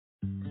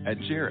At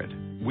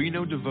Jared, we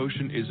know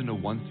devotion isn't a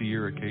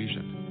once-a-year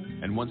occasion,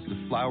 and once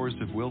the flowers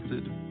have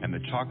wilted and the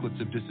chocolates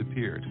have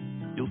disappeared,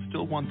 you'll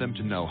still want them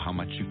to know how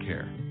much you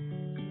care.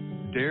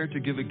 Dare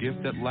to give a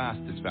gift that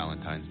lasts this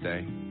Valentine's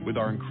Day with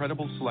our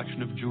incredible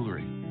selection of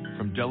jewelry.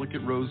 From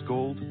delicate rose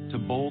gold to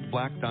bold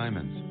black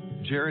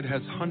diamonds, Jared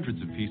has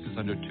hundreds of pieces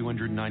under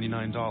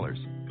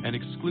 $299 and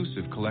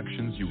exclusive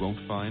collections you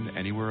won't find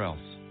anywhere else.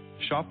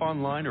 Shop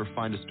online or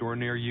find a store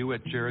near you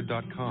at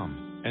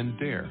jared.com and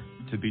dare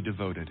to be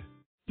devoted.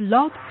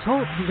 Blog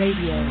Talk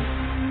Radio.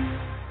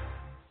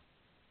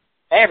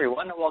 Hey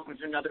everyone, and welcome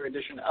to another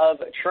edition of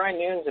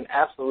Tri-Noons and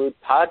Absolute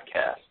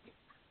Podcast.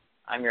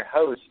 I'm your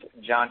host,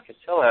 John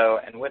Casillo,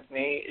 and with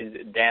me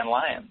is Dan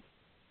Lyons.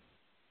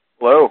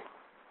 Hello.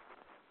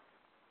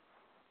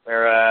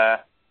 We're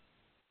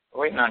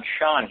waiting on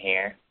Sean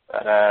here,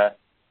 but I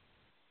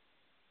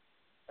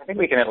think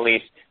we can at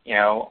least,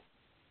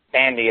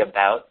 bandy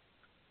about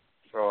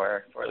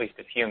for at least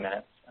a few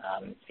minutes.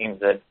 It seems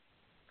that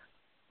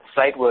the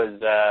site was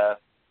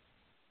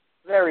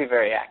very,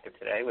 very active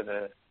today with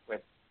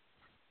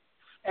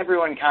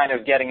everyone kind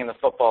of getting in the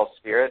football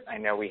spirit. I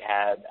know we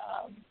had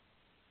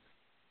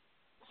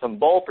some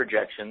bowl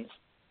projections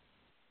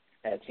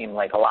that it seemed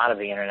like a lot of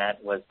the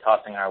internet was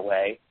tossing our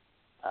way.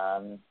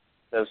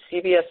 So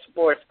CBS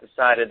Sports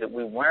decided that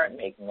we weren't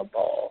making a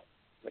bowl,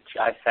 which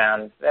I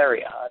found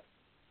very odd.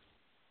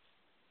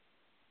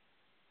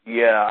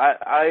 Yeah,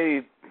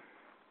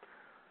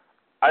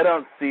 I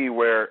don't see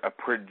where a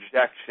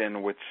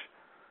projection, which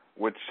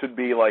should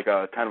be like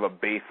a kind of a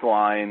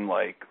baseline,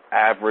 like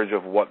average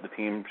of what the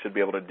team should be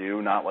able to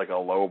do, not like a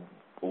low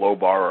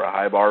bar or a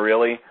high bar,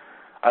 really.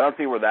 I don't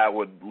see where that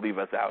would leave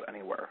us out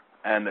anywhere.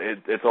 And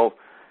it's all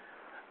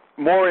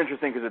more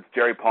interesting because it's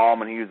Jerry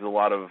Palm, and he uses a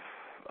lot of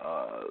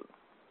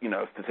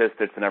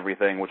statistics and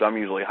everything, which I'm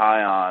usually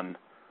high on.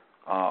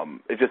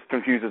 It just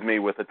confuses me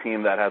with a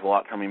team that has a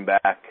lot coming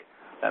back,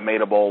 that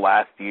made a bowl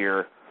last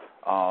year.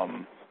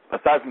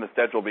 Aside from the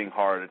schedule being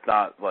hard, it's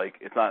not a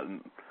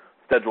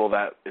schedule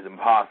that is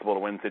impossible to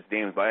win 6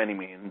 games by any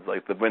means.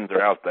 Like, the wins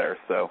are out there.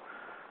 So,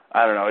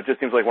 I don't know. It just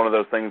seems like one of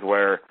those things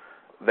where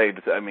to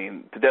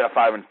get a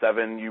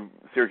 5-7,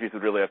 Syracuse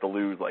would really have to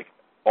lose, like,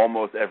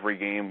 almost every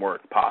game where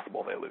it's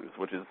possible they lose,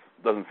 which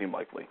doesn't seem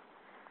likely.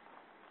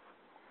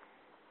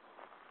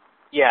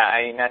 Yeah,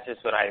 I mean, that's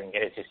just what I didn't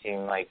get. It just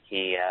seemed like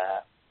he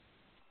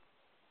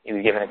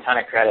was giving a ton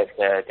of credit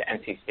to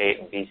NC State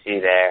and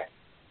BC there,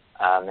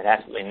 and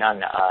absolutely none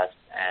to us.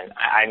 And,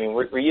 I mean,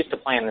 we're used to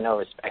playing the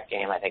no-respect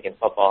game, I think, in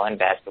football and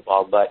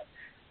basketball, but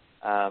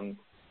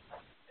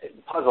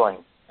puzzling,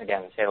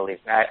 again, to say the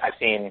least. And I've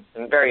seen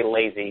some very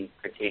lazy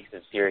critiques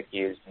of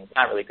Syracuse, and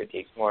not really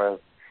critiques, more of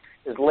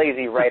just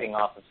lazy writing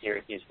off of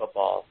Syracuse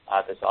football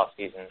this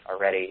offseason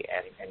already,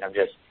 and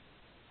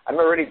I'm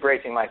already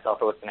bracing myself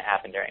for what's going to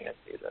happen during this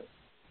season.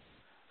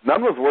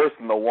 None was worse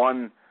than the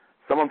one.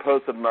 Someone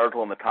posted an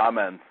article in the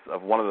comments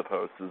of one of the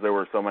posts, as there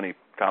were so many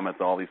comments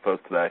on all these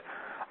posts today.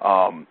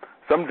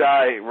 Some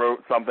guy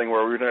wrote something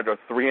where we were going to go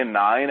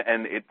 3-9,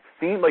 and it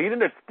seemed like he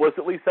didn't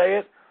explicitly say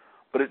it,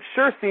 but it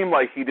sure seemed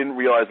like he didn't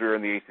realize we were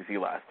in the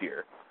ACC last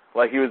year.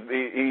 Like he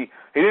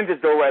didn't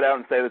just go right out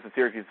and say this is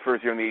Syracuse's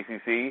first year in the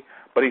ACC,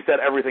 but he said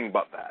everything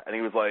but that. And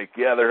he was like,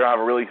 yeah, they're going to have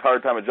a really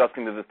hard time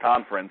adjusting to this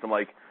conference. I'm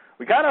like,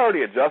 we kind of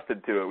already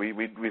adjusted to it.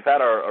 We've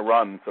had a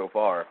run so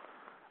far.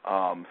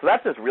 So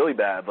that's just really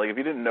bad. Like, if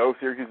you didn't know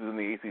Syracuse was in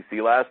the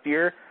ACC last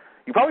year,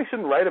 you probably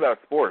shouldn't write about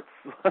sports.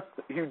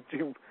 You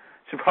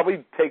should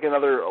probably take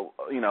another,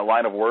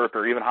 line of work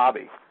or even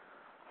hobby.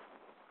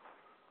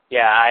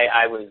 Yeah,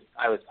 I was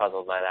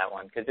puzzled by that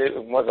one because it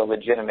was a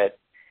legitimate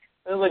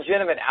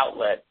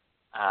outlet,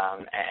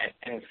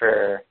 and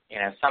for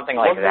something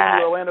like that.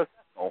 The Orlando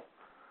Sentinel.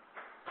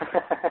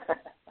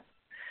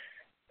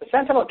 The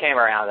Sentinel came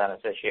around on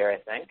us this year, I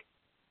think.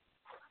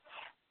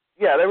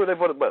 Yeah, they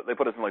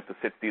put us in like the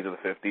 60s or the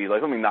 50s,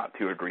 like something not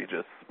too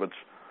egregious, which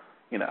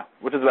is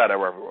about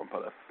where everyone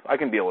put us. I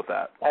can deal with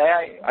that.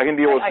 I can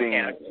deal with being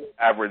an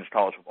average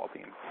college football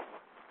team.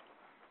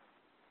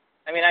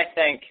 I mean, I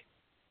think,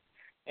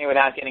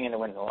 without getting into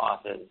wins and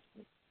losses,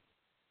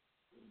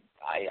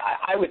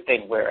 I would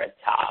think we're a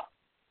top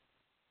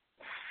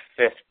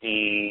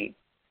 50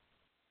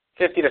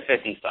 to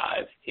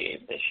 55 team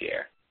this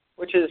year,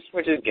 which is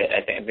good.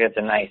 I think it's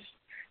a nice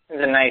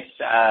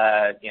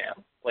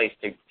place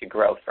to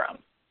grow from.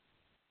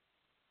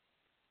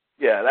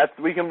 Yeah,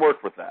 we can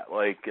work with that.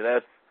 Like,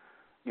 that's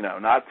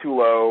not too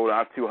low,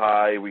 not too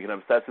high. We can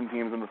upset some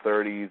teams in the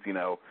 30s.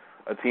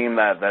 A team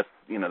that's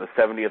the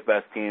 70th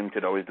best team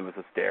could always do us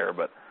a stare.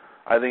 But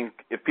I think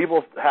if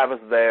people have us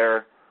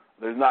there,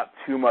 there's not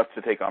too much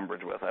to take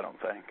umbrage with, I don't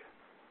think.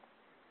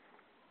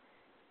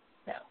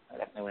 No, I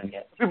definitely wouldn't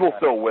get. People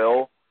still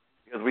will,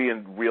 because we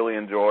really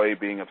enjoy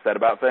being upset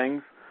about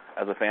things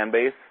as a fan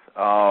base.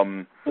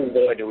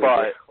 Boy, do we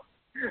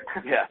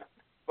yeah,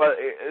 but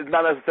it's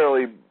not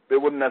necessarily.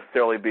 It wouldn't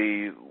necessarily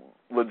be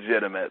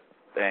legitimate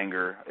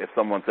anger if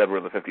someone said we're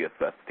the 50th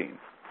best team.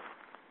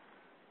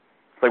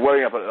 It's like, what are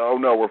you going to put? Oh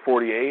no, we're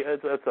 48.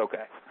 It's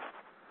okay.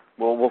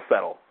 We'll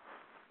settle.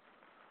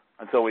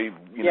 until we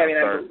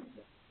start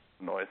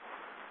noise.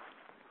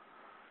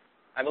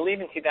 I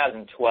believe in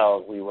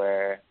 2012 we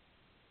were,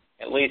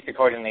 at least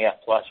according to the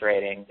F+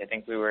 ratings, I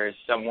think we were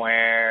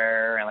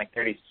somewhere around like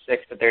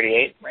 36 to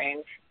 38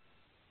 range.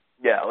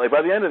 Yeah, like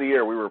by the end of the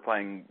year, we were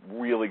playing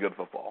really good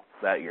football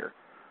that year.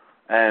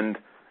 And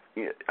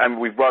I mean,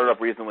 we've brought it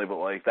up recently, but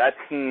like that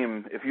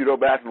team, if you go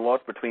back and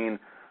look between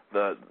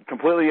the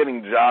completely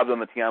getting jobs on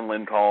the Tian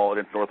Lin call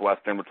against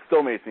Northwestern, which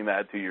still may seem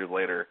mad 2 years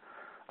later,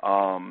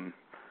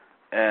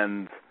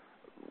 and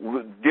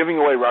giving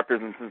away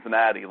Rutgers and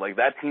Cincinnati, like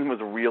that team was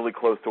really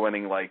close to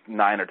winning like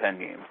 9 or 10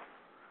 games.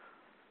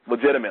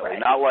 Legitimately.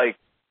 Right.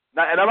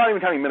 And I'm not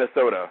even counting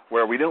Minnesota,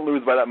 where we didn't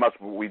lose by that much,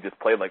 but we just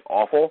played like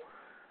awful.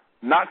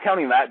 Not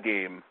counting that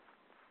game,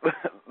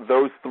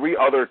 those 3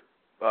 other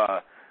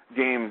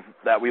games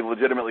that we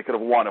legitimately could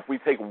have won, if we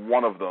take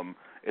one of them,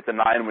 it's a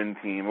 9-win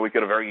team. We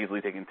could have very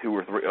easily taken 2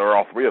 or 3, or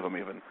all 3 of them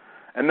even.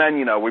 And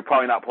then, we're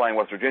probably not playing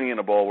West Virginia in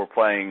a bowl. We're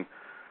playing,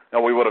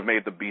 we would have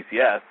made the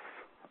BCS,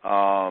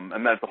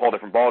 and then it's a whole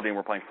different ballgame.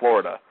 We're playing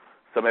Florida.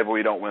 So maybe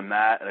we don't win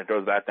that, and it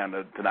goes back down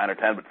to 9 or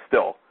 10, but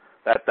still,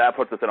 that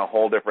puts us in a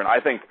whole different, I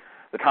think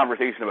the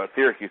conversation about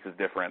Syracuse is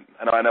different.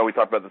 And I know we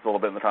talked about this a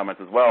little bit in the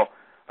comments as well.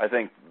 I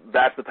think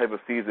that's the type of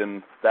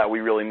season that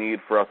we really need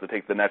for us to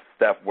take the next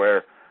step,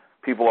 where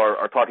people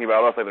are talking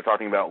about us like they're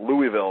talking about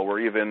Louisville, where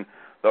even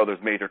though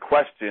there's major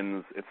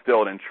questions, it's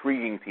still an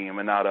intriguing team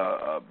and not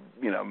a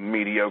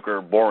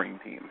mediocre, boring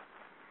team.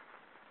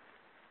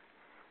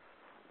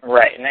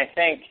 Right, and I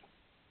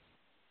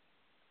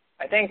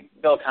think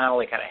Bill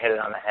Connolly kind of hit it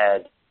on the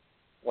head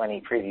when he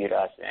previewed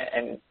us,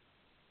 and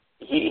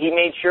he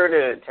made sure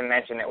to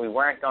mention that we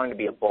weren't going to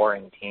be a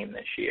boring team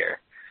this year.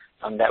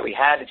 That we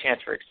had a chance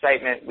for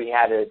excitement, we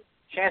had a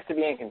chance to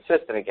be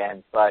inconsistent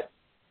again, but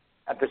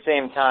at the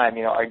same time,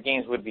 our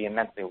games would be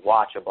immensely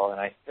watchable,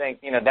 and I think,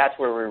 that's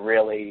where we're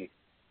really,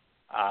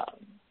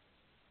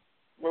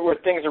 where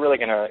things are really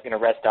going to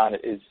rest on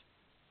is,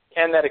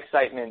 can that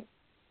excitement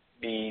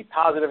be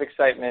positive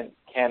excitement?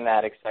 Can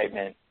that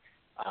excitement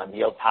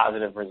yield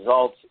positive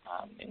results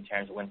in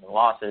terms of wins and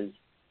losses?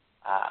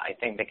 I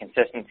think the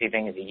consistency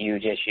thing is a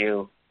huge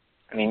issue.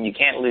 I mean, you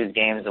can't lose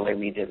games the way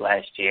we did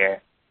last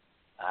year.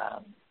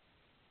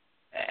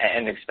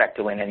 And expect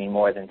to win any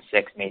more than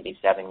 6, maybe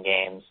 7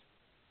 games.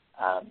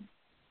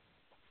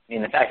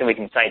 The fact that we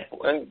can cite,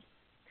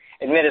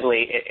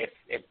 admittedly,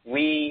 if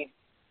we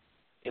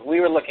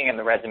were looking at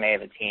the resume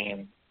of a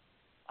team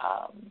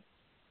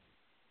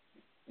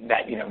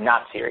that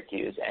not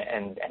Syracuse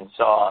and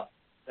saw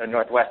the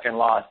Northwestern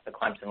loss, the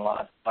Clemson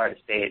loss, Florida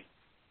State,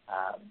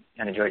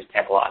 and the Georgia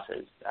Tech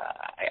losses,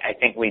 I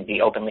think we'd be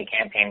openly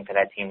campaigning for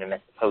that team to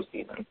miss the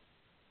postseason.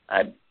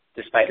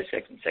 Despite a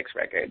 6-6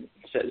 record.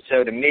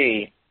 So to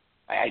me,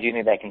 I do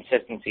think that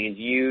consistency is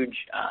huge.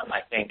 I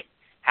think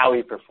how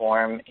we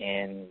perform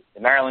in the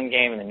Maryland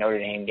game and the Notre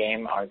Dame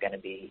game are going to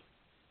be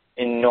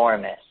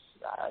enormous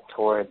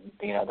toward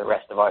the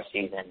rest of our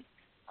season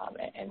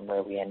and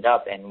where we end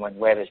up and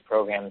where this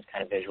program is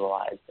kind of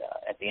visualized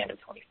at the end of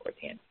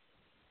 2014.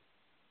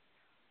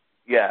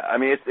 Yeah, I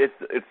mean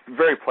it's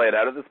very played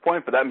out at this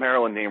point, but that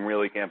Maryland game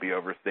really can't be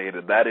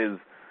overstated. That is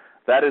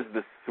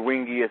the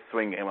swingiest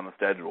swing game on the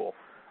schedule.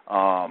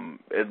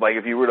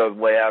 If you were to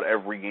lay out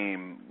every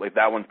game, like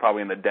that one's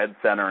probably in the dead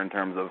center in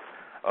terms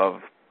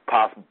of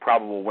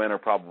probable win or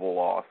probable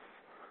loss.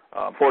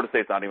 Florida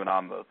State's not even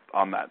on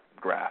that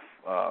graph;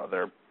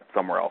 they're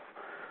somewhere else.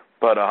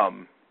 But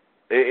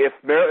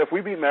if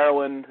we beat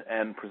Maryland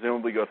and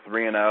presumably go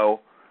 3-0,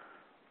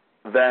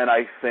 then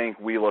I think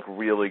we look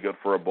really good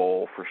for a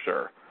bowl for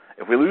sure.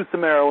 If we lose to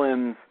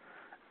Maryland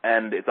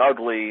and it's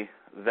ugly,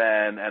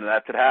 and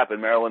that could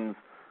happen. Maryland's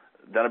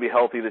going to be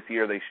healthy this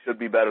year. They should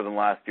be better than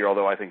last year,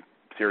 although I think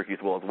Syracuse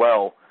will as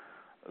well.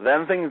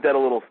 Then things get a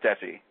little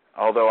sketchy,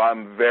 although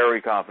I'm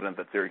very confident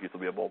that Syracuse will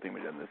be a bowl team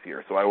again this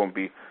year. So I won't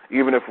be,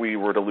 even if we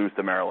were to lose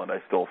to Maryland,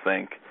 I still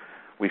think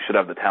we should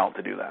have the talent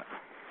to do that.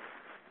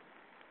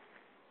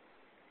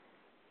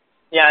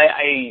 Yeah,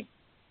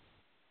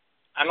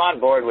 I'm on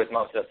board with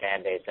most of the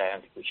fan base. I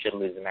don't think we should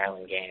lose the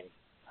Maryland game.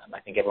 I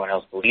think everyone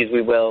else believes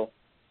we will,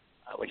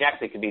 which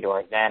actually could be to our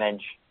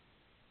advantage.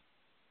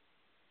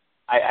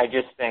 I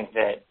just think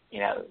that,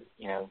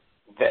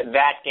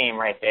 that game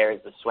right there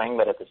is the swing,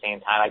 but at the same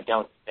time, I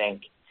don't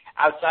think,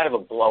 outside of a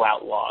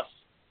blowout loss,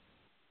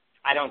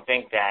 I don't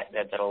think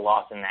that a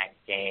loss in that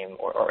game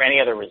or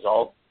any other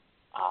result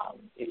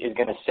is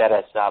going to set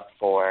us up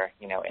for,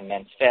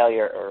 immense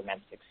failure or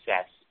immense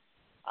success.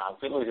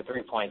 If we lose a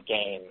 3-point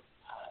game,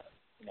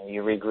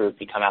 you regroup,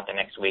 you come out the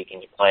next week,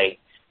 and you play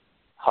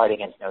hard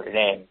against Notre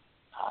Dame.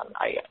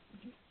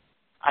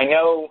 I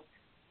know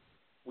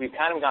we've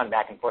kind of gone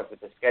back and forth with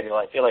the schedule.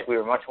 I feel like we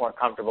were much more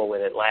comfortable with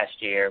it last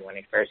year when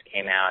it first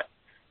came out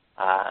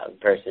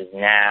versus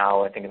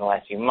now. I think in the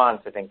last few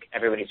months, I think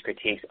everybody's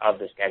critiques of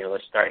the schedule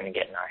are starting to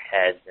get in our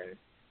heads,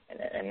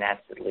 and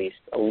that's at least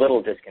a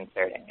little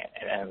disconcerting.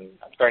 And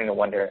I'm starting to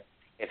wonder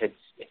if it's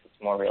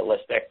more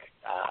realistic,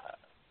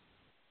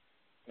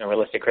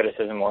 realistic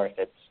criticism, or if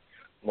it's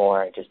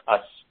more just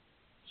us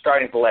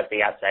starting to let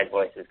the outside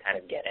voices kind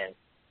of get in.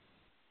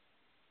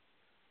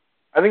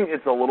 I think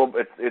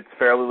it's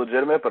fairly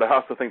legitimate, but I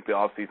also think the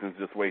off season is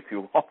just way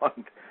too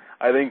long.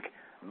 I think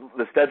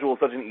the schedule is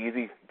such an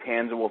easy,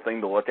 tangible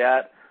thing to look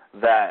at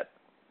that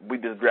we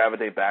just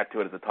gravitate back to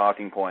it as a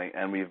talking point,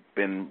 and we've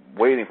been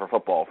waiting for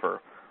football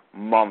for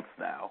months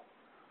now.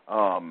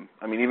 I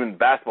mean, even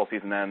basketball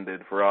season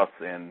ended for us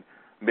in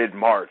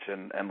mid-March,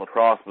 and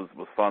lacrosse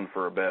was fun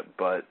for a bit,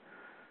 but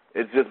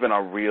it's just been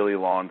a really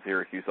long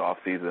Syracuse off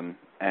season,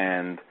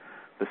 and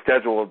the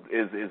schedule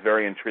is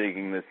very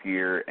intriguing this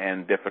year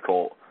and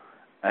difficult,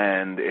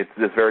 and it's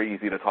just very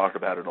easy to talk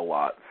about it a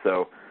lot.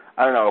 So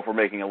I don't know if we're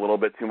making a little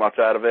bit too much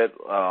out of it.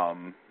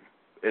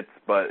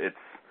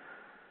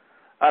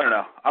 I don't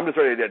know. I'm just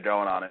ready to get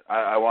going on it.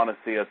 I want to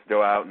see us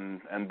go out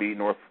and beat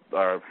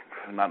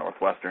not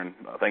Northwestern,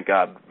 thank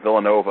God,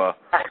 Villanova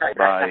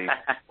by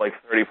like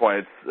 30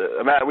 points.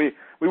 Matt, we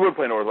would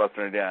play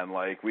Northwestern again.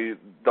 Like, we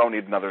don't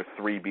need another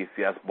 3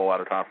 BCS bowl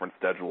out of conference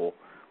schedule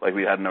like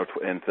we had in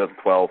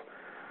 2012.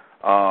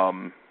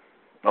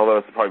 Although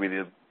this would probably be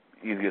the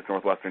easiest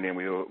Northwestern game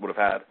we would have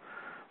had.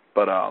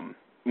 But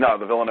no,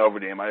 the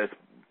Villanova game. I just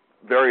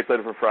very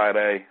excited for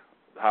Friday.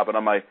 Hopping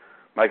on my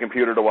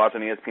computer to watch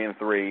on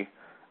ESPN3.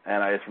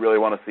 And I just really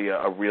want to see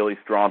a really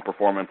strong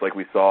performance like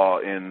we saw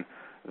in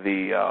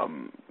the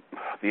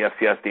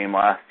FCS game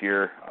last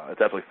year.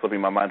 It's actually slipping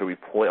my mind who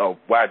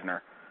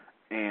Wagner,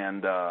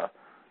 and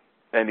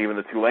even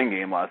the Tulane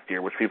game last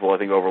year, which people I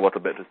think overlooked a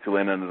bit, because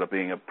Tulane ended up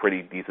being a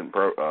pretty decent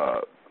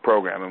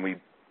program, and we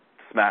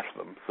smashed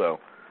them. So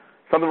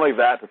something like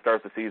that to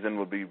start the season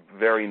would be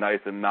very nice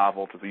and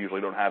novel, because we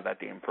usually don't have that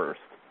game first.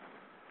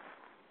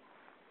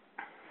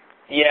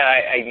 Yeah,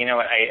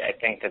 I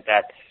think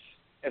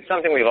it's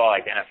something we've all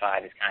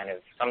identified as kind of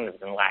something that's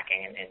been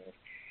lacking in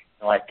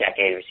the last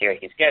decade of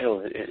Syracuse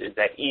schedules is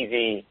that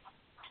easy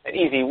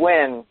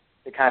win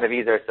to kind of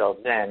ease ourselves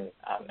in.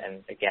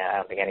 And again, I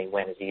don't think any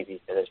win is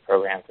easy for this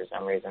program for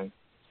some reason.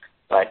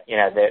 But,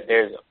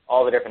 there's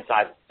all the different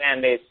sides of the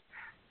fan base.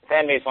 The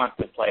fan base wants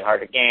to play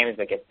harder games.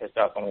 They get pissed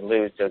off when we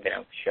lose, so they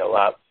don't show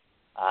up.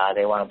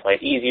 They want to play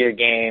easier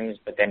games,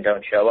 but then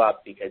don't show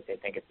up because they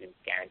think it's a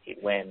guaranteed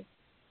win.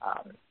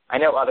 I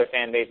know other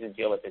fan bases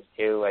deal with this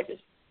too.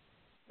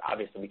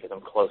 Obviously, because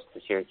I'm close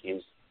to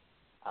Syracuse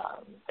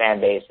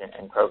fan base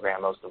and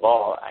program most of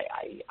all,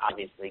 I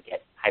obviously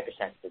get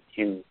hypersensitive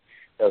to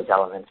those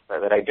elements.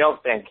 But I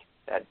don't think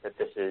that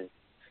this is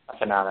a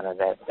phenomenon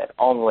that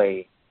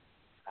only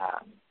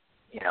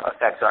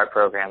affects our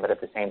program. But at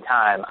the same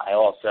time, I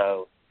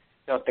also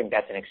don't think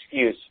that's an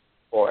excuse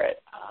for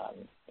it.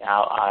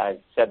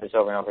 I've said this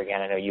over and over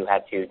again. I know you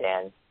have too,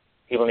 Dan.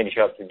 People need to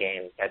show up to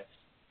games. That's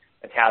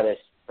how this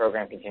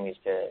program continues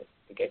to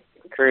get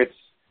recruits,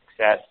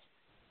 success.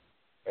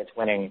 It's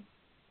winning,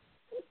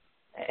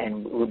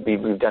 and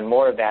we've done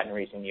more of that in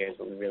recent years,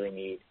 but we really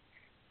need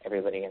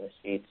everybody in the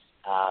seats.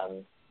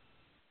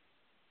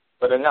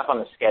 But enough on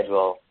the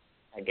schedule,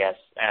 I guess.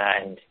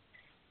 And,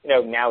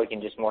 now we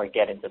can just more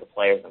get into the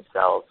players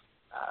themselves,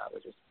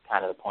 which is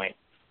kind of the point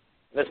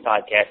of this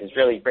podcast, is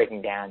really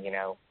breaking down,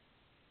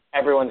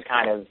 everyone's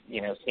kind of,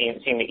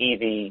 seeing the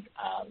easy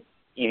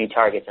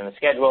targets in the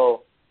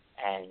schedule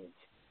and,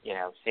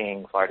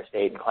 seeing Florida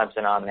State and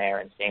Clemson on there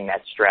and seeing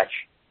that stretch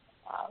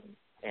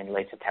in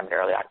late September,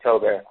 early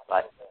October.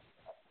 But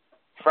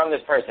from this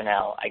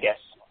personnel, I guess,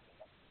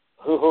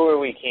 who are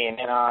we keying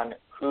in on?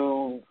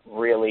 Who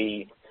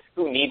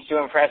needs to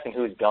impress and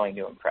who's going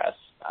to impress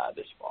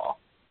this fall?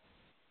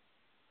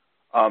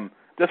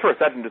 Just for a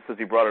second, just as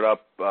you brought it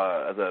up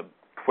as a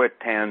quick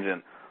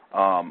tangent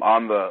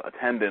on the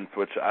attendance,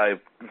 which I'm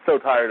so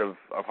tired of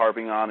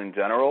harping on in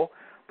general,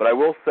 but I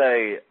will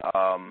say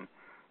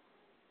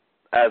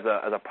as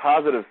a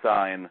positive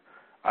sign,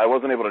 I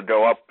wasn't able to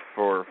go up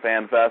for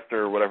FanFest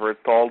or whatever it's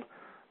called,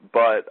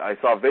 but I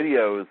saw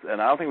videos,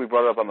 and I don't think we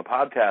brought it up on the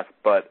podcast,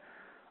 but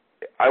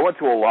I went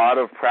to a lot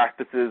of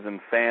practices and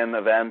fan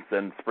events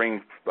and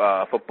spring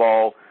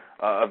football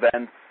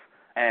events,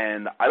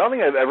 and I don't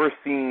think I've ever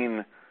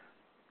seen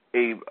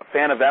a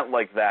fan event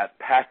like that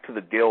packed to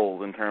the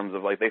gills in terms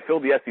of, like, they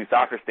filled the SU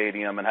soccer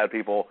stadium and had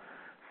people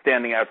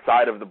standing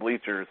outside of the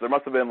bleachers. There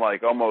must have been,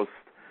 like, almost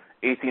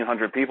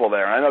 1,800 people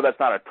there. And I know that's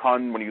not a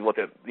ton when you look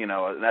at,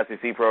 an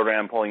SEC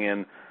program pulling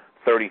in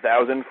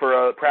 30,000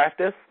 for a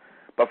practice,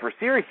 but for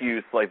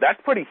Syracuse, like,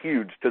 that's pretty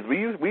huge because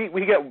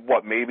we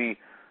get, maybe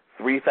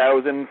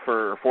 3,000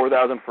 for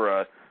 4,000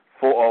 for a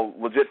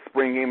legit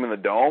spring game in the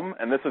Dome,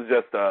 and this was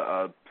just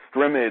a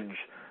scrimmage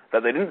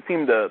that they didn't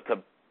seem to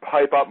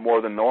hype up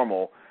more than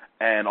normal,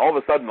 and all of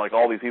a sudden, like,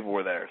 all these people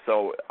were there.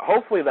 So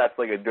hopefully that's,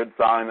 like, a good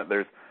sign that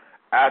there's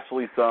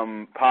actually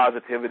some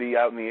positivity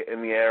out in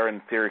the air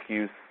in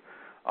Syracuse,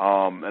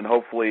 and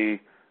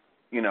hopefully,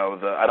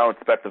 I don't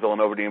expect the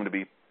Villanova game to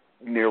be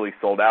nearly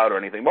sold out or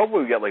anything.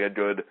 Hopefully we get, like, a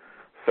good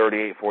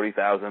 38,000,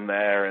 40,000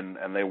 there,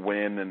 and they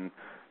win and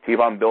keep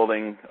on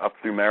building up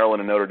through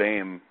Maryland and Notre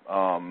Dame.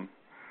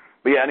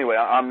 But yeah, anyway,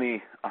 I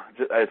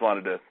just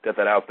wanted to get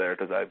that out there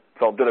because I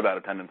felt good about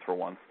attendance for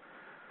once.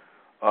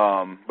 But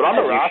on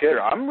the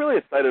roster, I'm really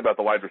excited about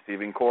the wide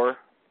receiving core.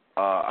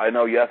 I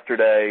know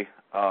yesterday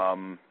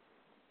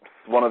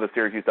one of the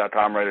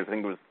Syracuse.com writers, I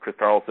think it was Chris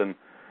Carlson,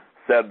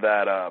 said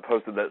that,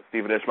 posted that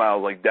Stephen Ishmael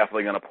is like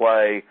definitely going to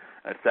play.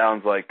 It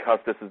sounds like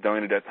Custis is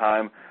going to get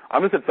time.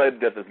 I'm just excited to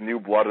get this new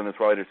blood in this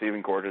wide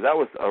receiving corps, because that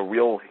was a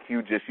real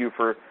huge issue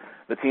for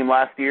the team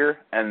last year,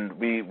 and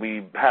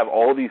we have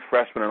all these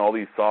freshmen and all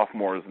these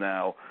sophomores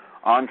now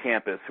on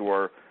campus who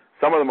are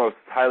some of the most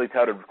highly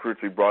touted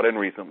recruits we brought in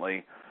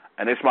recently,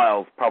 and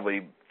Ishmael's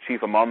probably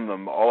chief among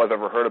them. All I've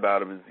ever heard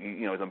about him is,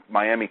 he's a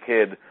Miami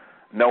kid.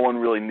 No one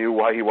really knew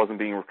why he wasn't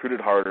being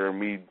recruited harder, and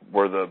we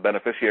were the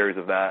beneficiaries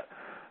of that.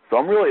 So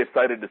I'm really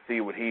excited to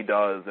see what he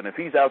does, and if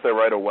he's out there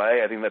right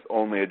away, I think that's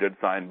only a good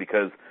sign,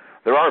 because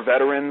there are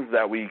veterans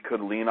that we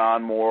could lean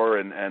on more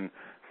and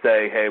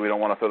say, hey, we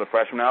don't want to throw the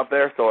freshman out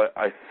there. So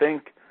I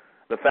think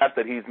the fact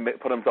that he's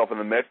put himself in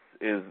the mix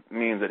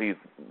means that he's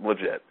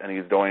legit and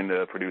he's going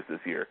to produce this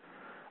year.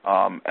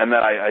 And then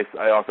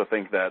I also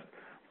think that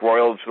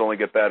Broyles should only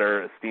get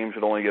better, Esteem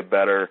should only get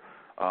better.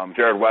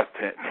 Jared West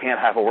can't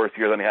have a worse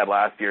year than he had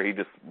last year. He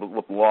just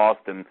looked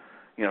lost, and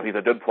he's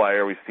a good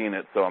player. We've seen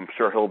it, so I'm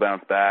sure he'll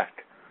bounce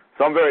back.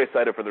 So I'm very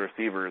excited for the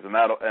receivers, and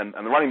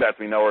the running backs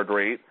we know are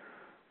great.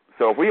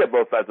 So if we have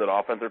both sides of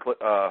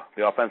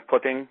the offense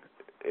clicking,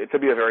 it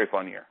should be a very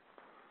fun year.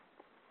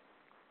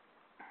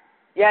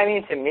 Yeah, I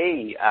mean, to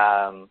me,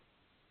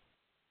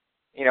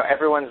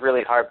 everyone's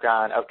really harped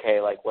on,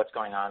 okay, like what's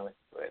going on with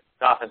the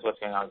offense, what's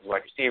going on with the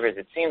wide receivers.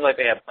 It seems like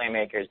they have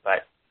playmakers,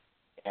 but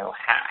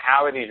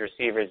how are these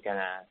receivers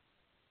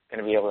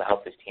gonna be able to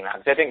help this team out?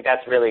 Because I think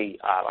that's really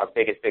our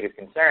biggest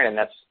concern, and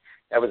that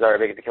was our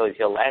biggest Achilles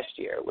heel last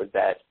year, was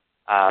that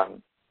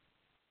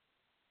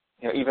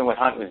even when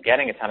Hunt was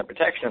getting a ton of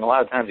protection, and a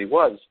lot of times there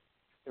was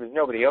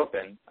nobody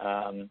open.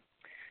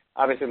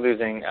 Obviously,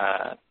 losing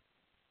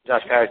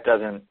Josh Parrish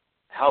doesn't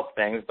help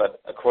things, but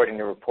according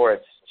to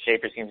reports,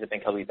 Schaefer seems to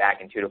think he'll be back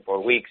in 2 to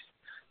 4 weeks.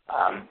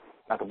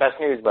 Not the best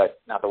news,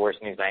 but not the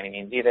worst news by any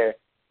means either.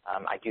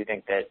 I do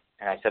think that,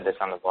 and I said this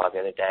on the blog the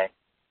other day,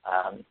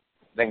 I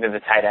think that the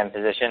tight end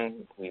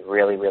position, we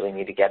really, really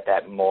need to get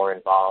that more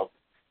involved.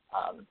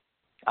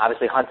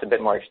 Obviously, Hunt's a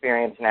bit more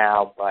experienced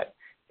now, but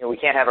we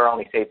can't have our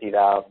only safety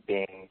valve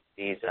being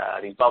these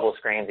bubble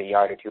screens a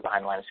yard or two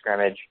behind the line of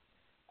scrimmage,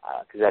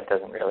 because that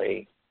doesn't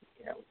really,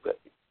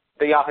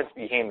 the offense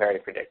became very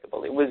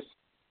predictable.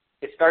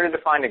 It started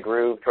to find a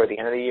groove toward the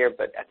end of the year,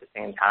 but at the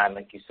same time,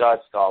 like you saw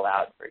it stall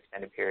out for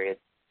extended periods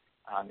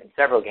in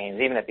several games,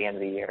 even at the end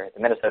of the year,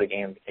 the Minnesota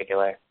game in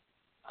particular.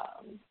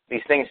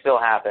 These things still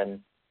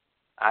happen.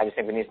 I just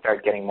think we need to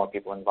start getting more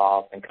people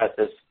involved. And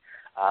Custis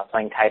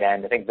playing tight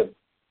end, I think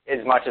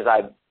as much as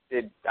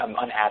I'm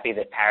unhappy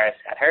that Parris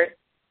got hurt,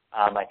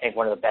 I think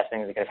one of the best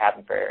things that could have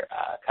happened for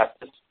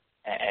Custis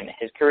and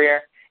his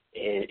career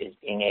is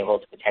being able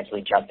to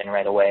potentially jump in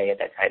right away at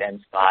that tight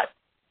end spot.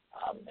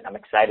 And I'm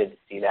excited to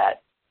see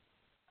that.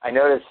 I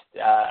noticed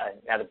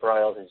now that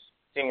Broyles has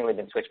seemingly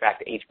been switched back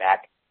to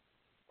H-back.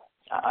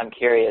 I'm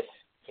curious,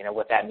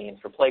 what that means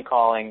for play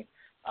calling,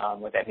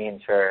 what that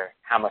means for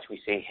how much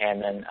we see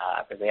him and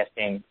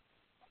Esteem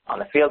on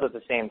the field at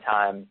the same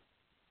time.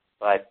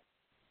 But,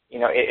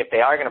 if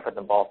they are going to put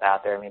them both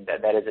out there, I mean,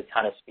 that is a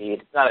ton of speed.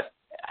 It's not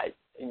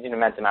an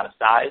immense amount of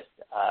size,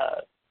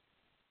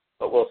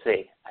 but we'll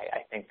see.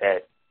 I think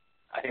that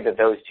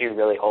those two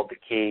really hold the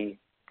key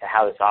to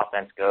how this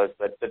offense goes.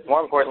 But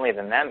more importantly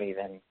than them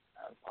even,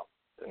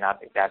 not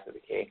exactly the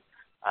key,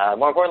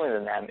 more importantly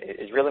than them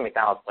is really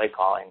McDonald's play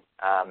calling.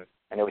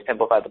 I know we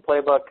simplified the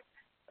playbook,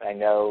 but I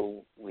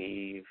know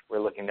we're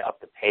looking to up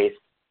the pace.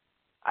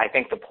 I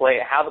think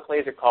how the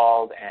plays are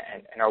called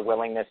and our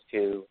willingness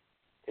to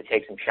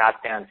take some shots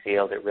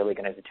downfield are really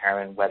going to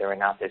determine whether or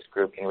not this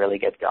group can really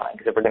get going.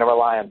 Because if we're going to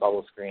rely on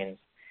bubble screens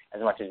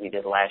as much as we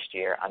did last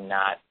year, I'm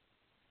not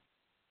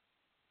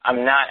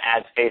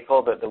as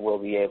faithful that we'll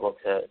be able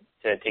to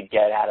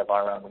get out of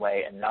our own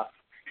way enough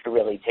to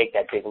really take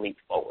that big leap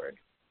forward.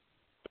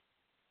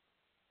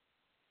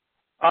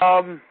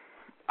 I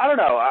don't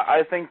know.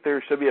 I think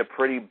there should be a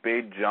pretty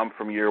big jump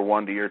from year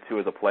 1 to year 2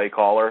 as a play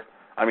caller.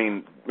 I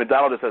mean,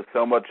 McDonald just has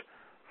so much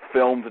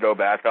film to go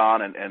back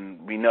on,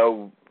 and we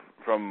know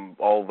from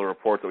all the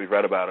reports that we've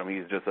read about him,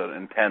 he's just an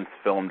intense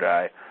film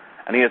guy.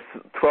 And he has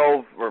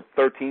 12 or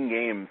 13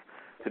 games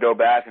to go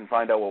back and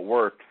find out what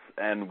works,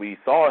 and we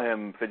saw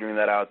him figuring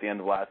that out at the end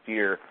of last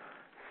year.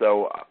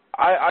 So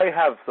I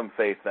have some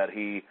faith that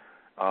he,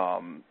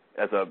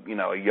 as a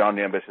young,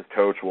 ambitious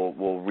coach,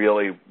 will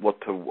really look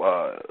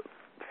to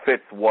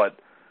fix what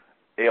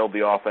ailed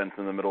the offense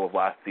in the middle of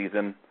last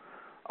season.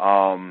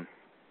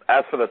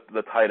 As for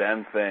the tight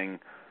end thing,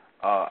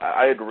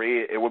 I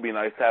agree. It would be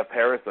nice to have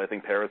Parris. I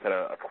think Parris had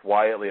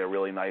quietly a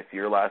really nice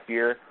year last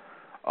year.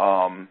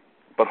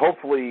 But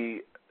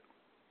hopefully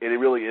it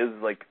really is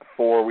like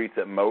 4 weeks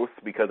at most,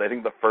 because I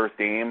think the first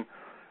game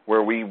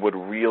where we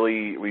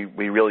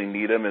really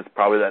need him is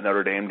probably that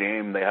Notre Dame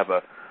game. They have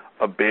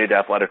a big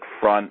athletic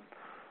front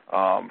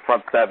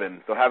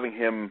seven. So having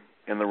him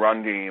in the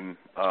run game,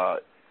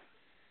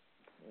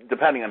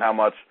 depending on how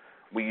much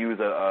we use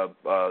a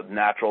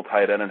natural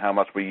tight end and how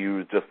much we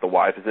use just the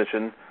Y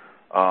position,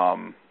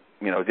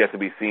 is yet to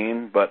be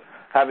seen. But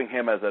having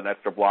him as an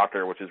extra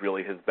blocker, which is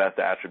really his best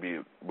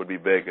attribute, would be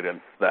big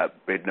against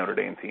that big Notre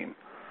Dame team.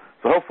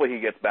 So hopefully he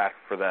gets back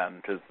for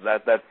them, because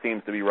that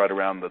seems to be right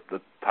around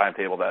the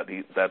timetable that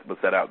was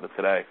set out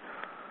today.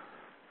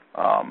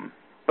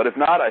 But if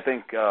not, I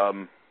think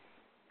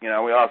we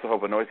also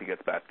hope Anoisi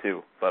gets back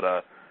too.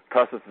 But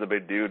Custis is a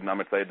big dude, and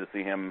I'm excited to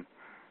see him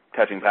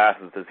catching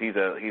passes, because he's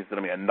going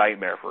to be a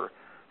nightmare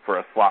for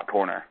a slot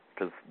corner.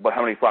 Because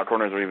how many slot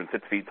corners are even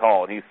 6 feet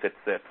tall, and he's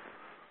 6'6".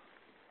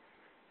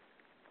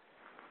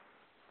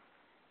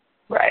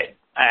 Right.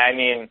 I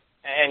mean,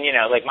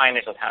 and like my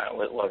initial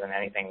comment wasn't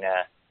anything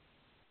to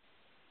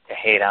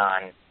hate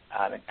on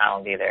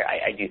McDonald either.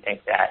 I do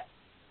think that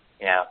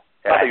that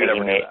I think he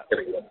made.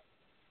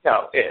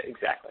 No,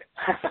 exactly.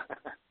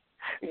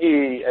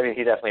 He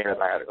definitely read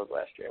my articles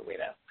last year. We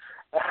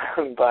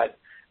know, but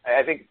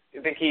I think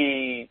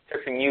he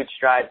took some huge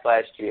strides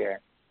last year.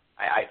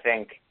 I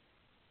think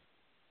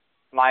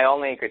my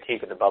only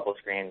critique of the bubble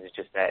screens is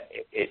just that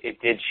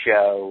it did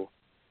show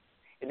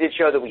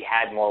that we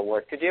had more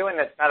work to do, and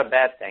that's not a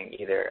bad thing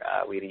either.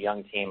 We had a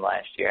young team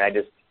last year.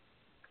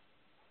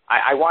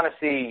 I want to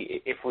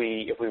see if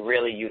we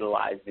really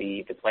utilize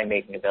the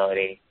playmaking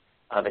ability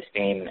of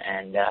Esteem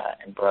and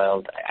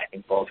Broiled. I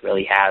think both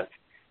really have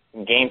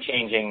some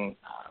game-changing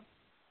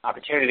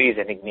opportunities.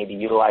 I think maybe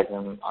utilizing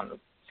them on the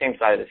same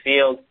side of the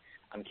field.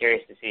 I'm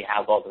curious to see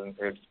how both of them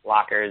improve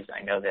blockers.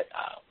 I know that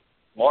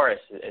Morris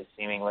has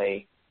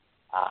seemingly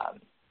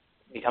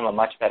become a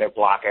much better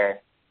blocker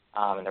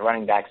in the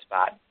running back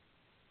spot,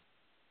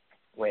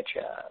 which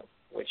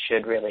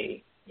should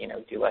really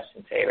do us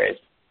some favors.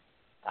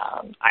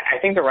 I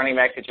think the running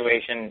back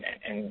situation,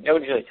 and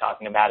nobody's really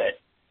talking about it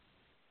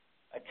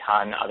a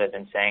ton other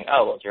than saying,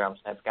 oh, well, Jerome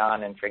Smith's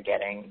gone, and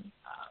forgetting,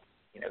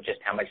 just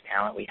how much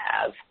talent we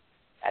have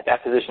at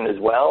that position as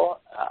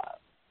well.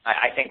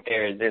 I think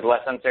there's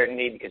less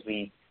uncertainty because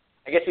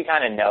I guess we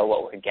kind of know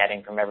what we're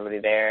getting from everybody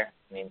there.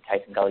 I mean,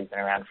 Tyson Gully's been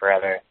around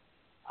forever.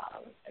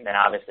 And then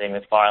obviously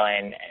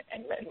McFarlane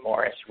and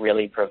Morris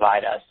really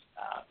provide us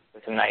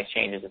with some nice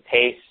changes of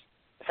pace.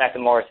 The fact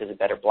that Morris is a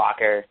better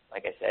blocker,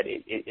 like I said,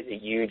 is a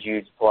huge,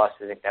 huge plus.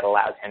 I think that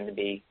allows him to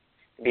be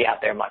out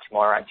there much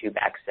more on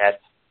two-back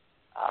sets.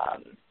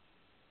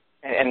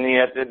 And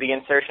the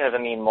insertion of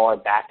Amin Moore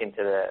back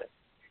into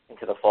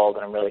the fold,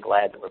 and I'm really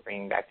glad that we're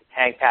bringing back the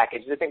tank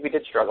package. I think we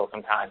did struggle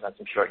sometimes on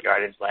some short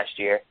yardage last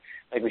year.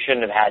 Like, we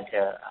shouldn't have had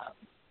to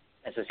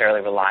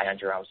necessarily rely on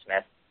Jerome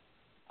Smith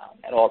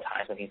at all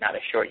times when he's not a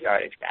short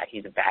yardage back.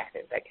 He's a back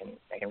that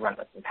can run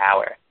with some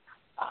power.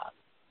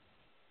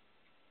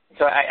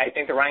 So I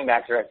think the running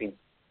backs are actually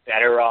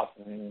better off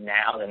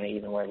now than they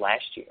even were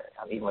last year,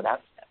 even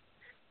without Smith.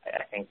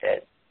 I think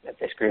that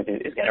this group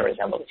is going to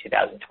resemble the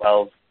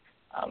 2012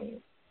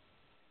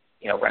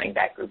 running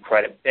back group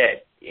quite a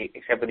bit,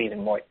 except with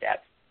even more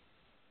depth.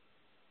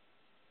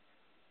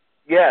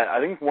 Yeah, I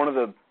think one of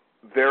the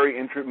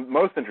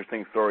most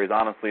interesting stories,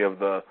 honestly, of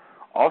the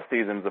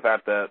offseason is the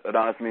fact that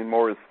Adonis Amin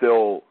Moore is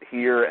still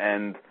here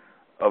and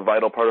a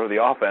vital part of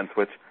the offense,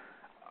 which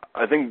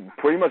I think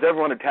pretty much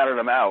everyone had counted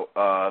him out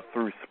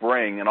through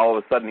spring, and all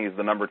of a sudden he's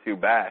the number 2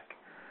 back.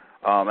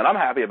 And I'm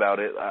happy about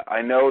it.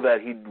 I know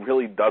that he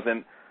really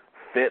doesn't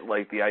fit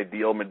like the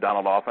ideal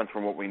McDonald offense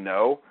from what we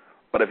know,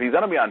 but if he's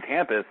going to be on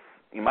campus,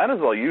 you might as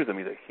well use him.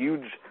 He's a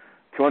huge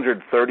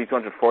 230,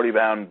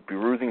 240-pound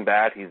bruising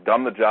back. He's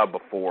done the job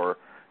before.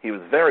 He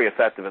was very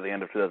effective at the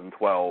end of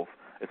 2012,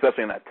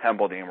 especially in that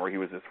Temple game where he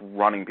was just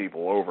running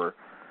people over.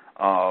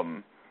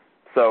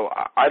 So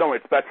I don't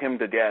expect him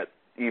to get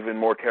even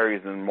more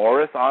carries than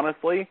Morris,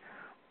 honestly,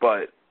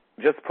 but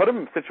just put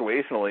him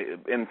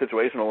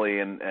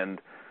situationally and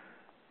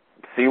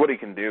see what he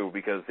can do,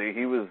 because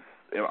he was.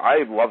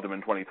 I loved him in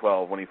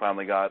 2012 when he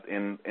finally got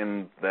in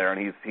there,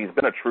 and he's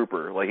been a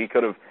trooper. Like, he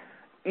could have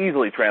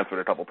easily transferred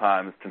a couple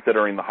times,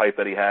 considering the hype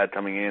that he had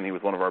coming in. He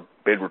was one of our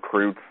big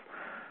recruits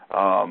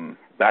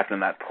back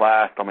in that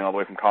class, coming all the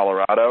way from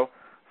Colorado.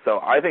 So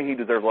I think he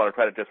deserves a lot of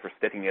credit just for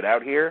sticking it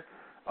out here.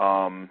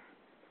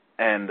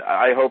 And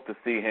I hope to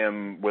see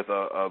him with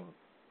a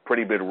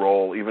pretty big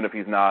role, even if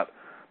he's not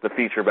the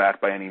feature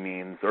back by any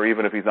means, or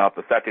even if he's not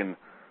the second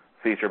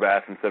feature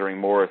back, considering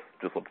Morris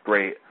just looks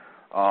great.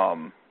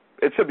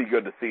 It should be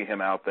good to see him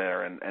out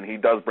there, and he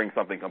does bring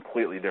something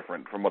completely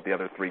different from what the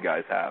other 3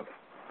 guys have.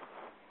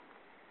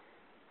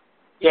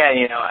 Yeah,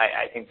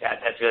 I think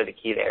that's really the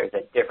key there, is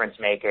a difference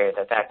maker,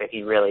 the fact that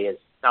he really is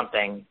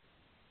something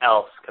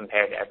else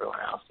compared to everyone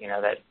else.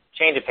 That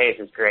change of pace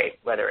is great,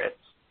 whether it's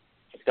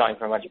going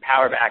from a bunch of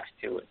power backs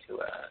to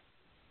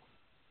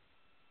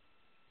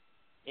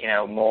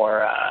a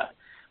more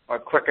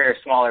quicker,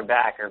 smaller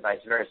back, or vice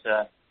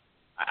versa.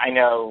 I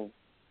know,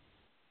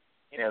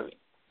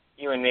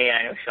 you and me, and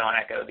I know Sean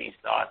echo these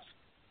thoughts.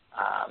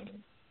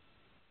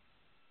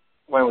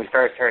 When we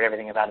first heard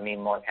everything about Amin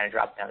Moore kind of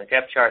dropped down the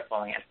depth chart,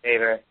 falling out of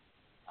favor,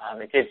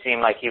 it did seem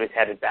like he was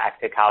headed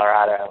back to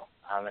Colorado,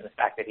 and the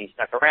fact that he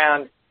stuck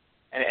around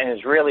and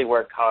has really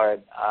worked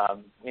hard.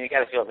 You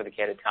got to feel for the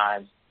kid at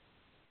times,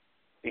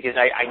 because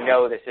I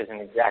know this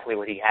isn't exactly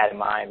what he had in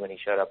mind when he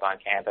showed up on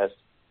campus.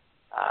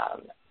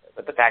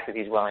 the fact that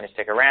he's willing to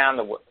stick around,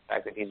 the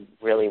fact that he's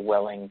really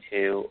willing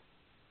to,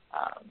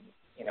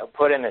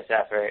 put in this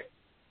effort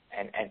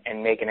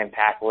and make an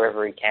impact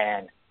wherever he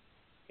can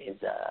is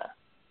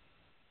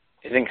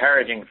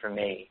encouraging for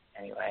me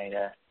anyway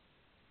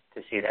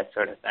to see that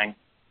sort of thing.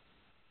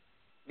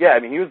 Yeah, I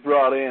mean, he was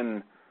brought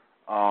in.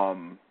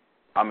 I'm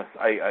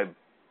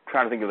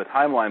trying to think of the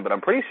timeline, but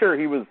I'm pretty sure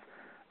he was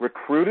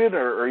recruited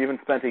or even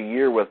spent a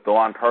year with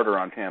DeLon Carter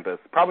on campus.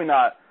 Probably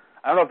not.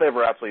 I don't know if they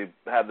ever actually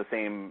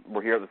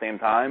were here at the same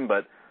time,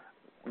 but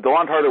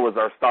DeLon Carter was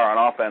our star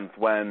on offense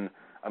when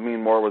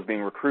Amin Moore was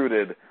being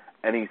recruited,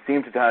 and he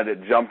seemed to kind of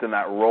get jumped in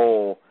that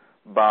role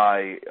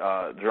by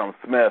Jerome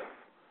Smith,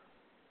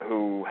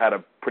 who had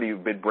a pretty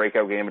big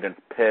breakout game against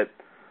Pitt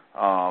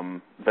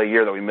the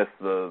year that we missed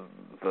the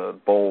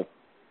bowl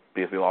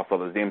because we lost all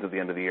those games at the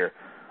end of the year.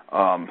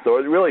 So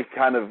it really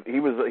kind of he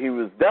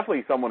was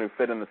definitely someone who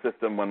fit in the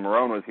system when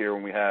Marone was here,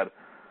 when we had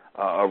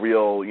a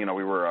real, we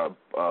were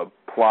a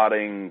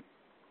plotting,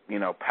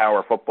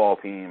 power football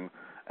team,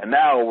 and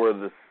now we're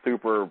this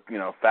super,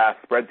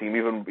 fast spread team.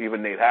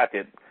 Even Nate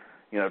Hackett,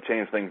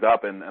 changed things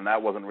up, and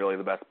that wasn't really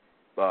the best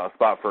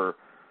spot for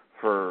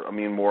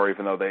Amin Moore,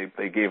 even though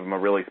they gave him a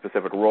really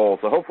specific role.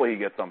 So hopefully he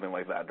gets something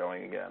like that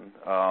going again.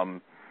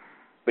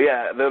 But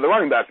yeah, the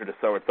running backs are just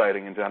so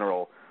exciting in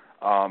general.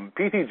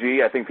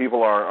 PTG, I think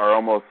people are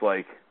almost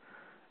like,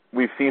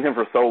 we've seen him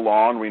for so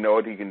long, we know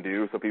what he can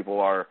do, so people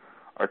are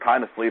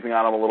kind of sleeping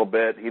on him a little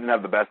bit. He didn't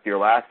have the best year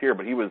last year,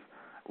 but he was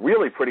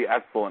really pretty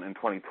excellent in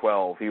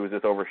 2012. He was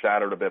just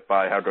overshadowed a bit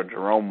by how good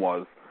Jerome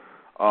was.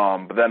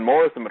 But then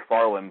Morris and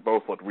McFarland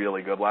both looked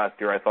really good last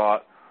year, I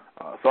thought.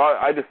 So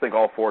I just think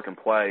all four can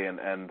play,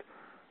 and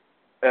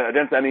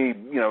against any,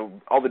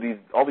 all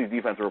these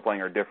defenses we're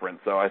playing are different.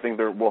 So I think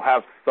we'll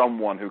have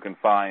someone who can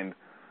find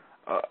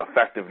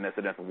effectiveness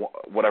against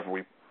whatever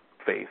we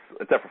face,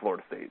 except for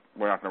Florida State.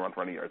 We're not going to run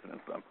for any yards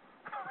against them.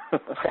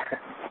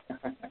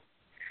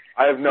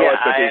 I have no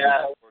expectations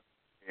for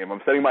the game.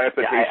 I'm setting my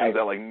expectations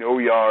at no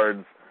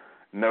yards,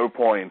 no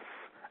points,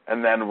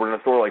 and then we're going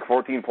to score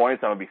 14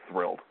 points, and I'm going to be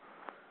thrilled.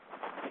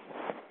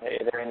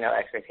 There are no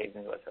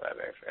expectations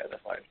whatsoever for the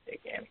Florida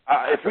State game.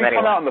 If we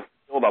come out in the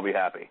field, I'll be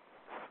happy.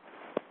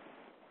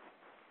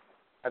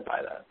 I'd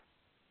buy that.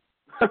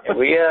 I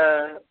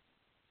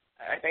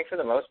think for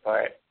the most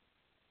part,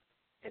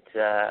 it's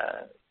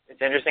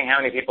interesting how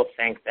many people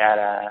think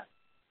that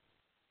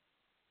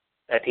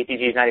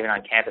PTG is not even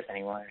on campus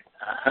anymore.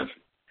 Not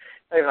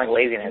even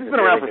laziness. He's been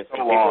around for so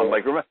long.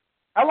 Remember,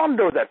 how long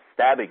ago was that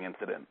stabbing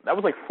incident? That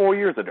was 4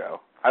 years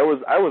ago. I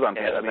was on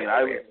campus.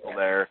 I was still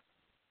there.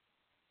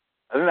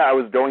 I think that I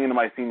was going into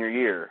my senior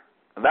year.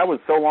 And that was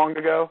so long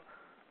ago.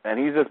 And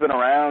he's just been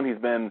around. He's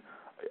been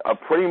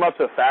pretty much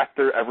a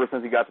factor ever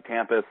since he got to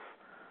campus.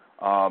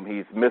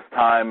 He's missed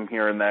time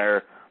here and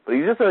there. But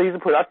he's a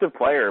productive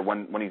player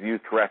when he's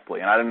used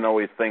correctly. And I didn't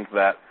always think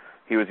that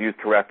he was used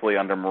correctly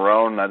under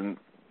Marone. I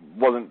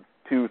wasn't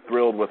too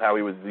thrilled with how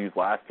he was used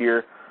last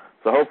year.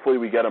 So hopefully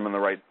we get him in the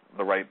right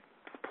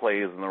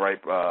plays and the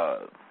right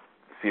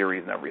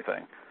series and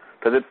everything.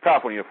 Because it's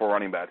tough when you have four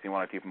running backs. You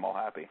want to keep them all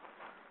happy.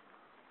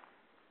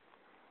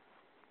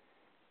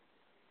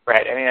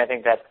 Right. I mean, I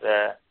think that's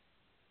the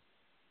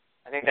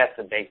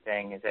big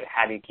thing, is that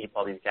how do you keep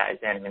all these guys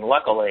in? I mean,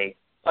 luckily,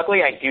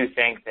 I do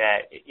think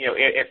that,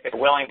 if they're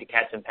willing to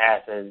catch some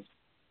passes,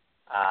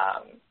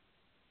 I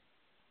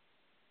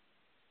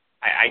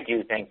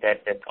do think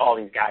that all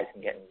these guys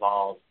can get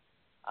involved.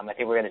 I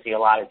think we're going to see a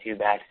lot of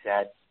two-back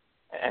sets,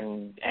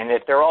 and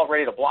if they're all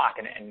ready to block,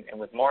 and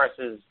with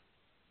Morris's,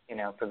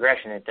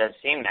 progression, it does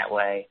seem that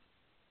way.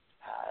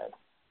 I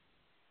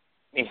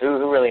mean,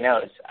 who really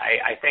knows?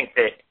 I think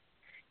that,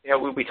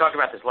 we talked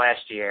about this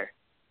last year,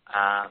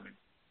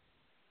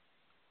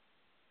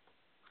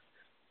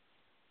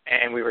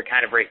 and we were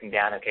kind of breaking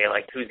down,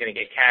 who's going to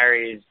get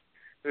carries,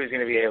 who's going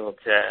to be able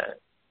to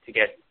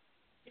get,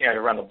 to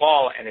run the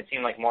ball, and it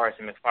seemed like Morris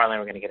and McFarland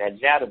were going to get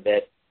edged out a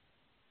bit.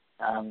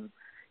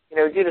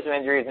 Due to some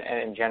injuries and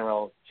in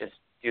general, just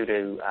due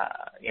to,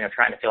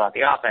 trying to fill out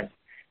the offense,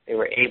 they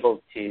were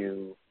able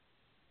to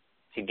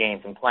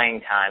gain some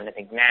playing time. I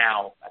think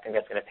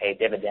that's going to pay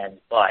dividends,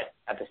 but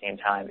at the same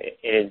time, it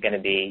is going to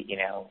be,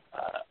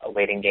 a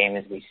waiting game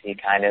as we see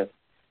kind of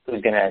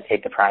who's going to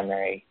take the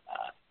primary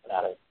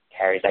amount of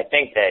carries. I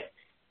think that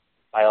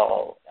by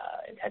all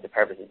intents and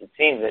purposes, it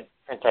seems that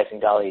Prince Tyson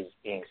Gully is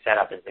being set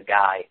up as the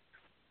guy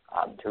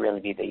to really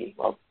be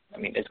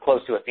as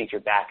close to a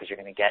featured back as you're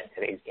going to get in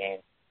today's game.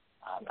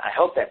 I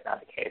hope that's not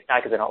the case,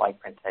 not because I don't like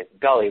Prince Tyson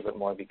Gully, but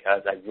more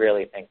because I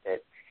really think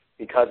that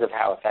because of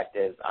how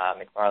effective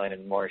McFarland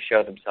and Moore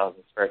showed themselves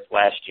in spurts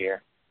last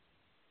year,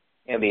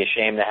 it would be a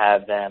shame to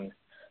have them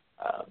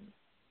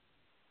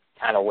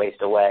kind of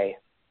waste away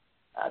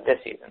this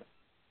season.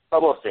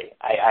 But we'll see.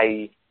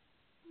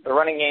 The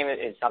running game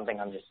is something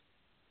I'm just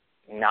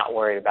not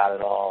worried about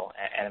at all,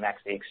 and I'm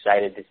actually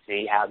excited to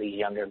see how these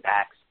younger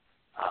backs,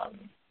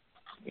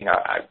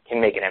 can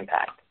make an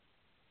impact.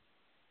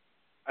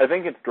 I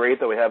think it's great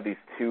that we have these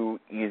two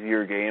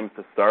easier games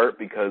to start,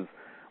 because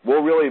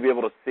we'll really be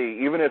able to see,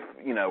 even if,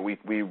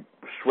 we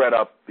shred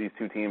up these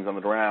two teams on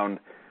the ground,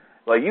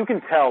 like, you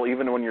can tell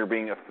even when you're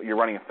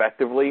running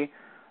effectively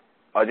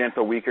against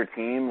a weaker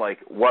team, like,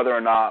 whether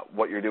or not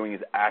what you're doing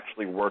is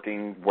actually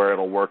working where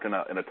it'll work in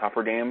a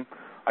tougher game.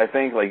 I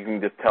think, like, you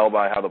can just tell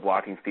by how the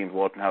blocking schemes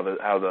look and how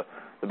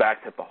the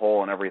backs hit the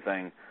hole and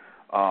everything.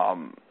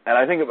 And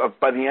I think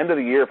by the end of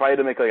the year, if I had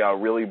to make, like, a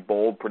really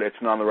bold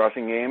prediction on the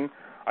rushing game,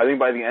 I think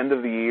by the end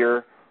of the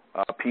year,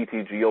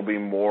 PTG will be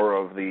more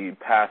of the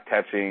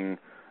pass-catching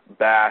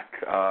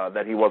back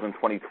that he was in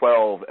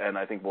 2012, and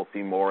I think we'll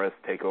see Morris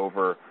take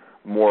over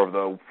more of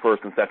the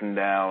first and second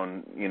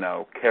down,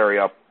 carry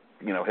up,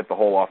 hit the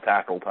hole off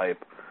tackle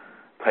type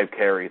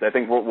carries. I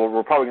think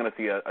we're probably going to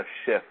see a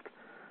shift.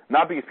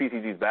 Not because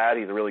PTG's bad,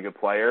 he's a really good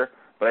player,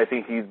 but I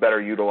think he's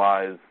better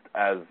utilized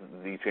as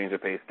the change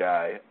of pace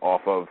guy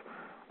off of,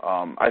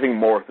 I think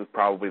Morris is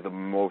probably the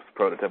most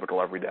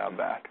prototypical every down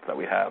back that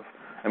we have.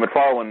 And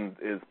McFarland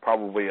is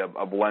probably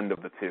a blend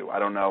of the two. I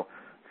don't know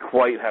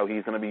quite how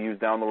he's going to be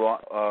used down the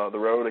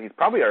road.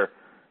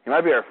 He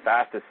might be our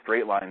fastest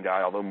straight line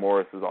guy, although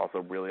Morris is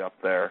also really up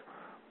there.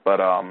 But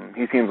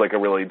he seems like a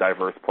really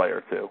diverse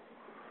player too.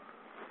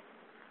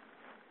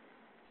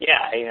 Yeah,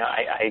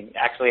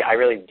 I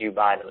really do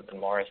buy the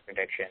Morris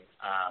prediction.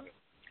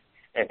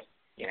 It's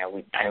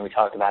I know we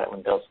talked about it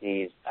when Bill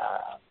C's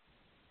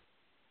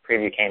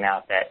preview came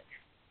out that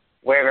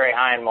we're very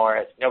high on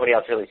Morris. Nobody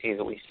else really sees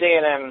what we see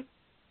in him.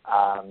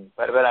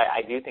 But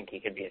I do think he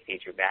could be a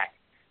feature back.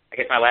 I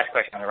guess my last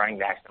question on the running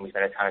backs, and we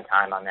spent a ton of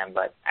time on them,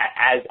 but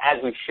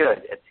as we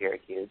should at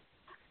Syracuse,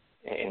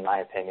 in my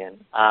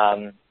opinion.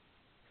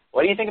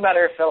 What do you think about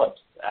Irv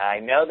Phillips? I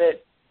know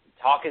that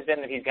talk has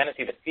been that he's going to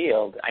see the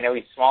field. I know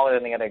he's smaller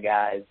than the other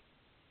guys.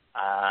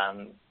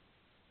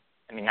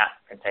 Not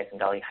Prince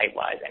Tyson-Dully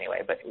height-wise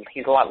anyway, but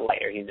he's a lot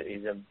lighter. He's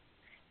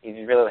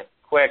really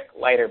quick,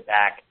 lighter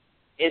back.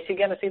 Is he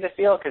going to see the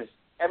field? Because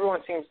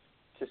everyone seems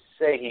to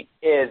say he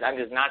is. I'm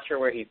just not sure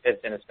where he fits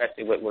in,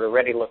 especially what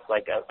already looks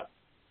like a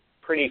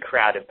pretty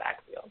crowded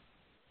backfield.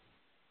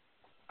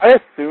 I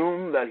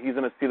assume that he's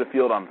going to see the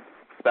field on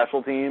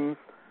special teams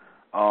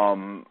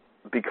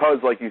because,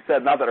 like you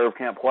said, not that Irv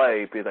can't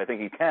play, because I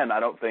think he can. I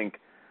don't think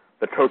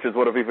the coaches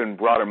would have even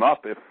brought him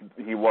up if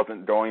he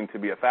wasn't going to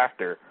be a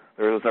factor.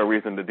 There was no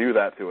reason to do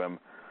that to him.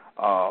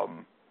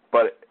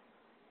 But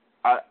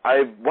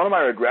one of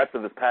my regrets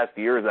of this past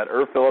year is that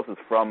Irv Phillips is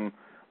from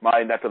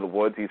my neck of the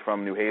woods. He's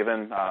from New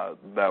Haven,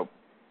 about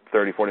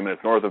 30, 40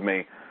 minutes north of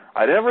me.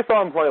 I never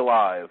saw him play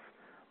live,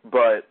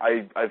 but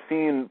I've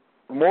seen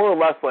more or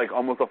less like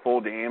almost a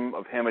full game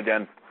of him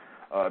against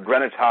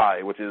Greenwich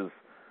High, which is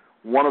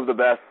one of the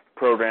best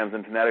programs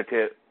in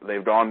Connecticut.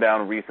 They've gone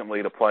down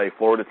recently to play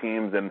Florida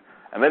teams, and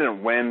they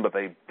didn't win, but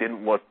they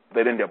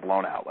didn't get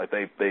blown out. Like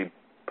they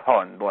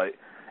punned. Like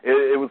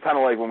it was kind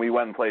of like when we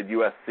went and played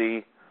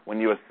USC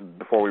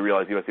before we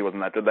realized USC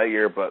wasn't that good that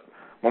year, but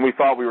when we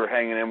thought we were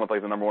hanging in with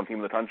like the number one team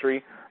in the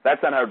country.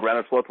 That's not how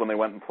Greenwich looked when they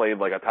went and played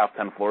like a top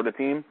 10 Florida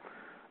team.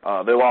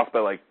 They lost by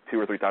like 2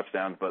 or 3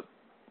 touchdowns, but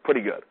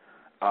pretty good.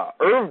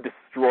 Irv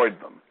destroyed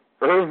them.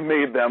 Irv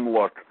made them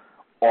look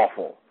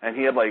awful, and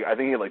he had I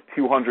think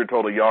 200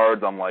 total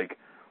yards on like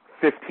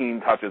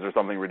 15 touches or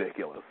something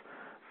ridiculous.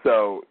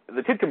 So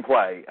the kid can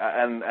play,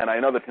 and I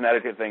know the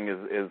Connecticut thing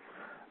is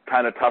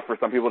kind of tough for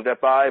some people to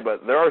get by,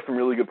 but there are some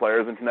really good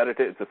players in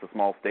Connecticut. It's just a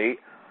small state,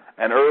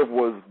 and Irv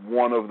was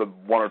one of the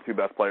 1 or 2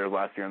 best players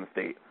last year in the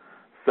state.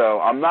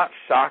 So I'm not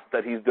shocked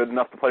that he's good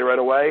enough to play right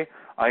away.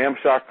 I am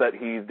shocked that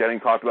he's getting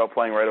talked about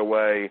playing right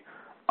away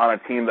on a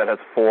team that has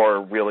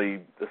 4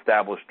 really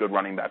established good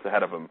running backs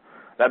ahead of him.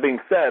 That being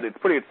said, it's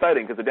pretty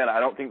exciting because, again, I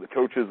don't think the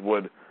coaches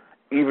would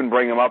even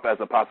bring him up as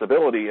a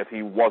possibility if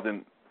he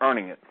wasn't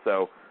earning it.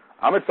 So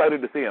I'm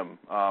excited to see him,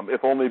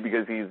 if only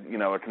because he's,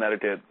 a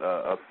Connecticut,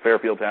 a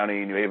Fairfield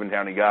County, New Haven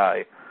County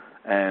guy,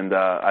 and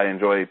I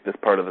enjoy this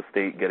part of the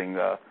state getting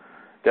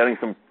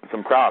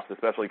some props,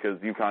 especially because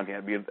UConn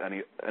can't beat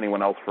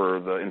anyone else for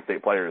the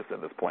in-state players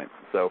at this point.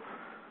 So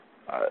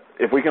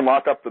if we can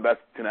lock up the best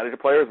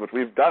Connecticut players, which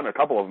we've done a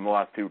couple of them in the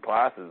last 2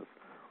 classes,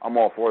 I'm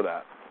all for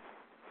that.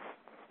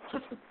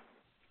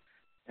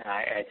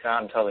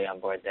 I'm totally on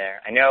board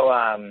there. I know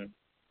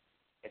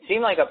it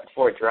seemed like up at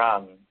Fort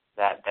Drum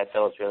that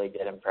Phillips really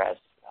did impress.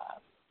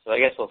 So I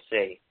guess we'll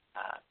see.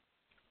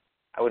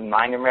 I wouldn't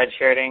mind him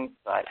redshirting,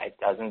 but it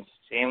doesn't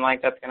seem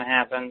like that's going to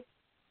happen.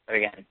 But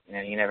again,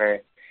 you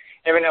never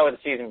know what the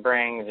season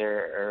brings,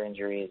 or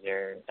injuries,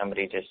 or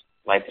somebody just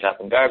lights it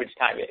up in garbage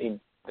time.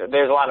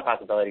 There's a lot of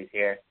possibilities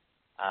here,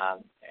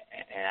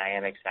 and I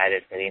am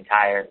excited for the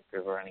entire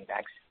group of running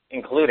backs,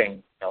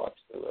 including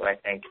Phillips, who I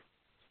think,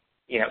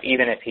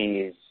 even if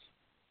he's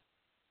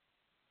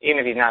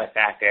not a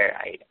factor,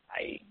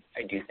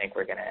 I do think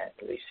we're going to at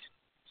least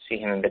see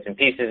him in bits and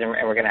pieces, and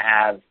we're going to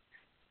have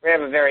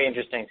a very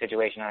interesting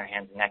situation on our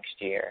hands next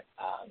year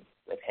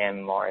with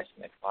him, Morris,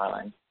 and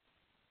McFarland.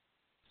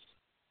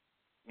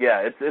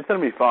 Yeah, it's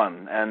going to be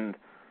fun, and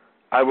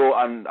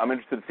I'm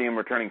interested to see him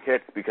returning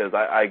kicks because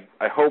I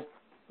hope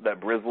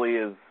that Brisley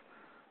is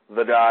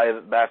the guy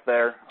back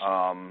there.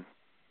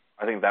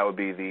 I think that would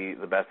be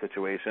the best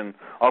situation.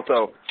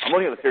 Also, I'm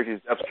looking at the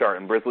Syracuse depth chart,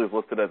 and Brisley's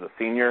listed as a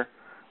senior,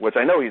 which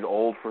I know he's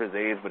old for his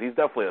age, but he's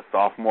definitely a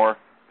sophomore,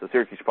 so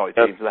Syracuse should probably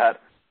change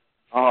that.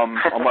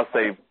 Unless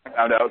they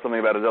found out something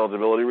about his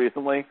eligibility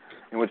recently,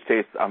 in which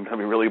case I'm going to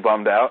be really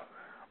bummed out.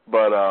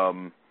 But,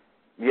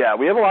 yeah,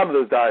 we have a lot of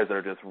those guys that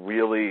are just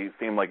really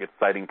seem like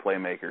exciting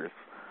playmakers.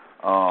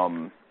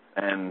 And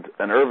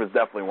Irv is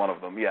definitely one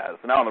of them. Yeah,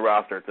 so now on the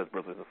roster it says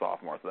Brisley's a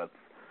sophomore, so that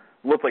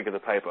looks like it's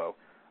a typo.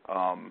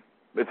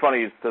 It's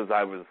funny because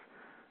I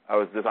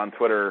was just on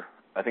Twitter,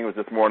 I think it was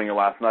this morning or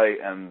last night,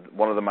 and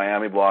one of the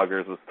Miami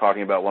bloggers was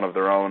talking about one of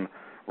their own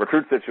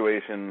recruit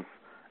situations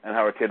and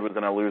how a kid was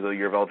going to lose a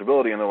year of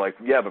eligibility, and they're like,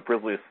 yeah, but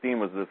Brisley Esteem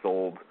was this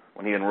old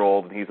when he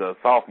enrolled, and he's a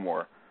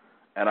sophomore.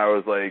 And I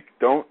was like,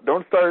 don't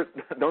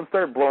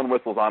start blowing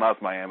whistles on us,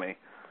 Miami.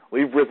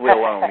 Leave Brisley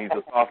alone. He's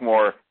a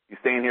sophomore. He's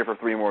staying here for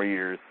 3 more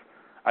years.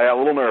 I got a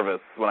little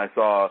nervous when I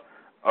saw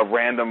a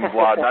random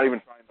blog, not even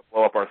trying to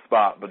blow up our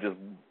spot, but just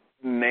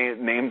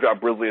name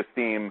drop Brisley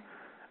Esteem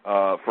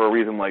for a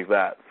reason like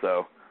that.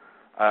 So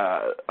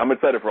I'm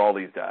excited for all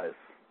these guys.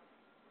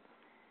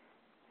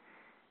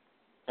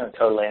 No,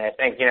 totally. And I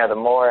think, the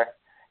more,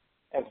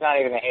 it's not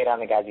even a hate on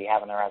the guys you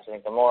have on the roster. I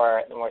think the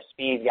more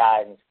speed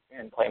guys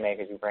and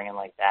playmakers you bring in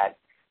like that,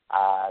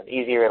 the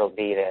easier it'll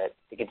be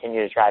to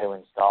continue to try to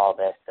install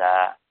this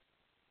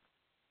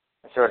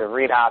sort of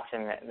read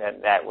option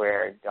that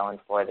we're going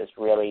for, this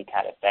really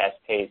kind of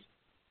fast-paced,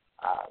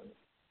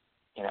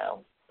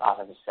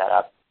 offensive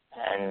setup.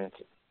 And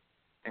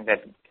I think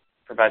that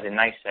provides a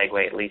nice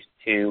segue at least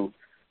to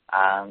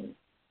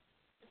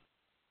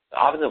the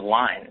offensive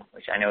line,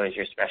 which I know is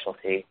your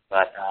specialty.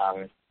 But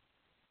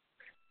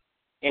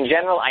in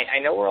general, I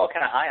know we're all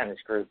kind of high on this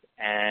group,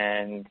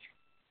 and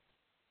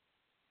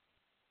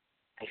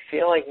I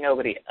feel like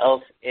nobody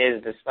else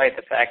is, despite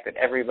the fact that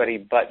everybody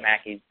but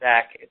Mackey's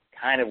back. It's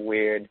kind of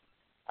weird.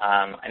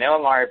 I know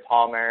Amari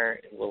Palmer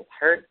will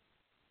hurt,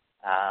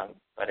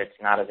 but it's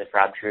not as if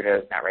Rob Trudeau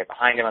is not right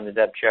behind him on the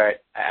depth chart.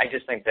 I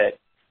just think that,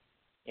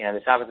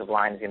 this offensive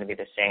line is going to be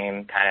the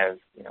same kind of,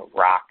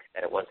 rock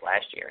that it was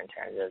last year in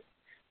terms of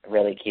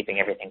really keeping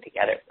everything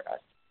together for us.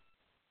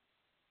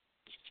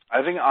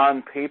 I think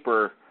on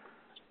paper,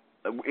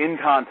 in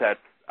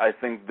context, I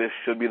think this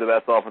should be the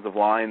best offensive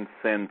line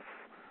since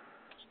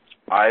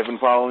I've been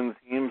following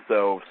the team,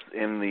 so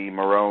in the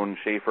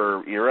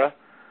Marone-Schaefer era.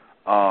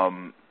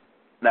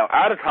 Now,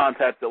 out of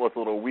context, it looks a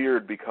little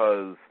weird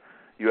because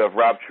you have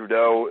Rob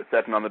Trudeau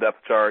second on the depth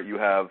chart, you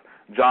have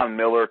John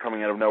Miller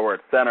coming out of nowhere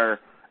at center,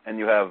 and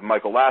you have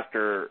Michael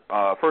Laster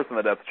first on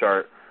the depth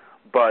chart.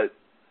 But,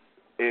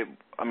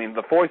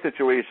 the Foy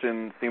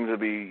situation seems to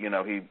be,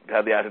 he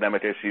had the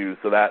academic issues,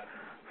 so that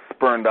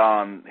spurned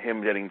on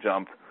him getting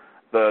jumped.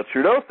 The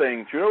Trudeau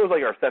thing, Trudeau was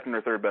like our second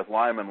or third best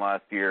lineman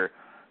last year,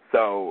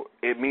 so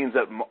it means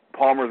that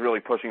Palmer's really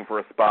pushing for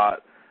a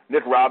spot.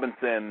 Nick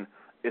Robinson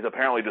is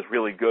apparently just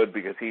really good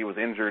because he was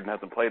injured and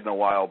hasn't played in a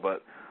while,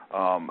 but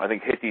I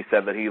think Hickey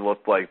said that he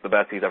looked like the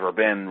best he's ever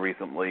been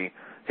recently.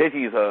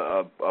 Hickey's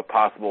a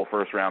possible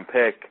first-round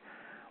pick.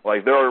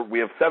 We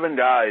have 7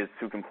 guys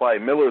who can play.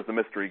 Miller's the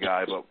mystery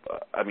guy, but,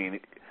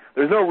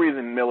 there's no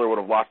reason Miller would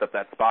have locked up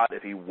that spot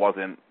if he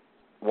wasn't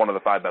one of the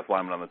 5 best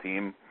linemen on the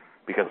team,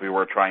 because we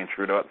were trying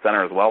Trudeau at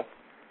center as well.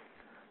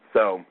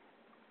 So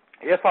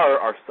if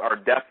our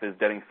depth is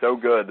getting so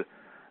good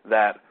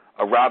that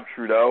a Rob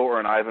Trudeau or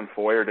an Ivan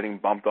Foy are getting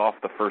bumped off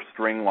the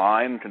first-string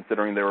line,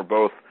 considering they were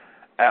both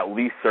at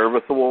least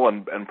serviceable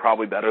and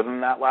probably better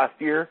than that last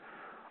year,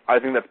 I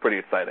think that's pretty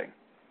exciting.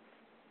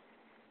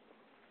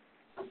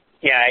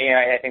 Yeah,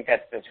 I think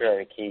that's really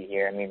the key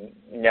here.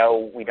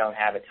 No, we don't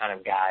have a ton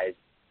of guys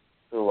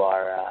who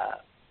are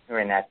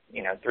in that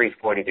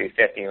 340,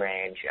 350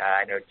 range.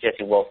 I know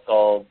Jesse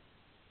Wolf-Gold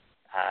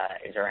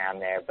is around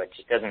there, but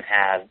just doesn't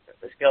have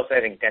the skill set.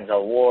 I think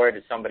Denzel Ward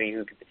is somebody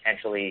who could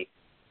potentially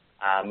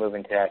move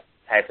into that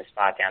type of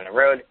spot down the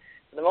road.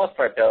 For the most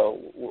part, though,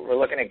 we're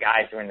looking at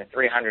guys who are in the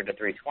 300 to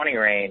 320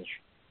 range,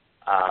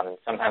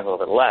 sometimes a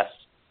little bit less.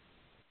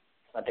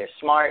 But they're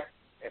smart,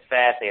 they're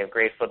fast, they have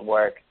great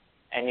footwork,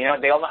 and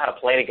they all know how to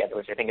play together,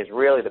 which I think is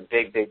really the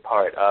big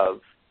part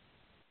of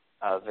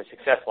a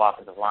successful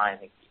offensive line.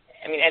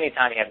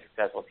 Anytime you have a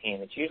successful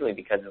team, it's usually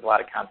because there's a lot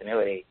of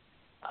continuity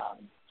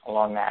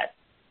along that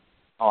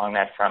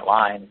front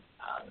line.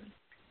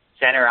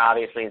 Center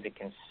obviously is a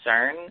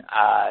concern.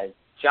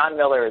 John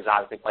Miller has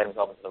obviously played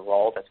himself into the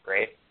role. That's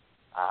great.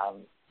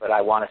 But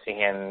I want to see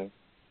him.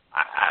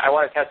 I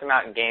want to test him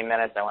out in game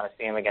minutes. I want to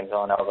see him against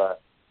Villanova.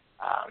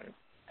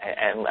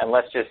 And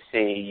let's just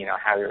see,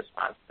 how he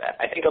responds to that.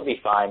 I think he'll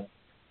be fine.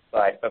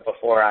 But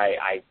before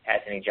I pass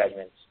any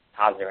judgments,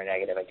 positive or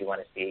negative, I do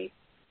want to see,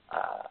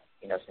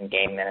 some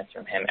game minutes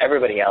from him.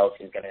 Everybody else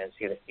who's going to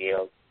see the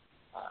field,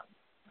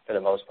 for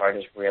the most part,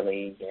 has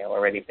really,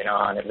 already been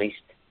on, at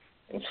least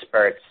in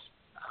spurts.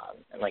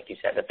 And like you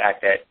said, the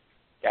fact that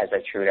guys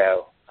like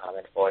Trudeau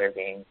and Floyd are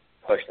being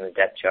pushed in the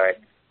depth chart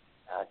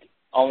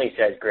only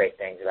says great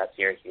things about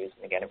Syracuse.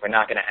 And again, if we're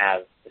not going to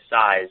have the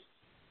size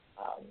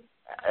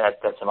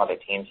that some other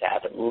teams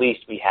have, at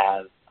least we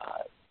have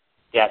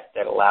depth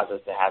that allows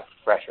us to have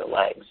fresher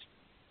legs.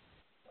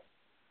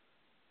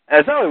 And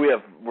it's not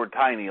like we're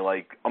tiny.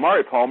 Like,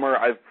 Amari Palmer,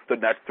 I've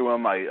stood next to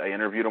him. I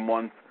interviewed him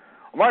once.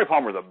 Amari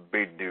Palmer's a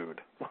big dude.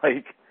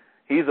 Like,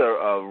 he's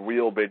a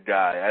real big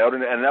guy.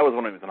 And that was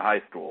when he was in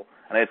high school.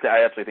 And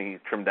I actually think he's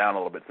trimmed down a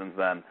little bit since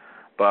then.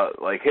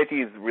 But, like,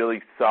 Hickey's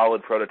really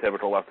solid,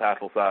 prototypical left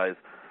tackle size.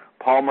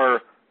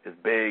 Palmer is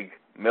big.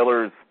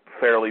 Miller's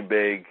fairly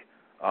big.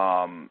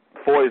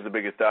 Foy's the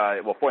biggest guy.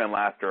 Well, Foy and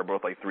Laster are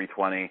both like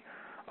 320.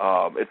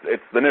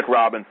 It's the Nick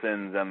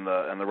Robinsons and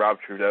the Rob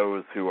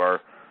Trudeaus who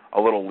are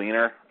a little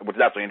leaner, which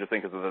is actually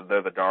interesting because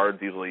they're the guards.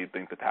 Usually you'd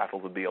think the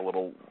tackles would be a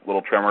little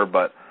trimmer,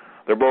 but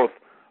they're both.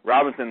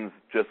 Robinson's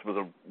just was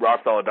a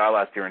rock-solid guy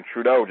last year, and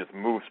Trudeau just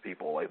moves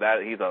people. Like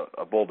that, he's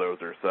a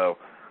bulldozer. So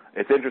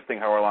it's interesting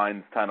how our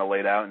line's kind of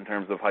laid out in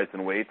terms of heights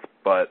and weights,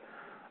 but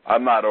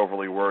I'm not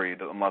overly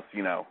worried unless,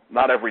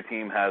 not every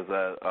team has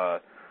an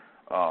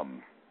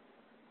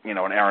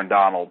Aaron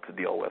Donald to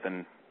deal with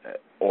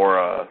or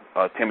a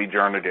Timmy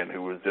Jernigan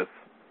who was just,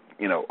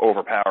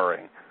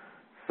 overpowering.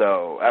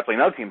 So actually,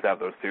 no teams have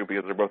those two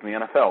because they're both in the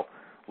NFL.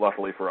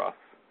 Luckily for us,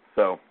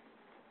 so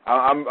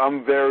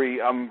I'm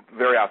very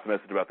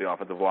optimistic about the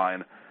offensive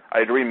line. I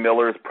agree,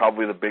 Miller's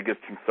probably the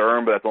biggest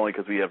concern, but that's only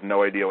because we have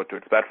no idea what to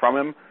expect from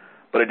him.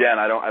 But again,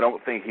 I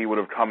don't think he would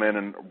have come in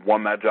and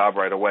won that job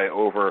right away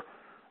over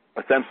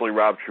essentially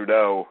Rob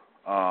Trudeau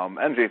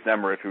and Jason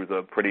Emmerich, who's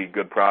a pretty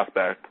good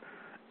prospect,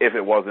 if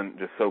it wasn't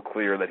just so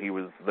clear that he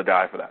was the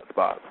guy for that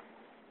spot.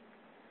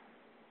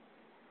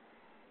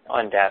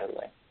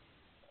 Undoubtedly.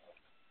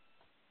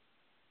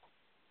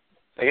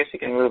 I guess we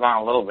can move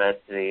on a little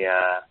bit to the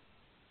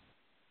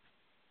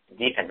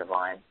defensive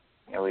line.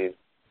 We've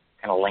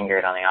kind of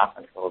lingered on the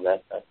offense a little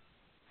bit, but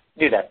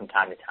do that from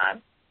time to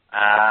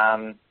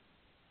time.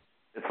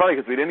 It's funny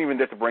because we didn't even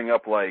get to bring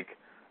up, like,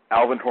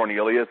 Alvin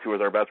Cornelius, who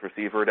was our best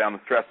receiver down the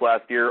stretch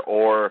last year,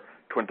 or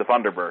Quinta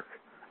Thunderberg.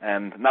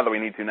 And not that we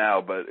need to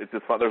now, but it's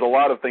just fun. There's a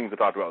lot of things to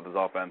talk about with this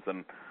offense,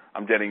 and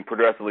I'm getting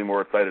progressively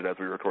more excited as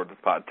we record this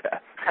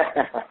podcast.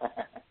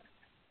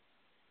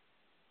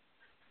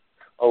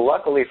 Well,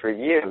 luckily for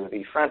you,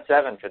 the front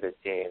seven for this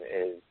team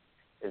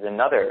is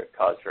another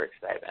cause for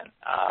excitement.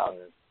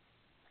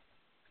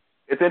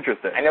 It's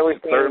interesting. I know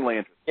we've seen, certainly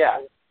interesting. Yeah.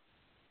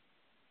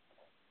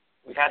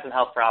 We've had some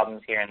health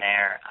problems here and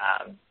there.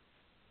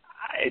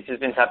 It's just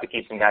been tough to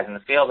keep some guys in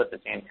the field at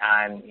the same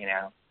time.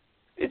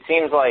 It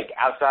seems like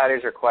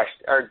outsiders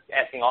are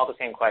asking all the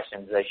same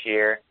questions this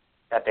year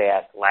that they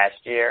asked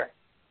last year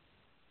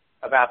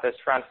about this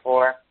front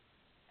four.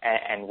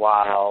 And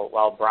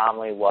while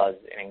Bromley was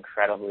an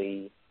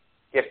incredibly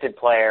gifted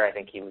player, I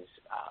think he was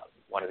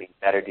one of the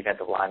better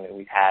defensive linemen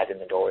we've had in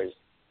the doors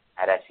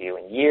at SU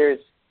in years.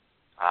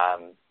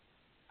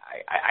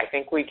 I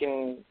think we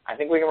can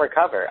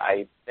recover.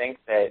 I think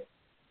that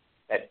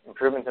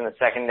improvements in the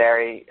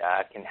secondary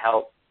can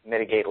help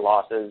mitigate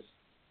losses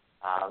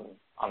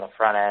on the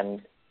front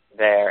end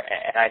there.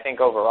 And I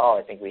think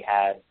overall, we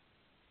had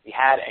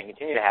and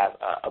continue to have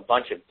a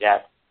bunch of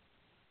depth,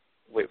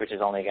 which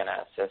is only going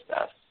to assist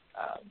us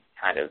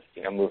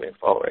moving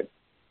forward.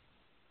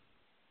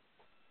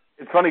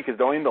 It's funny because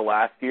going into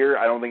last year,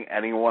 I don't think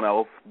anyone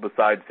else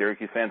besides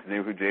Syracuse fans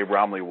knew who Jay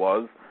Bromley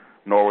was,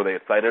 nor were they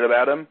excited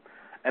about him.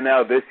 And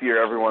now this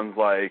year, everyone's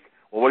like,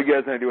 well, what are you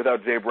guys going to do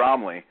without Jay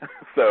Bromley?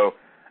 So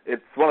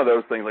it's one of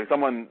those things. Like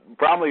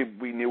Bromley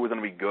we knew was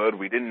going to be good.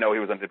 We didn't know he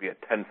was going to be a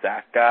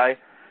 10-sack guy,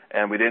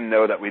 and we didn't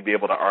know that we'd be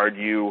able to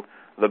argue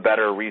the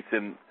better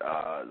recent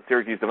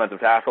Syracuse defensive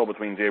tackle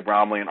between Jay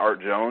Bromley and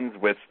Art Jones,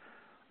 which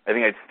I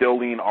think I'd still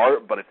lean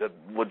Art, but it's a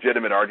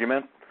legitimate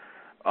argument.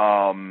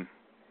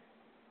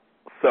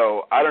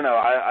 So I don't know.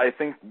 I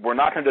think we're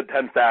not going to get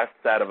 10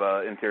 sacks out of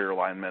an interior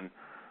lineman.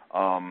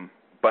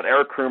 But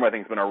Eric Kroom, I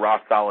think, has been a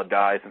rock-solid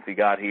guy since he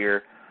got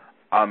here.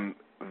 I'm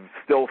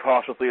still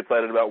cautiously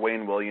excited about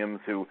Wayne Williams,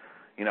 who,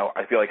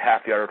 I feel like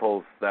half the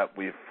articles that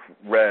we've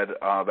read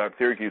about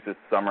Syracuse this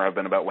summer have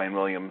been about Wayne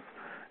Williams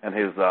and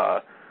his,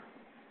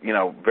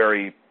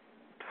 very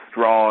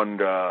strong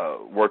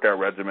workout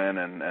regimen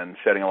and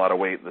shedding a lot of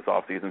weight this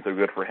offseason, so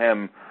good for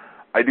him.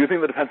 I do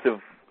think the defensive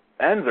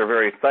ends are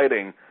very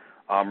exciting.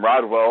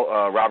 Robert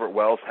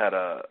Welsh had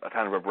a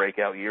kind of a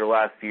breakout year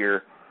last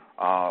year.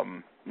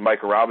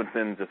 Micah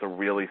Robinson's just a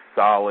really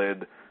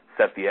solid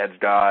set-the-edge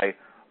guy.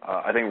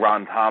 I think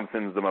Ron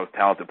Thompson's the most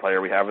talented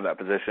player we have at that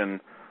position,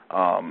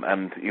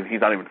 and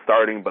he's not even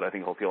starting, but I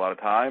think he'll see a lot of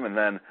time. And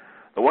then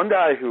the one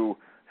guy who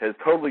has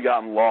totally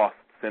gotten lost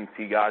since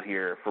he got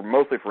here,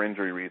 mostly for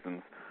injury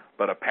reasons,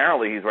 but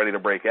apparently he's ready to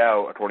break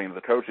out, according to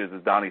the coaches,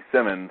 is Donnie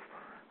Simmons,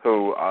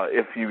 who,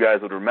 if you guys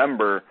would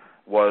remember,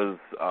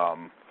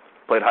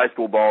 played high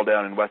school ball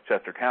down in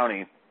Westchester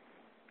County,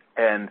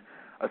 and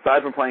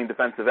aside from playing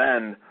defensive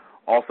end,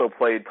 also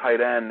played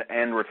tight end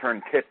and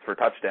returned kicks for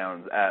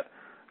touchdowns at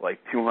like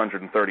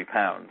 230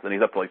 pounds, and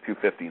he's up to like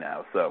 250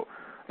 now. So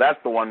that's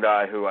the one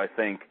guy who I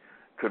think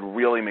could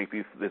really make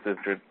this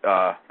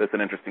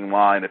an interesting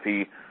line if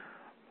he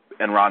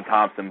and Ron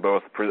Thompson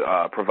both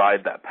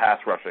provide that pass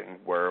rushing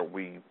where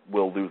we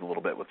will lose a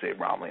little bit with Jay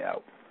Bromley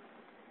out.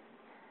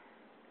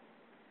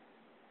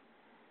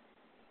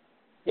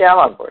 Yeah,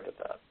 I'm on board with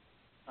that.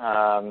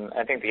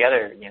 I think the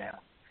other,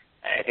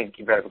 I think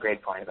you brought up a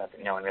great point about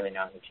that no one really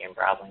knows who Jim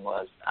Browning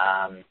was.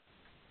 I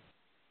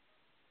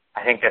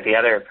think that the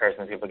other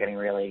person people are getting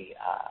really,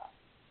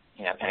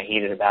 kind of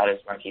heated about is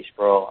Marquise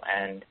Sproul,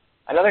 and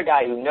another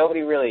guy who nobody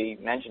really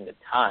mentioned a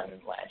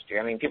ton last year.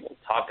 I mean, people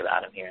talked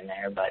about him here and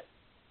there, but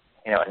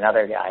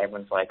another guy,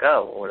 everyone's like,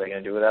 oh, what are they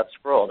going to do without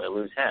Sproul? They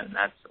lose him.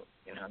 That's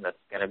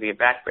going to be a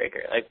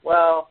backbreaker. Like,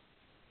 well,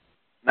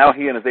 now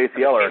he and his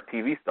ACL are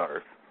TV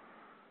stars.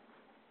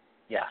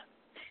 Yeah.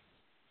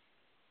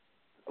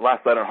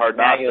 Last night on Hard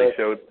Knocks, they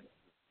showed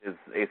his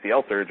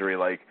ACL surgery,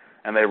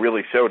 and they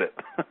really showed it.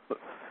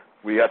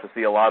 We got to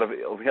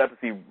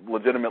see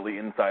legitimately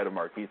inside of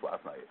Marquise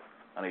last night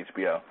on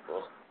HBO.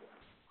 Cool.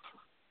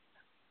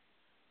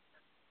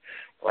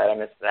 Glad I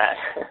missed that.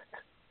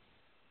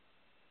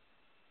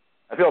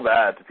 I feel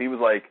bad because he was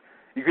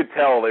you could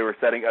tell they were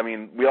setting. I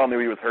mean, we all knew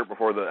he was hurt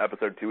before the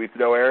episode 2 weeks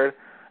ago aired,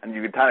 and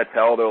you could kind of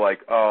tell they're like,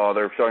 oh,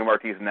 they're showing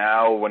Marquise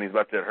now when he's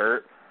about to get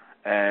hurt,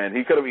 and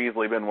he could have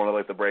easily been one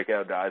of the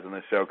breakout guys in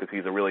this show because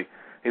he's a really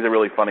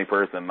funny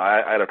person.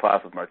 I had a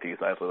class with Marquise.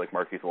 I actually like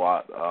Marquise a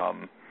lot.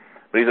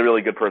 But he's a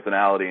really good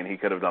personality, and he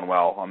could have done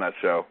well on that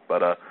show.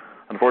 But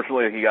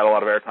unfortunately, he got a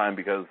lot of airtime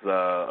because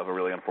of a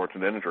really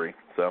unfortunate injury.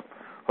 So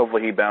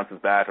hopefully he bounces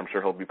back. I'm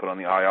sure he'll be put on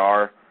the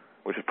IR,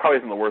 which is probably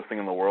isn't the worst thing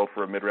in the world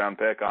for a mid-round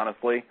pick,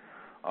 honestly.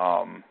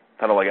 Kind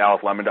of like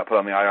Alice Lemon got put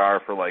on the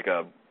IR for a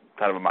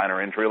kind of a minor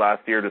injury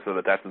last year just so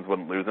the Texans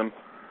wouldn't lose him.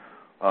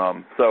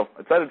 So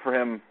excited for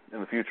him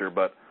in the future,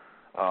 but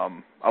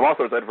I'm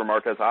also excited for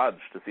Marquez Hodge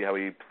to see how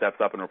he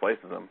steps up and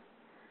replaces him.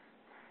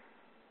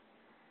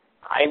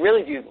 I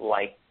really do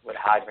like what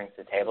Hodge brings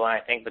to the table, and I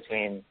think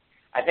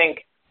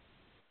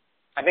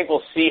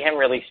we'll see him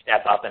really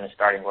step up in a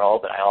starting role,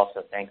 but I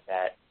also think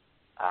that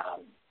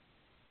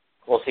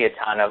we'll see a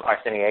ton of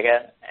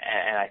Arciniega,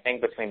 and I think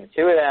between the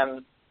two of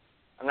them,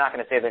 I'm not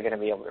going to say they're going to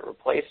be able to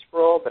replace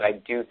Sproul, but I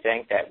do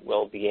think that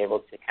we'll be able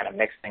to kind of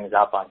mix things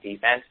up on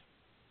defense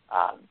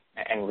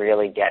and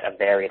really get a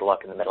varied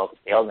look in the middle of the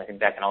field, and I think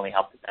that can only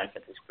help to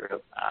benefit this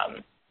group.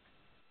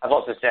 I've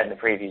also said in the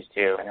previews,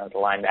 too, the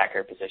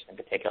linebacker position in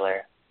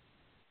particular.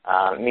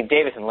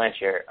 Davis and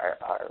Lynch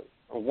are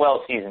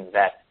well-seasoned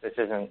vets. This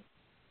isn't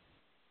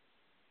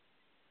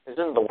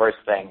the worst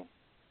thing.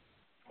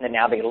 And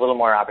now they get a little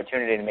more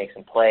opportunity to make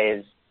some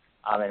plays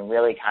and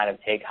really kind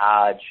of take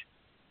Hodge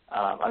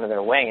under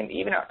their wing. And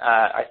even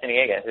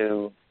Arciniega,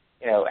 who,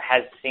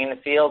 has seen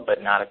the field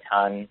but not a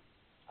ton.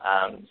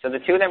 So the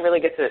two of them really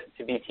get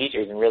to be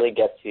teachers and really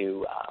get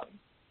to,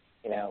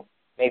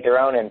 make their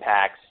own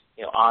impacts,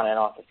 on and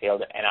off the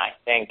field, and I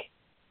think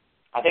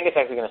it's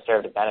actually going to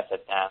serve to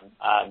benefit them.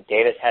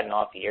 Davis had an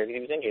off year because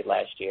he was injured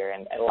last year,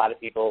 and a lot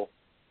of people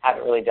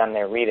haven't really done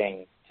their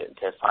reading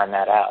to find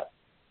that out.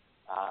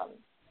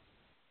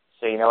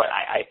 So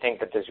I think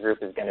that this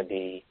group is going to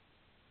be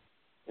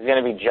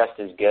just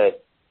as good,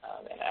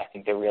 and I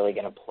think they're really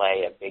going to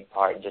play a big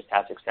part in just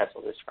how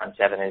successful this front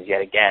seven is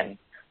yet again.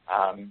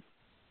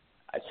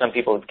 Some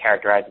people would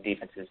characterize the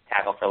defense as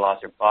tackle for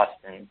loss or bust,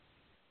 and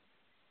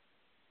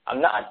I'm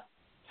not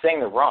saying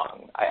they're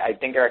wrong. I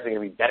think they're actually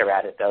going to be better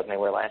at it, though, than they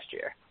were last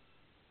year.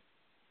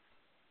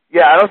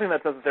 Yeah, I don't think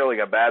that's necessarily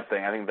a bad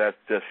thing. I think that's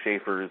just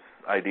Schaefer's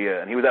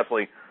idea. And he was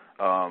definitely,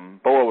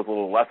 Bolo was a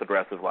little less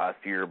aggressive last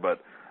year, but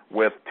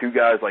with two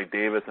guys like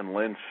Davis and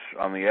Lynch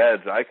on the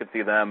edge, I could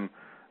see them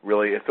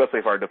really, especially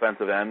if our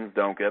defensive ends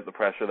don't get the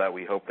pressure that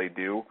we hope they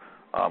do,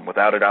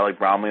 without a guy like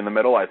Bromley in the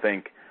middle. I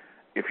think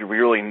if you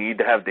really need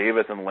to have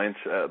Davis and Lynch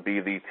be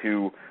the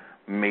two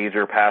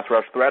major pass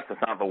rush threats,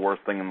 it's not the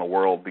worst thing in the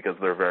world because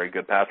they're very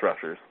good pass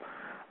rushers.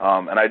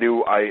 And I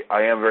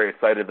am very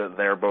excited that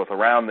they're both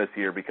around this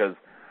year because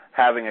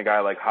having a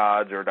guy like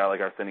Hodge or a guy like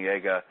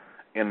Arciniega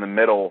in the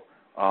middle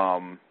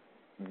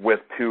with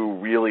two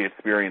really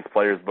experienced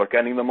players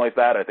bookending them like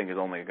that, I think is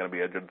only going to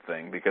be a good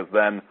thing because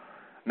then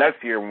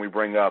next year when we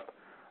bring up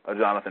a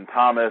Jonathan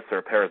Thomas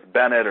or Paris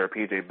Bennett or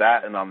P.J.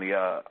 Batten on the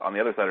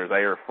other side or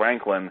Zaire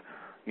Franklin,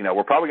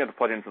 we're probably going to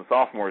plug in some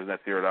sophomores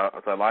next year at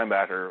outside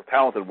linebacker,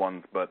 talented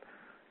ones, but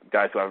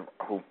guys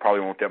who probably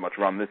won't get much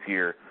run this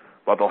year,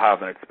 but they'll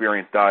have an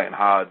experienced guy in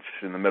Hodge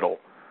in the middle.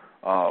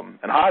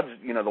 And Hodge,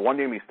 the one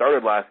game he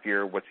started last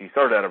year, which he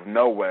started out of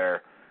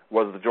nowhere,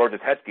 was the Georgia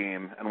Tech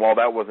game, and while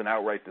that was an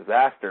outright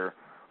disaster,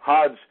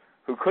 Hodge,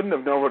 who couldn't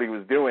have known what he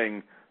was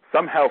doing,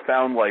 somehow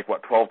found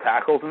 12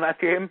 tackles in that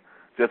game,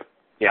 just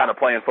kind of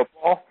playing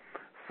football.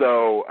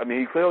 So,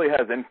 he clearly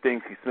has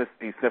instincts.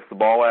 He sniffs the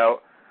ball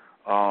out.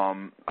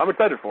 I'm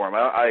excited for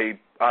him.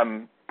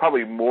 I'm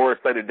probably more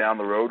excited down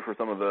the road for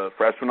some of the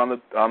freshmen on the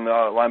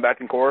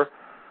linebacking core.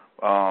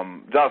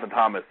 Jonathan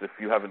Thomas, if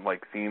you haven't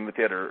seen the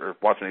kid or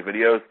watched any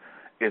videos,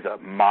 is a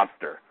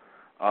monster.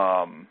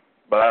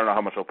 But I don't know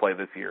how much he'll play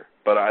this year.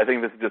 But I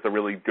think this is just a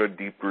really good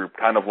deep group,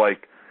 kind of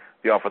like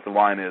the offensive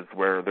line is,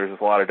 where there's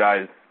just a lot of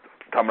guys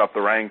coming up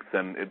the ranks,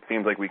 and it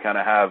seems like we kind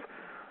of have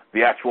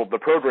the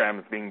program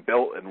is being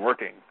built and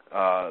working.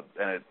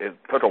 And it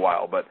took a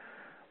while, but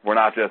we're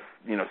not just,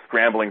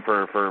 scrambling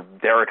for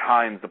Derek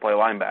Hines to play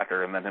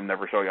linebacker and then him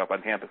never showing up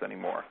on campus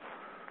anymore.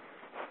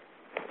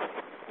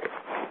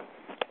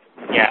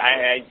 Yeah,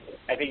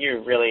 I think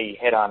you really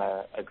hit on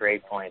a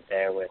great point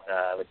there with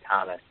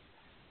Thomas.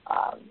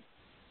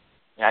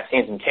 I've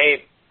seen some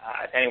tape.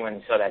 If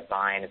anyone saw that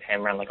Vine of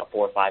him run like a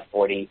 4.5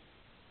 40,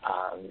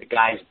 the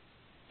guy's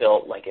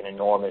built like an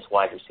enormous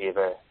wide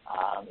receiver,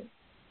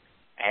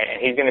 and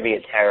he's going to be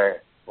a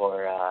terror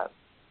for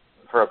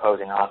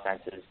opposing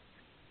offenses.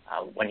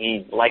 When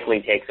he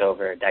likely takes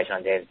over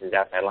Dyshawn Davis'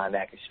 outside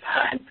linebacker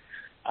spot,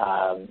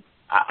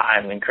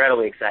 I'm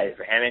incredibly excited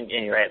for him. And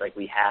you're right, like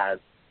we've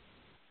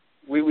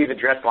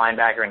addressed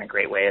linebacker in a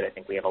great way. I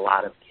think we have a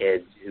lot of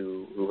kids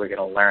who are going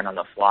to learn on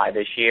the fly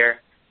this year.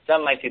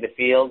 Some might see the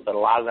field, but a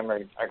lot of them are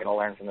going to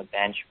learn from the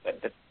bench.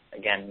 But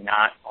again,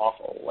 not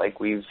awful. Like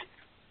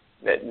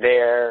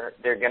they're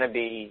going to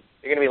be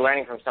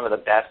learning from some of the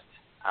best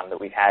that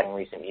we've had in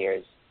recent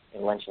years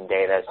in Lynch and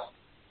Davis.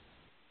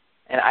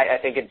 And I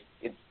think it's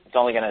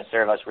only going to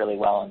serve us really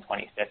well in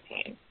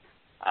 2015.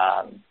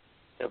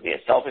 So we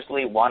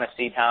selfishly want to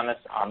see Thomas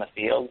on the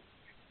field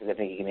because I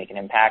think he can make an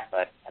impact,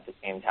 but at the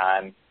same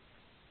time,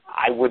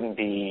 I wouldn't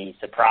be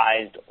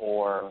surprised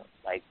or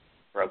like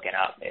broken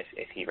up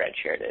if he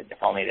redshirted,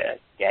 if only to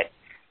get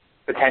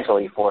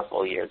potentially 4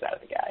 full years out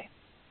of the guy.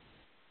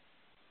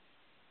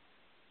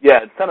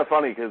 Yeah, it's kind of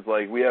funny because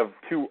like we have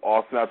 2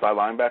 awesome outside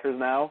linebackers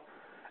now,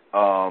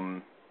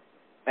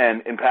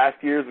 and in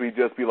past years we'd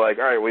just be like,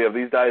 all right, we have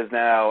these guys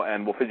now,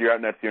 and we'll figure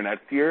out next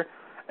year,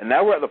 and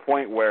now we're at the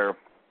point where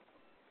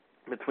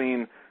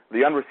between the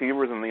young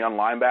receivers and the young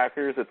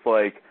linebackers, it's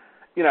like,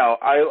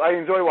 I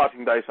enjoy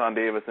watching Dyshawn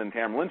Davis and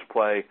Cameron Lynch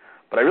play,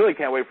 but I really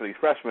can't wait for these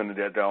freshmen to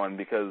get going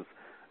because,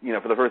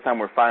 for the first time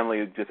we're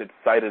finally just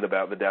excited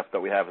about the depth that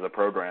we have as a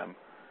program.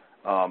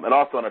 And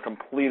also on a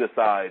complete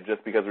aside,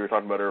 just because we were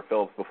talking about Irv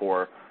Phillips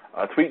before,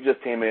 a tweet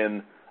just came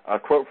in, a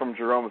quote from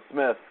Jerome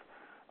Smith.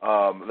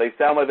 They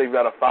sound like they've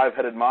got a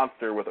 5-headed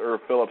monster with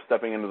Irv Phillips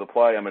stepping into the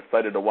play. I'm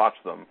excited to watch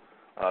them.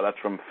 That's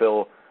from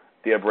Phil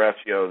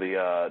D'Abraccio,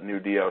 the new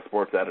DO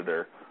sports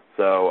editor.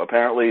 So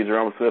apparently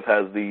Jerome Smith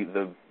has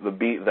the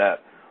beat that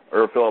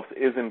Irv Phillips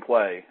is in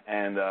play.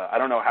 And I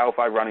don't know how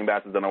 5 running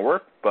backs is going to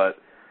work, but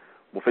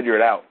we'll figure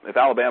it out. If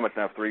Alabama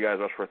can have 3 guys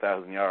rush for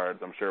 1,000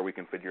 yards, I'm sure we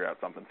can figure out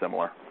something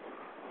similar.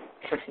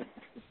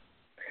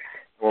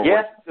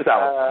 Yeah.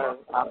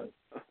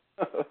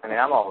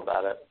 I'm all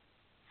about it.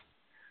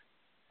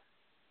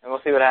 And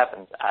we'll see what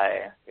happens. Like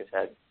I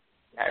said,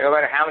 no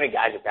matter how many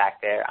guys are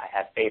back there, I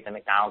have faith in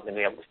McDonald's to be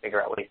able to figure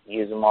out ways to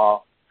use them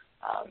all.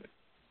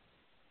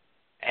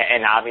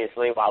 And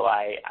obviously, while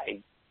I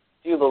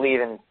do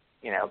believe in,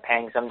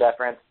 paying some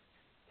deference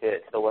to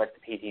the work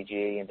the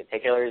PTG in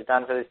particular has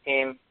done for this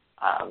team,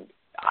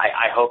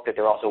 I hope that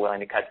they're also willing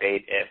to cut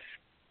bait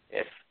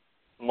if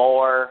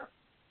Moore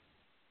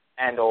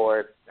and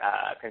or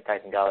Prince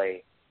Tyson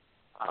Gully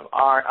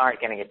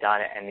aren't getting it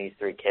done, and these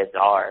 3 kids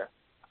are.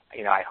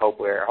 I hope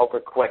we're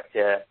quick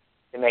to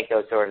make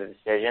those sort of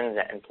decisions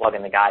and plug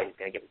in the guy who's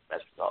going to give us the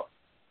best results.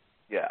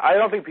 Yeah, I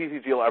don't think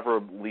PCG will ever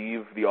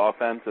leave the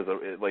offense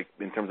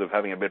in terms of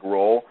having a big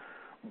role,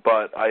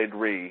 but I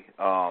agree.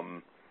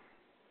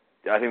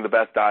 I think the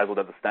best guys will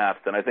get the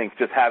snaps, and I think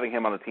just having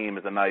him on the team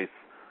is a nice.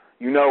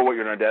 You know what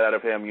you're going to get out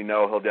of him. You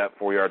know he'll get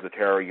 4 yards of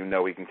terror. You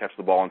know he can catch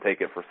the ball and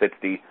take it for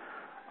 60.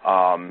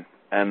 And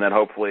then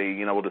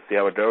hopefully, we'll just see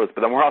how it goes.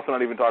 But then we're also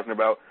not even talking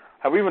about.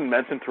 Have we even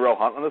mentioned Terrell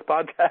Hunt on this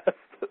podcast?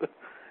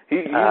 he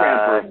ran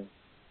for.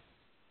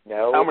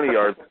 No. How many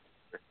yards?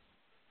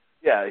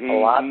 Yeah, a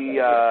lot.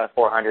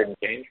 400 and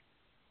change.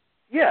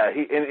 Yeah,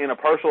 he in a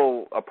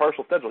partial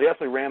schedule. He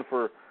actually ran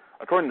for,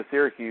 according to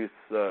Syracuse,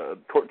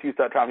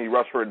 Syracuse.com, he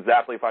rushed for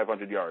exactly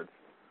 500 yards.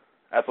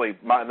 Actually,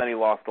 then he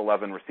lost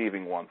 11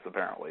 receiving once,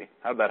 apparently.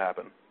 How did that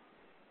happen?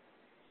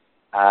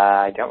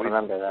 I don't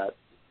remember that.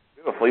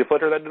 A flea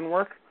flicker that didn't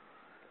work?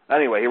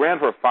 Anyway, he ran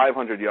for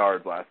 500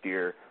 yards last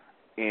year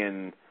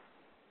in,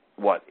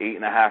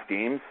 8.5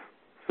 games?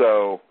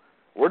 So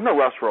we're going to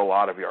rush for a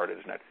lot of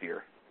yardage next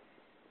year.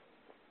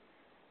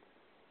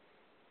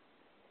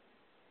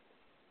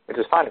 Which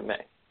is fine with me.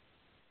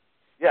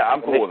 Yeah,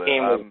 I'm cool with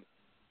it.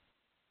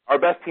 Our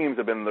best teams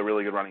have been the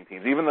really good running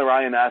teams. Even the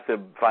Ryan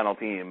Nassib final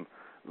team,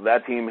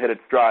 that team hit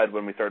its stride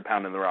when we started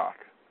pounding the rock.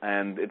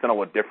 And it's going to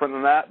look different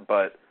than that,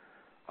 but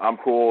I'm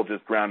cool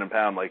just ground and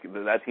pound. Like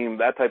that team,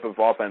 that type of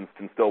offense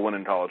can still win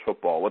in college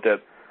football. Look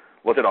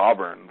at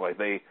Auburn. Like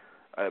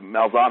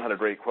Malzahn had a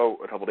great quote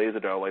a couple days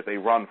ago. Like they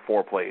run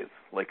 4 plays.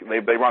 Like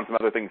they run some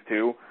other things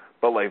too,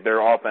 but like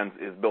their offense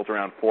is built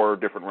around 4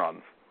 different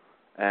runs,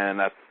 and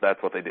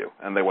that's what they do.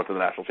 And they went to the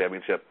national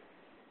championship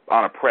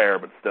on a prayer,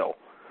 but still.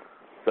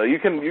 So you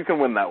can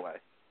win that way.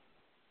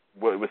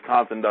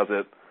 Wisconsin does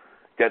it.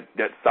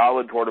 Get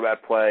solid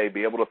quarterback play.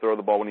 Be able to throw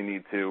the ball when you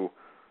need to.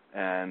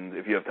 And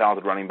if you have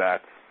talented running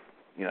backs,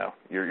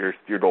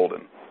 you're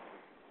golden.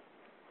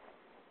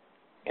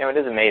 It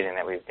is amazing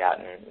that we've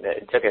gotten.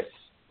 It took us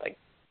like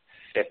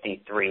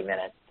 53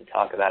 minutes to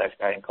talk about our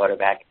starting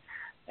quarterback.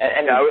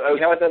 And yeah,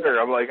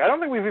 I'm like, I don't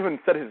think we've even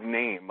said his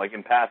name, like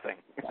in passing.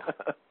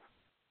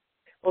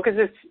 Well, because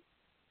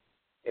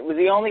it was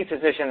the only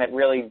position that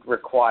really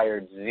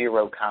required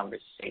zero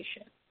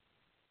conversation.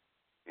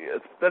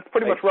 That's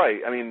pretty much right.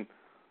 I mean,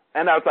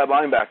 and outside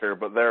linebacker,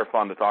 but they're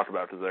fun to talk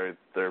about because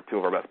they're two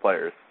of our best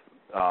players.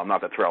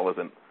 Not that Terrell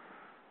isn't.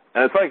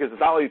 And it's funny because it's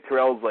not like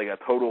Terrell's like a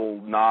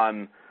total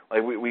non.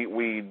 Like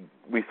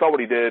we saw what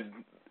he did,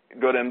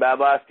 good and bad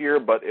last year,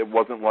 but it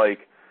wasn't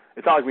like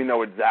it's not like we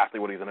know exactly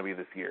what he's going to be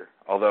this year.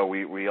 Although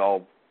we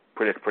all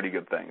predict pretty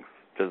good things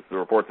because the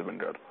reports have been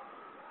good.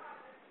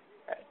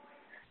 Right.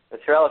 So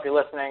Terrell, if you're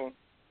listening,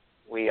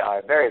 we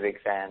are very big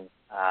fans,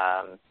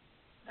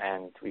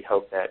 and we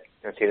hope that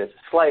you don't see this as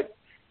a slight.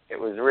 It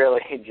was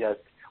really just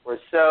we're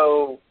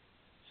so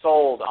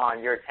sold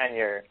on your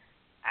tenure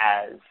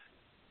as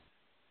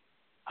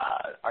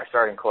our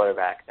starting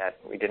quarterback that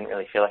we didn't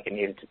really feel like it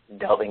needed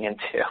delving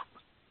into.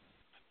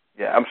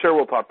 Yeah, I'm sure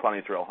we'll talk plenty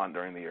of Terrell Hunt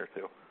during the year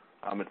too.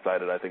 I'm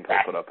excited. I think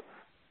he'll put up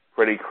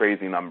pretty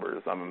crazy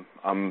numbers. I'm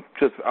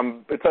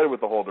excited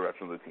with the whole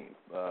direction of the team.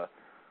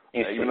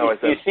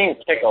 You seem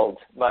tickled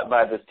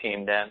by this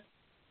team, Dan.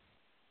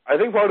 I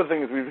think part of the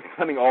thing is we've been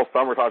spending all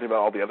summer talking about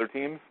all the other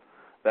teams.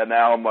 That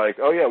now I'm like,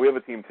 oh yeah, we have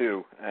a team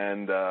too,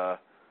 and they're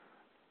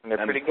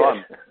pretty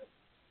fun. good.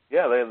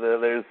 Yeah,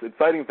 there's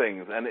exciting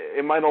things, and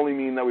it might only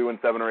mean that we win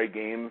 7 or 8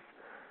 games,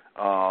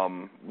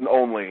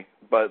 only.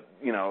 But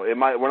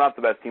we're not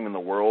the best team in the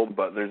world,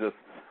 but there's just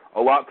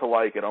a lot to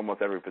like at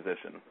almost every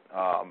position.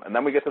 And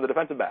then we get to the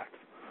defensive backs,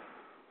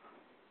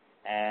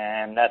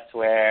 and that's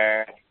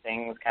where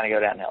things kind of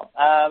go downhill.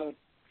 I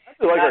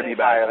feel like our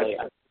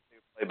D-backs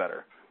play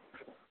better.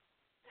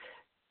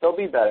 They'll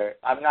be better.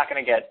 I'm not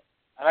going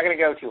to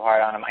go too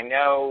hard on them. I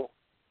know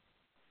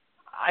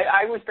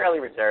I was fairly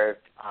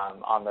reserved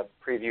on the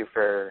preview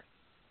for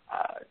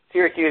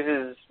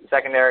Syracuse's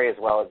secondary as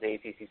well as the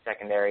ACC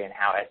secondary and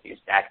how SU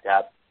stacked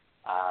up.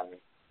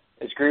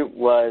 This group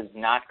was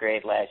not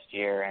great last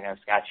year. I know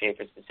Scott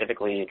Schaefer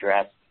specifically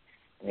addressed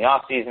in the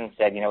offseason,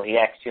 said, he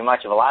asked too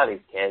much of a lot of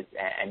these kids,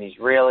 and he's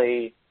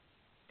really,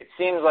 it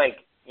seems like,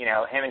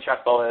 him and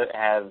Chuck Bullitt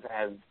have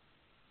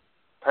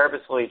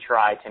purposefully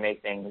tried to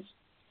make things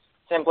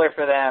simpler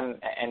for them,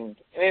 and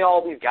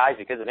all these guys,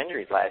 because of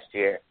injuries last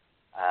year,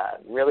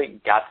 really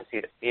got to see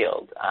the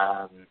field.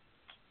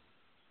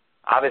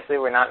 Obviously,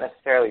 we're not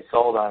necessarily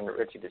sold on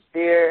Richie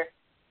DeSpear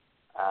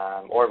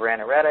or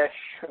Brandon Reddish,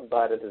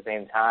 but at the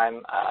same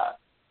time,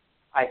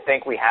 I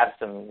think we have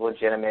some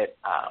legitimate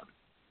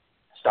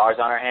stars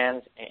on our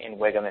hands in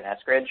Wiggum and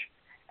Eskridge,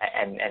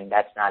 and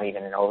that's not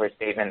even an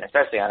overstatement,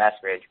 especially on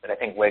Eskridge, but I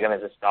think Wiggum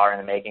is a star in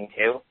the making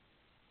too.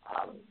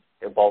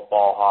 They're both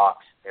ball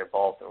hawks. They're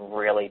both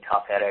really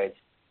tough hitters.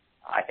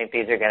 I think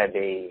these are going to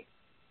be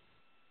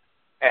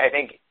 – I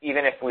think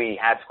even if we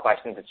have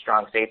questions at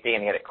strong safety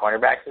and get a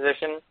cornerback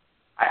position,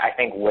 I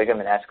think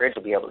Wiggum and Eskridge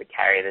will be able to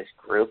carry this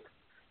group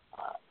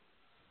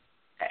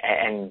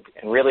and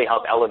really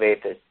help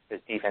elevate this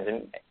defense.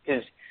 And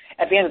because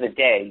at the end of the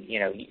day,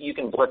 you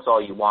can blitz all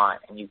you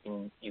want and you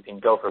can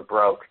go for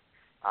broke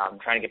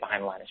trying to get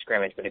behind the line of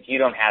scrimmage, but if you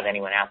don't have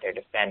anyone out there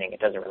defending, it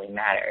doesn't really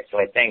matter. So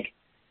I think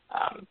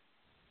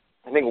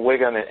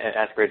Wiggum and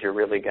Eskridge are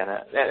really going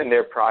to, and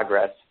their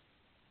progress,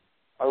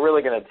 are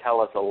really going to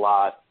tell us a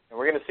lot, and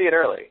we're going to see it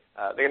early.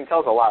 They're going to tell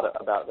us a lot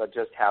about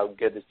just how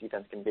good this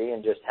defense can be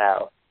and just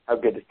how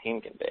good this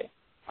team can be.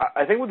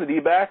 I think with the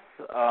D-backs,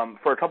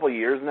 for a couple of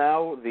years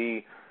now,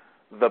 the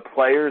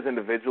players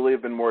individually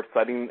have been more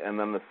exciting, and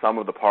then the sum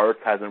of the parts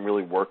hasn't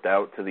really worked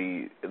out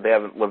they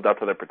haven't lived up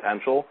to their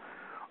potential.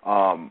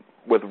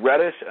 With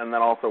Reddish and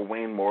then also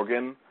Wayne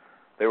Morgan,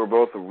 they were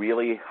both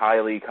really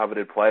highly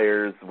coveted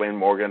players. Wayne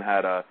Morgan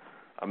had a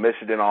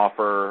Michigan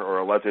offer or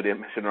alleged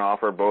Michigan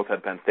offer. Both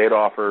had Penn State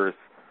offers.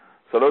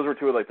 So those were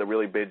two of the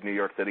really big New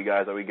York City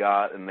guys that we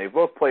got, and they've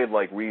both played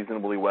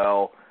reasonably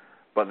well,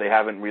 but they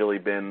haven't really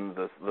been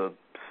the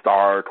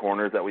star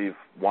corners that we've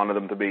wanted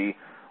them to be.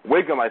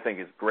 Wiggum, I think,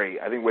 is great.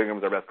 I think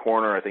Wiggum's our best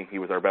corner. I think he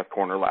was our best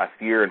corner last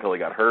year until he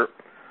got hurt.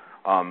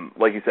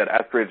 Like you said,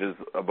 Eskridge is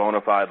a bona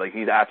fide.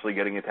 He's actually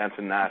getting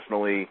attention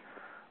nationally.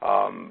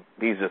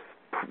 He's just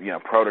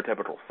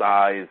prototypical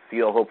size.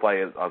 He'll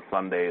play on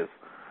Sundays.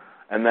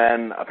 And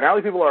then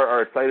apparently people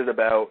are excited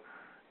about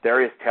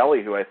Darius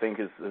Kelly, who I think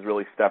has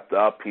really stepped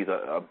up. He's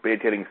a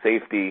big-hitting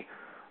safety,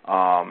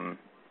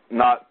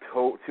 not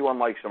too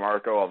unlike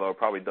Shamarko, although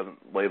probably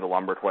doesn't lay the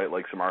lumber quite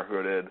like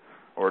Shamarko did,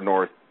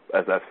 nor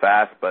as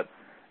fast, but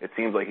it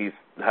seems like he's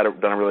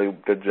done a really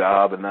good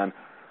job. And then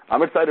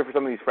I'm excited for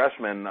some of these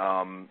freshmen,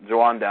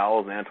 Jawan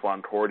Dowles and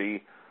Antoine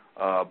Cordy,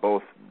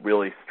 both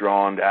really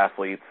strong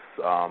athletes.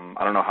 I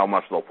don't know how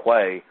much they'll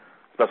play,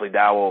 especially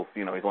Dowles.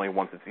 He's only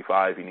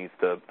 165. He needs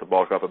to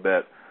bulk up a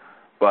bit.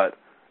 But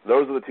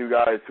those are the two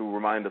guys who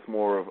remind us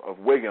more of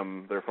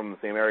Wiggum. They're from the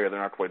same area. They're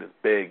not quite as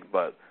big,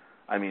 but,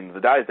 the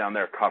guys down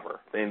there cover.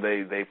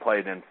 They play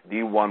against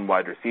D1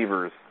 wide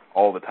receivers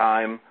all the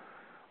time.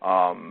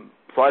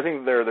 So I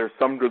think there's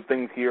some good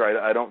things here.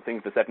 I don't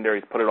think the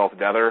secondary's put it all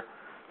together.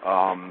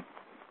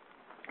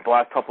 The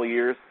last couple of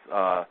years,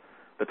 the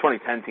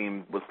 2010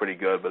 team was pretty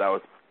good, but that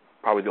was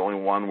probably the only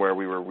one where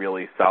we were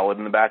really solid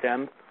in the back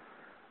end.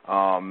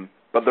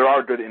 But there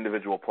are good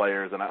individual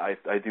players, and I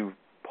do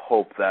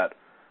hope that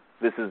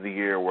this is the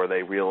year where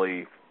they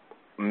really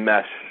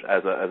mesh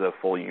as a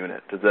full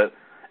unit? Does it?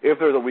 If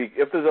there's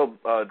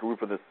a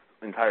group of this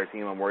entire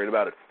team I'm worried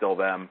about, it's still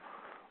them.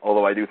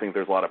 Although I do think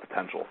there's a lot of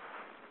potential.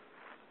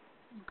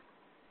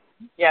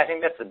 Yeah, I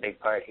think that's the big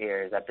part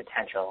here, is that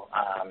potential.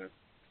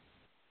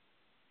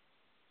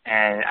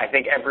 And I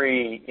think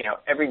every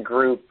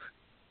group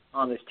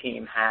on this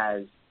team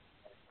has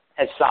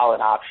solid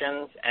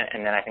options,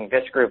 and then I think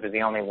this group is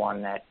the only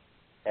one that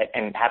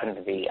and happens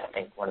to be, I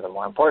think, one of the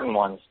more important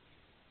ones.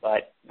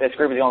 But this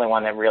group is the only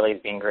one that really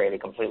is being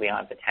graded completely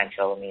on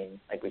potential. I mean,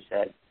 like we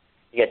said,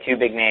 you get two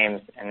big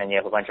names, and then you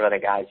have a bunch of other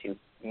guys who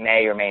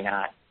may or may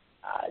not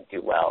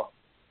do well.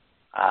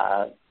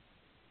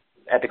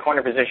 At the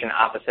corner position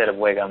opposite of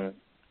Wiggum,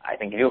 I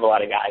think you do have a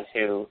lot of guys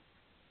who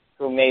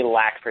may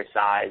lack for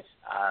size.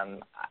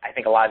 I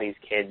think a lot of these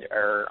kids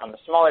are on the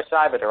smaller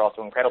side, but they're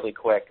also incredibly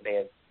quick. They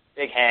have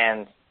big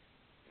hands.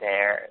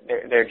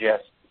 They're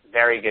just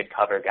very good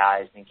cover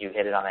guys. I think you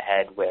hit it on the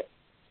head with,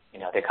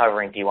 they're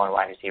covering D1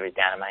 wide receivers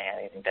down in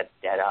Miami. I think that's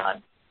dead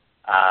on.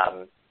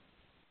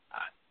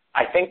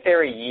 I think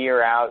they're a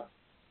year out,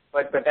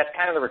 but that's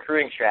kind of the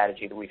recruiting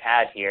strategy that we've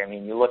had here. I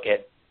mean, you look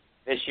at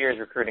this year's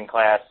recruiting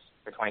class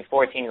for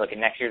 2014, you look at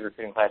next year's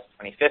recruiting class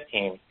for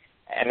 2015,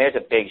 and there's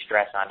a big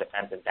stress on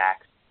defensive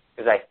backs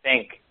because I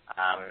think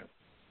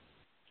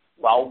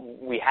while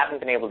we haven't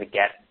been able to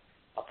get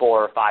a 4-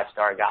 or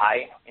 5-star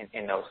guy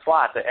in those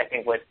slots, I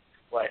think what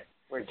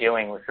we're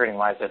doing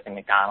recruiting-wise with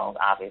McDonald,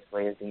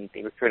 obviously, is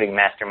the recruiting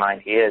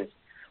mastermind he is.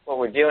 What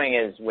we're doing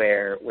is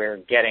we're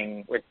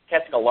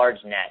casting a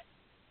large net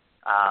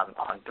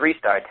on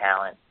 3-star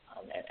talent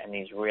and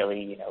these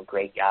really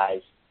great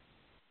guys,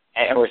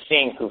 and we're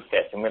seeing who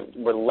fits, and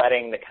we're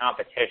letting the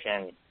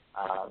competition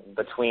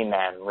between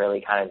them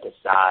really kind of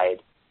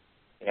decide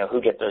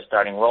who gets those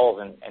starting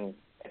roles, and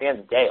at the end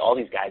of the day, all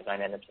these guys might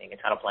end up seeing a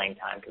ton of playing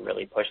time to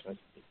really push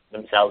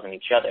themselves and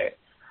each other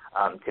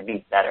to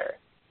be better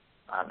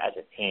as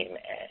a team.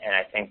 And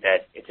I think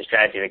that it's a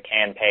strategy that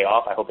can pay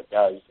off. I hope it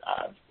does.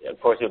 Of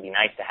course, it would be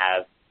nice to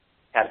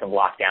have some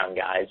lockdown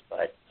guys,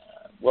 but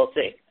we'll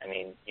see. I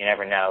mean, you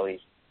never know. These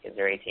kids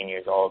are 18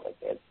 years old. Like,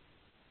 they have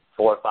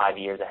 4 or 5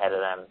 years ahead of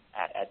them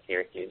at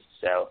Syracuse.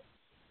 So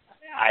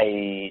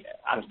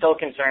I'm still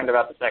concerned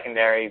about the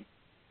secondary,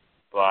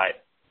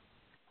 but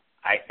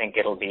I think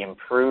it'll be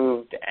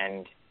improved,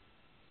 and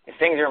if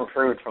things are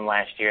improved from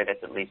last year,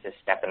 that's at least a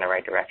step in the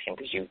right direction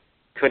because you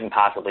couldn't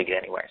possibly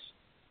get any worse.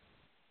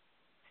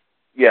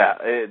 Yeah,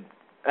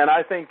 and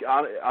I think,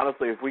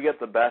 honestly, if we get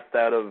the best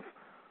out of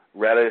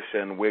Reddish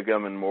and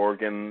Wiggum and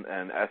Morgan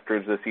and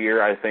Estridge this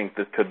year, I think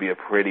this could be a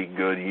pretty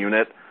good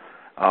unit.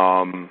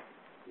 But,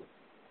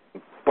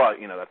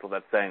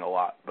 that's saying a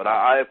lot. But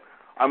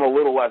I'm a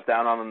little less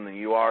down on them than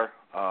you are.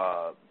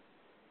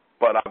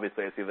 But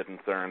obviously I see the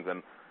concerns,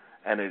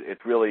 and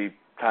it's really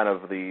kind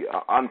of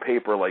on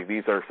paper, like,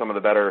 these are some of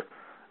the better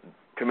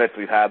commits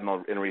we've had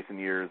in recent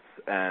years,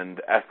 and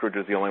Estridge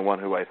is the only one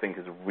who I think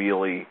has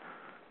really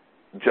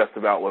just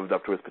about lived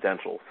up to his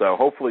potential. So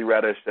hopefully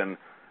Reddish and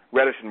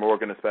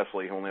Morgan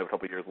especially, who only have a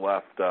couple of years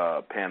left,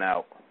 pan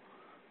out.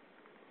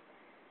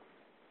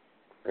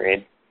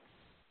 Agreed.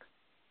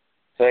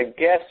 So I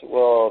guess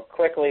we'll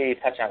quickly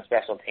touch on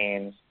special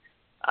teams.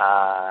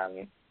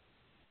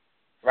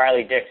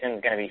 Riley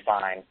Dixon's going to be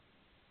fine,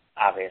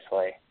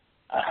 obviously.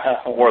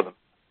 More than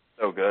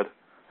so good.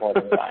 More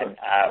than fine.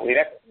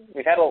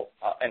 We've had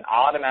an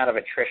odd amount of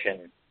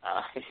attrition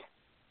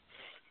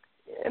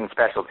in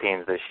special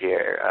teams this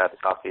year,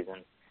 this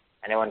offseason.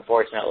 I know,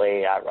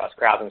 unfortunately, Ross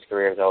Crowden's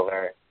career is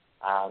over.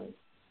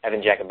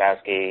 Evan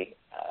Jakubowski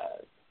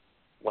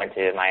went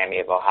to Miami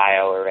of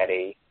Ohio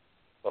already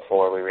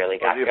before we really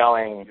got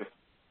going.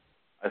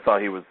 I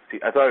thought he was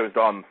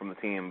gone from the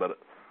team, but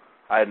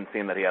I hadn't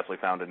seen that he actually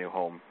found a new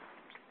home.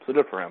 So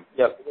good for him.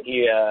 Yep.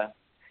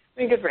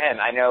 Good for him.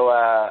 I know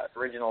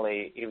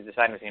originally he was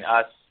deciding between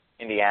us,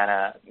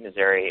 Indiana,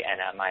 Missouri,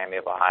 and Miami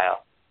of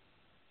Ohio.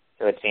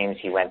 So it seems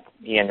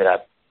he ended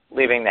up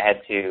leaving to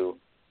head to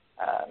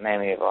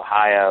Miami of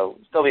Ohio,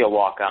 still be a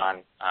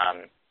walk-on.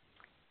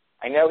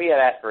 I know he had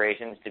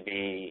aspirations to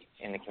be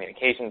in the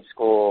communications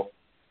school,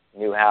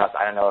 Newhouse.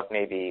 I don't know if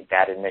maybe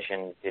that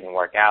admission didn't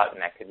work out,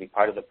 and that could be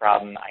part of the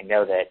problem. I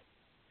know that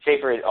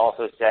Schaefer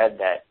also said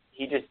that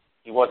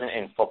he wasn't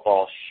in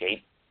football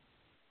shape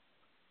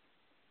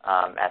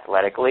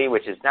athletically,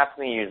 which is not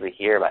something you usually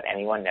hear about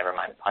anyone, never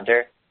mind a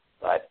punter.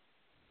 But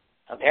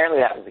apparently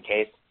that was the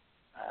case.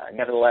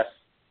 Nevertheless,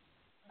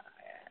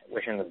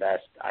 wish him the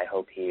best. I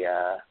hope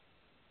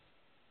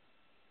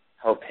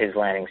his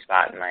landing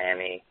spot in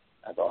Miami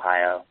of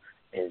Ohio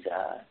is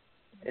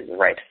the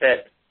right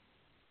fit.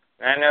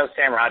 And I know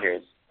Sam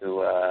Rogers,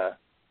 who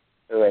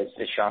as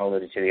Sean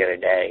alluded to the other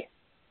day,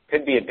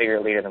 could be a bigger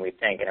leader than we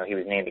think. I know he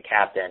was named the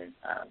captain,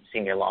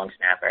 senior long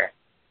snapper.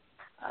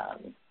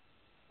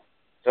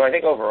 So I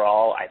think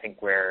overall,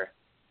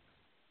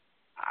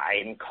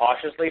 I'm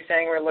cautiously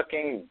saying we're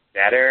looking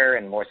better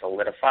and more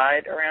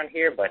solidified around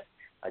here, but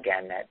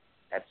again,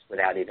 that's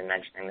without even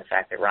mentioning the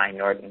fact that Ryan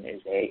Norton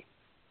is a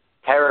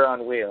terror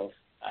on wheels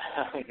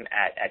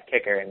at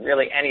kicker, and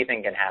really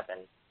anything can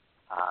happen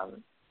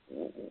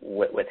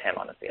with him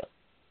on the field.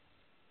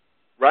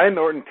 Ryan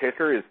Norton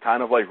kicker is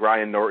kind of like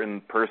Ryan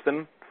Norton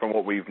person from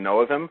what we know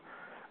of him,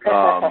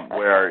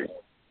 where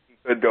he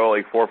could go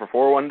like 4 for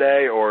 4 one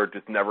day or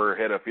just never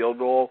hit a field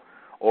goal,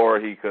 or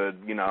he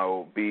could,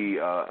 be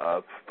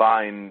a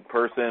fine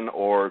person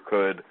or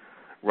could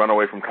run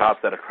away from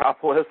cops at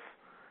Acropolis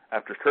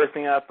after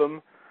cursing at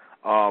them.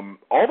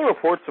 All the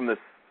reports from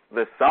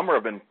this summer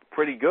have been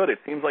pretty good. It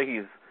seems like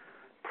he's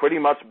pretty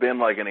much been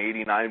like an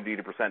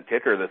 80-90%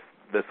 kicker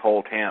this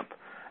whole camp.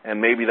 And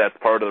maybe that's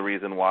part of the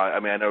reason why. I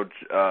mean, I know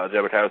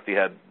Jabatowski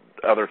had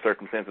other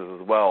circumstances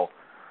as well,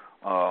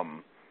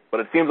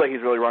 but it seems like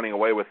he's really running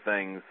away with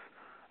things.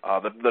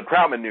 The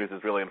Troutman news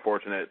is really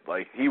unfortunate.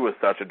 Like, he was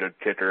such a good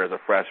kicker as a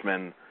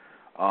freshman,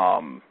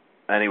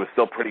 and he was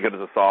still pretty good as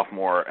a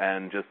sophomore,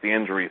 and just the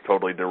injuries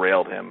totally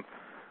derailed him.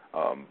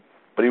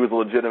 But he was a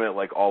legitimate,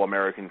 like,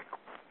 All-American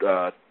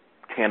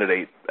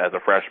candidate as a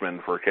freshman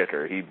for a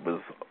kicker. He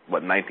was,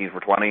 19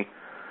 for 20?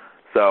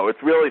 So it's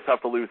really tough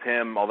to lose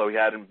him, although he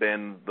hadn't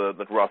been the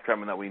Ross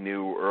Troutman that we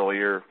knew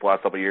earlier the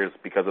last couple of years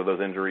because of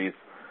those injuries.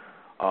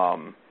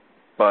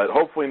 But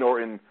hopefully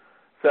Norton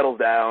settles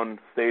down,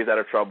 stays out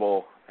of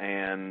trouble,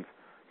 and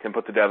can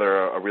put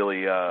together a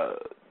really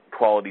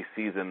quality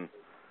season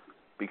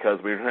because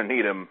we're going to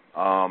need him,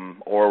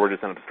 or we're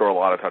just going to store a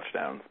lot of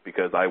touchdowns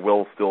because I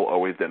will still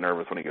always get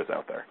nervous when he goes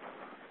out there.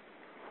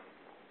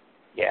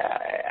 Yeah,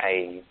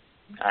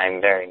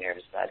 I'm very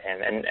nervous about him.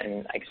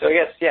 And so I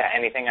guess,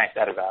 anything I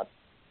said about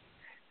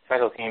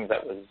special teams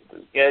that was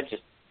good,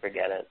 just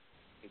forget it,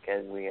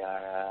 because we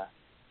are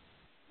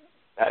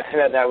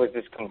that was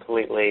just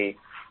completely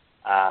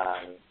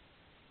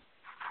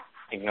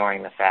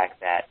ignoring the fact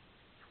that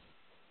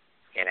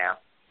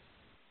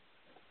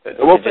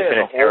it's been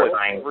a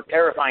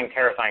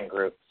terrifying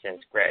group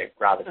since Greg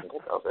Robinson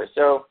took over.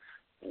 So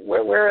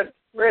we're at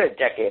a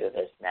decade of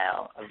this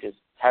now of just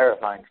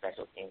terrifying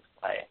special teams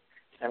play.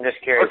 I'm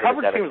just curious. Our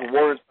coverage teams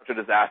weren't such a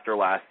disaster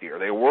last year.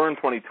 They were in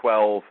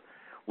 2012.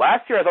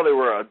 Last year, I thought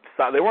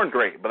they weren't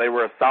great, but they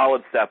were a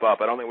solid step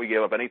up. I don't think we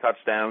gave up any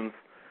touchdowns.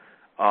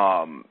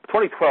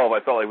 2012, I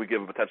felt like we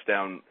gave up a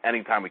touchdown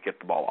anytime we kicked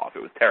the ball off.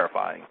 It was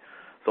terrifying.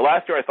 So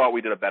last year, I thought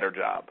we did a better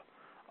job.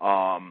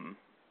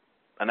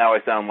 And now I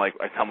sound like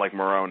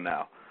Marone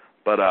now.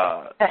 But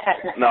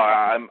no,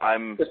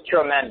 I'm just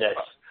tremendous.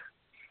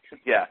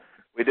 Yeah,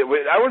 we did.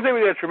 I wouldn't say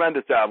we did a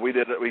tremendous job. We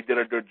did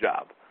a good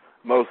job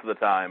most of the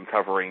time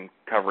covering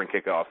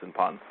kickoffs and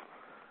punts.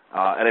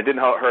 And it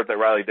didn't hurt that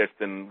Riley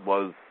Dixon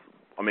was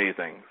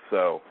amazing.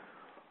 So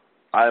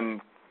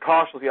I'm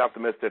cautiously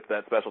optimistic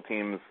that special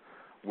teams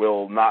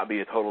will not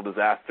be a total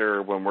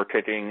disaster when we're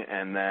kicking,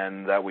 and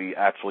then that we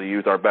actually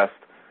use our best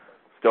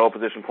skill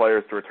position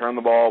players to return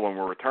the ball when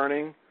we're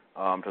returning,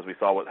 because we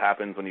saw what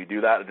happens when you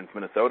do that against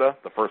Minnesota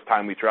the first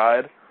time we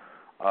tried.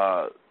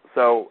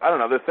 So I don't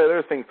know.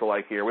 There's things to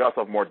like here. We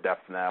also have more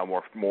depth now,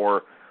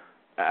 more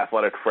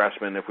athletic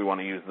freshmen if we want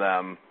to use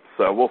them.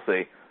 So we'll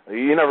see.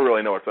 You never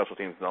really know what special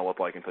teams is going to look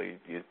like until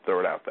you throw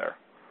it out there.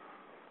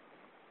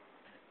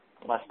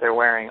 Unless they're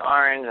wearing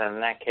orange, and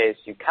in that case,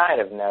 you kind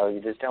of know. You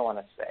just don't want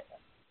to say it.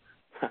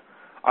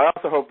 I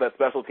also hope that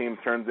special teams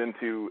turns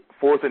into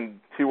 4th and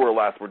 2 or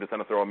less. We're just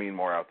going to throw a mean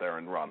more out there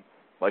and run.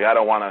 Like, I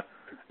don't want to.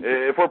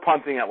 If we're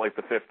punting at like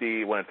the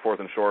 50 when it's 4th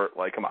and short,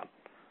 like, come on,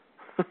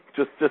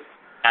 just let's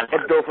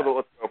go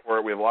for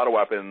it. We have a lot of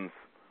weapons.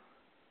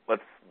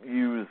 Let's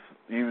use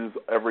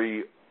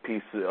every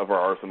piece of our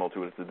arsenal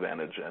to its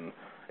advantage. And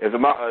if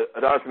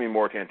Adonis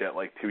Moore can't get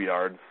like 2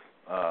 yards,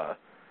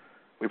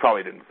 we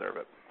probably didn't deserve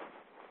it.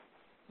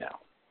 No.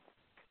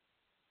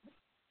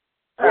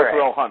 Or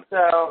Terrell Hunt,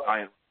 so,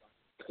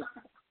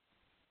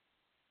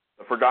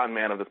 the forgotten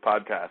man of this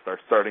podcast, our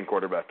starting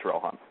quarterback,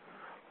 Terrell Hunt.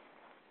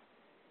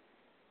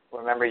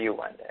 Remember you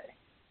one day.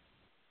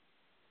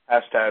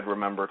 Hashtag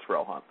remember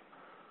Terrell Hunt.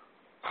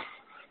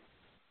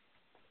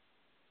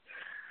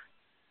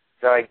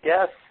 So I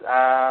guess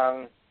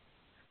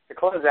to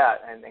close out,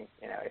 I think,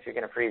 if you're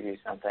going to preview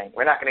something,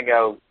 we're not going to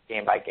go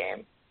game by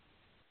game,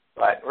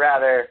 but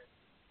rather,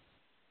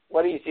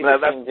 what do you see the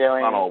team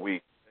doing? Not all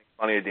week.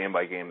 Plenty of game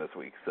by game this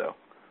week, so.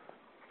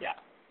 Yeah.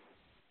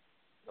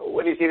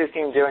 What do you see this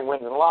team doing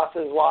wins and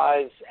losses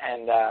wise,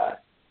 and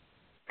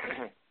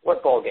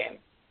what bowl game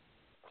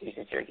do you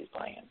see Syracuse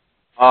playing in?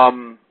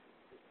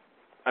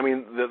 I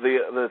mean,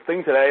 the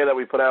thing today that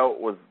we put out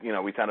was,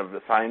 we kind of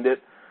assigned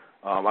it.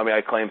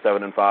 I claim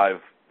 7-5.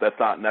 That's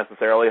not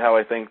necessarily how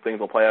I think things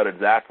will play out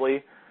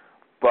exactly,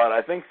 but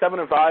I think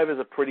 7-5 is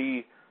a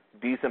pretty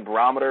decent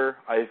barometer.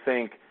 I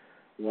think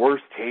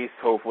worst case,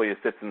 hopefully, is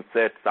 6 and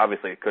 6.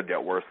 Obviously, it could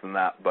get worse than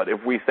that, but if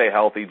we stay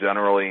healthy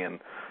generally and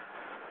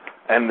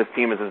this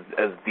team is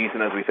as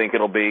decent as we think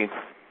it'll be,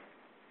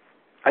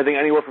 I think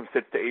anywhere from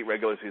 6 to 8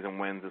 regular season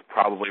wins is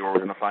probably where we're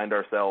going to find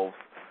ourselves.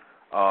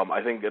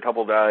 I think a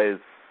couple guys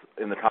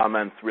in the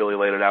comments really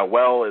laid it out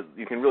well.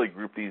 You can really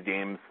group these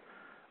games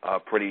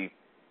pretty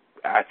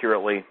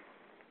accurately.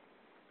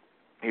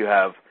 You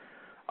have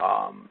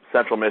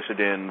Central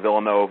Michigan,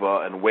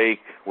 Villanova, and Wake,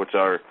 which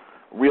are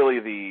really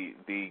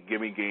the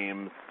gimme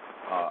games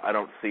I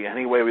don't see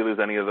any way we lose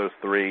any of those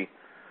three,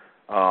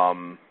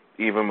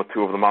 even with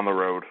two of them on the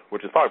road,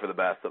 which is probably for the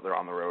best that they're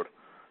on the road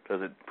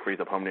because it frees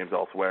up home games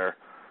elsewhere.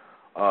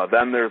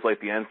 Then there's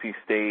like the NC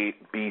State,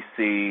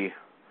 BC.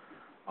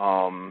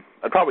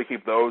 I'd probably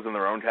keep those in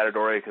their own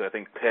category because I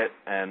think Pitt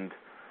and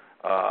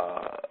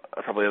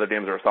a couple of the other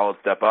games are a solid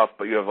step up.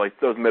 But you have like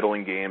those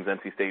middling games,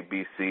 NC State,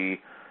 BC,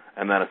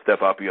 and then a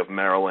step up. You have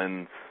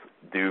Maryland,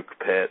 Duke,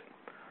 Pitt,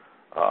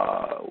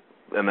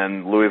 and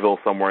then Louisville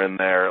somewhere in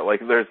there.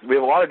 Like we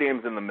have a lot of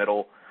games in the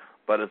middle,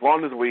 but as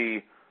long as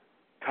we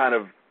kind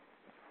of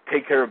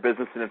take care of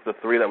business and it's the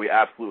three that we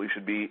absolutely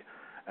should beat,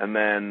 and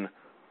then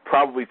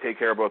probably take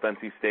care of both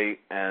NC State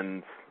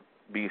and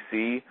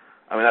BC,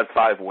 I mean, that's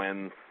 5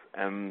 wins,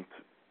 and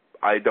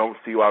I don't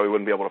see why we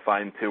wouldn't be able to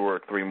find 2 or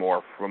 3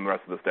 more from the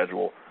rest of the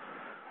schedule.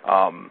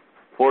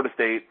 Florida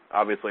State,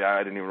 obviously,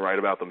 I didn't even write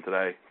about them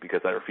today because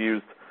I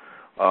refused.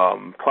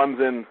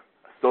 Clemson,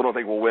 still don't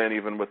think we'll win,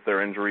 even with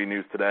their injury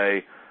news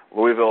today.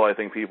 Louisville, I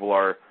think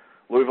Louisville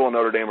and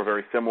Notre Dame are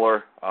very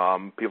similar.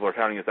 People are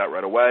counting us out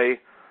right away.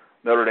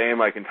 Notre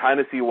Dame, I can kind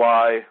of see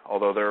why,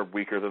 although they're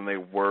weaker than they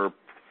were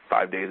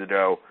 5 days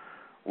ago.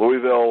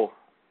 Louisville,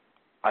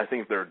 I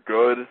think they're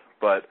good,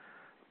 but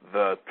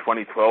the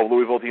 2012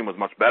 Louisville team was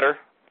much better,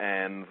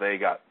 and they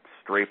got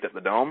strafed at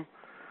the Dome.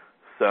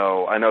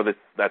 So I know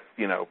that's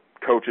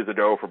coaches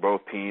ago for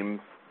both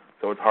teams,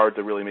 so it's hard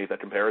to really make that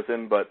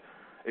comparison, but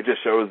it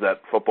just shows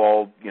that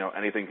football,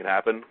 anything can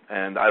happen.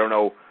 And I don't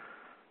know,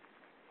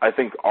 I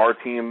think our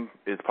team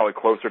is probably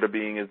closer to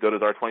being as good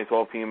as our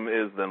 2012 team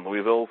is than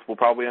Louisville's will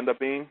probably end up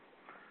being.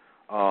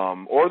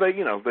 Or they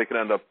could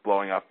end up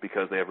blowing up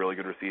because they have really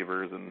good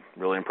receivers and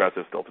really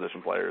impressive skill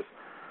position players.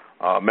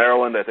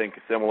 Maryland, I think,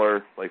 is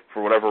similar. Like,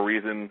 for whatever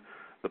reason,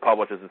 the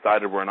public has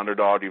decided we're an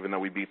underdog, even though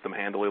we beat them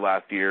handily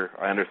last year.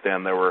 I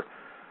understand there were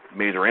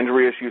major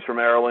injury issues for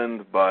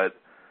Maryland, but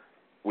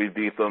we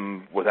beat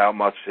them without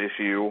much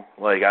issue.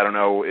 Like, I don't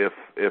know if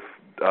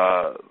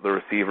the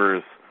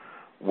receivers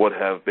would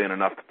have been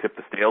enough to tip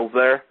the scales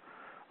there.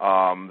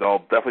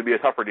 There'll definitely be a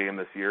tougher game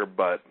this year,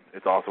 but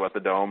it's also at the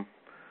Dome.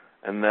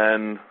 And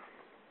then,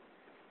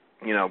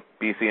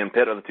 BC and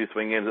Pitt are the 2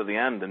 swing games at the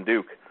end, and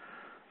Duke.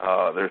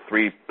 There's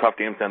 3 tough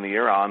games to end the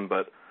year on,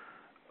 but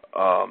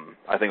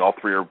I think all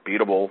 3 are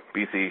beatable.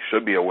 BC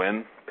should be a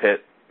win.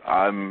 Pitt,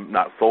 I'm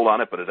not sold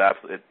on it, but it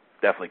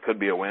definitely could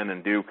be a win.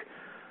 And Duke,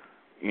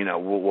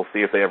 we'll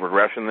see if they have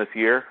regression this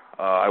year.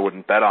 I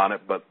wouldn't bet on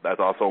it, but that's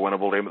also a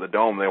winnable game at the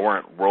Dome. They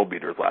weren't world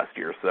beaters last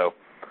year, so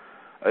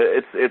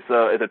it's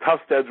a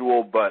tough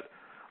schedule, but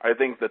I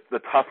think that the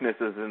toughness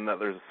is in that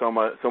there's so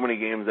many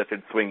games that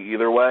could swing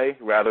either way,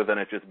 rather than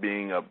it just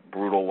being a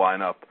brutal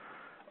lineup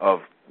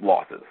of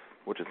losses,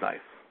 which is nice.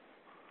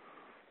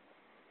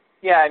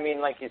 Yeah, I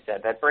mean, like you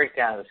said, that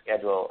breakdown of the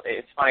schedule.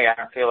 It's funny.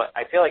 I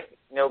feel like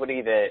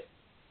nobody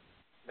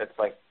that's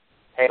like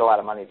paid a lot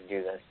of money to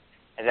do this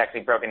has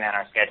actually broken down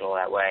our schedule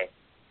that way.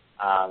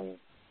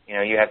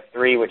 You have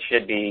 3 which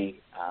should be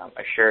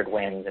assured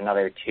wins,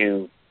 another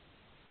 2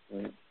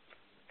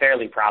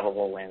 fairly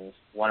probable wins.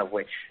 One of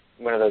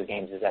those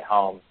games is at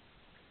home.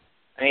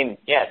 I mean,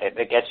 yeah,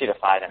 that gets you to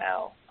 5-0,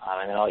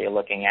 and then all you're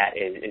looking at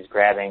is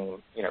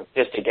grabbing,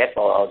 just to get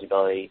bowl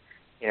eligibility,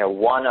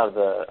 one of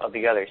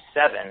the other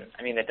 7.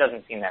 I mean, that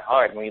doesn't seem that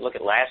hard. When you look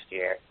at last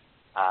year,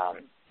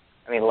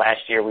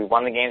 last year we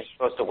won the games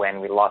we're supposed to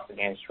win, we lost the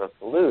games we're supposed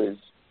to lose,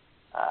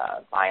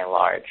 by and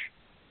large.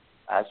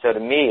 So to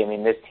me, I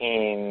mean, this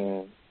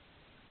team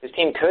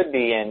could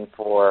be in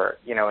for,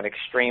 an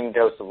extreme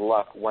dose of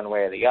luck one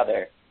way or the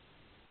other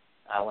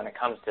when it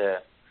comes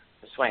to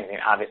the swings. I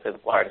mean, obviously the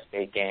Florida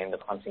State game, the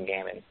Clemson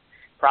game, and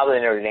probably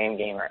the Notre Dame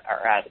game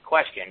are out of the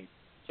question.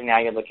 So now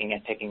you're looking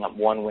at picking up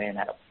 1 win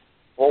out of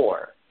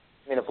 4.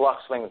 I mean, if luck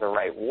swings the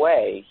right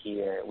way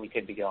here, we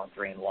could be going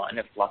 3-1.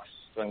 If luck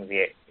swings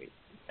the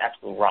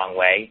absolute wrong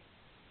way,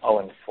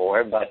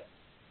 0-4. But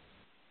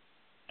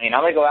I mean,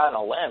 I'm going to go out on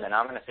a limb, and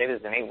I'm going to say this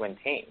is an 8-win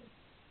team.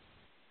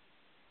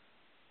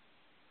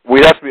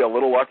 We'd have to be a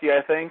little lucky,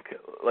 I think,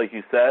 like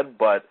you said,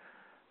 but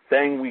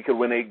saying we could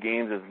win 8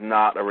 games is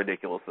not a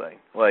ridiculous thing.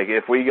 Like,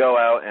 if we go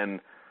out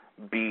and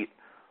beat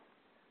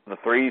the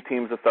 3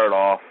 teams to start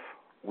off,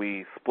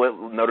 we split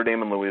Notre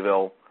Dame and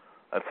Louisville,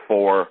 that's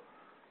 4,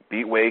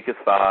 beat Wake is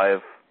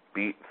 5,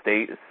 beat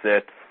State is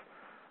 6,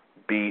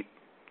 beat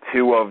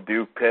 2 of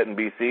Duke, Pitt, and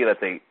BC,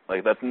 that's 8.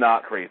 Like, that's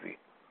not crazy.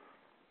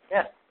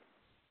 Yeah.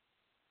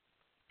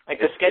 Like,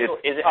 the schedule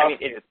is. I mean,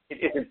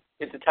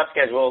 it's a tough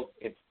schedule.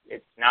 It's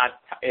not.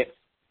 It's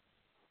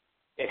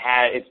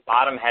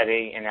bottom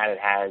heavy in that it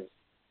has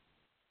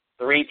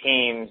 3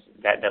 teams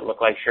that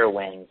look like sure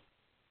wins.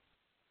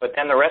 But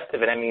then the rest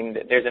of it, I mean,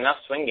 there's enough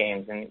swing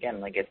games, and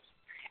again, like it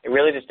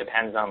really just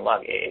depends on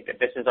luck. If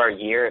this is our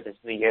year, if this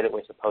is the year that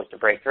we're supposed to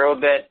break through a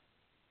bit,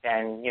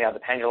 then the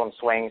pendulum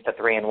swings to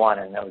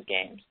 3-1 in those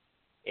games.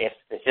 If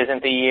this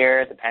isn't the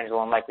year, the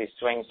pendulum likely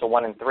swings to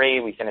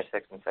 1-3. We finish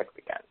 6-6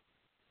 again.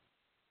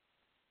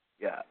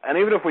 Yeah, and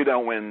even if we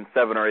don't win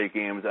 7 or 8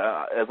 games,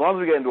 as long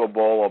as we get into a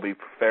bowl, I'll be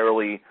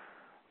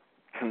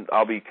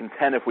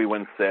content if we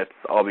win 6.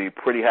 I'll be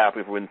pretty happy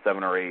if we win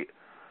 7 or 8.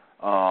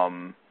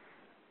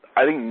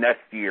 I think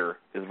next year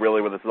is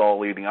really what this is all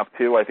leading up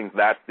to. I think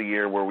that's the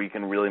year where we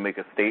can really make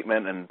a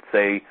statement and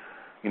say,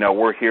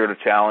 we're here to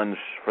challenge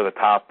for the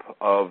top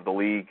of the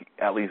league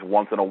at least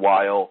once in a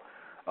while.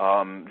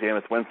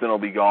 Jameis Winston will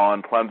be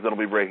gone. Clemson will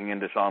be breaking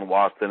into Deshaun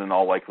Watson in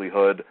all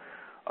likelihood.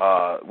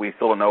 We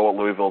still don't know what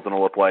Louisville's going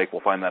to look like.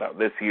 We'll find that out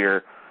this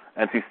year.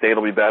 NC State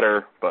will be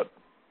better, but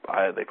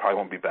they probably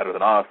won't be better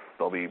than us.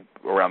 They'll be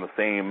around the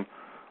same.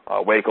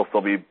 Wake will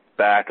still be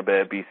back a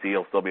bit. BC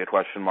will still be a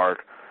question mark.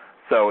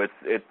 So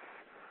it's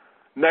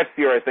next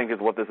year, I think, is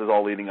what this is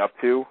all leading up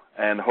to,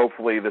 and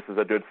hopefully this is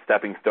a good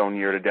stepping stone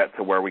year to get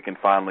to where we can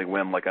finally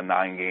win like a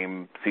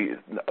 9-game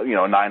season,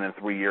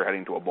 9-3 year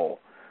heading to a bowl,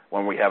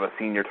 when we have a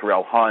senior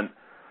Terrell Hunt,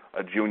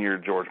 a junior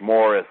George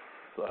Morris,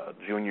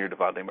 junior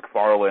Devontae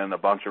McFarland, a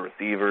bunch of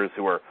receivers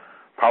who are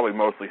probably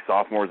mostly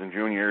sophomores and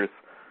juniors.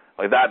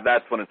 Like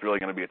that's when it's really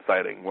going to be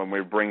exciting, when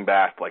we bring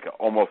back like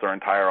almost our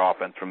entire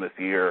offense from this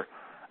year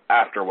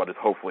after what is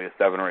hopefully a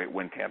 7 or 8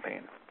 win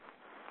campaign.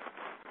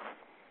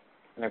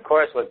 And, of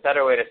course, what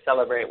better way to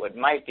celebrate what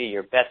might be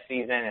your best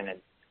season in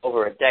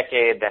over a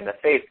decade than to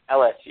face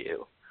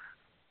LSU?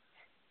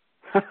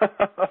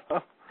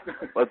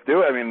 Let's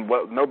do it. I mean,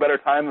 no better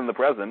time than the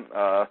present,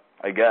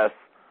 I guess.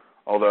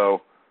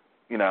 Although,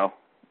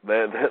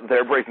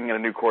 they're breaking in a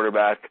new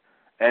quarterback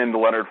and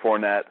Leonard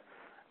Fournette.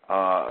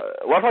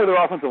 Luckily,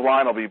 their offensive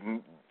line will be,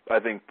 I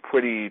think,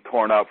 pretty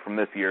torn up from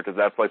this year because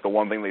that's like the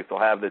one thing they still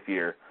have this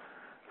year.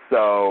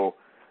 So,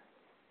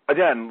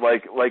 again,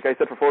 like I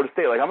said for Florida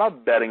State, I'm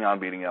not betting on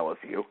beating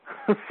LSU.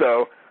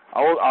 So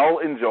I'll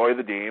enjoy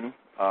the game,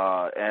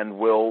 and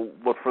we'll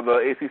look for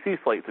the ACC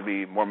slate to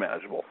be more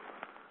manageable.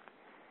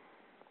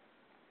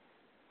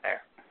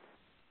 There.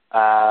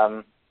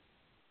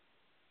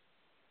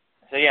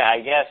 So yeah, I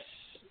guess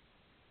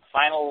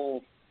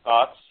final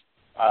thoughts.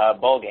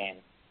 Bowl game.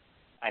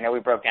 I know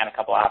we broke down a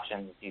couple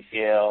options. Do you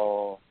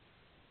feel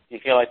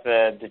like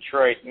the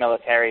Detroit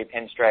military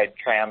pinstripe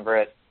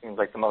triumvirate seems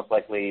like the most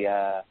likely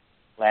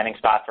landing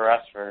spot for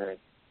us for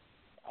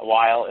a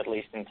while, at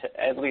least as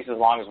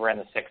long as we're in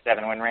the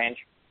 6-7 win range?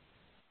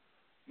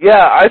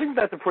 Yeah, I think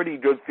that's a pretty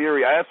good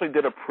theory. I actually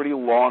did a pretty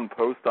long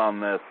post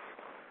on this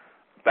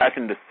back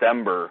in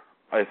December,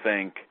 I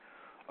think,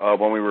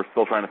 when we were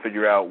still trying to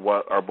figure out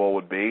what our bowl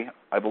would be.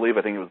 I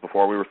think it was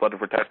before we were selected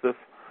for Texas.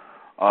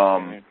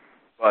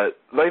 But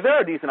there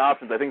are decent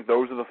options. I think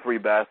those are the 3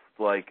 best.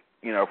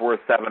 If we're a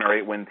 7 or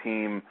 8 win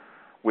team,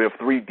 we have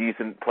 3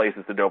 decent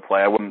places to go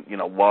play. I wouldn't,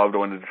 love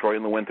going to Detroit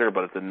in the winter,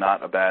 but it's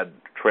not a bad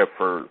trip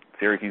for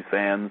Syracuse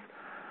fans.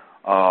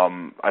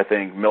 I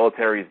think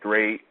military is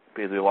great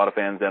because there's a lot of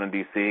fans down in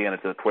D.C., and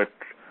it's a quick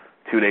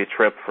 2-day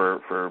trip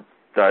for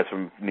guys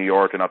from New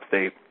York and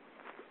upstate.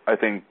 I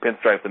think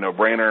Pinstripe's a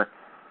no-brainer.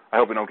 I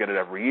hope we don't get it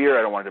every year.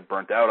 I don't want to get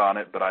burnt out on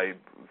it, but I've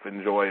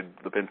enjoyed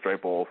the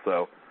Pinstripe Bowl,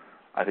 so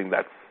I think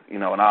that's,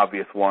 an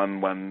obvious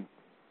one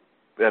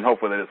and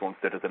hopefully they just won't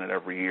sit us in it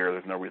every year.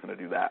 There's no reason to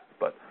do that,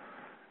 but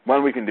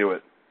when we can do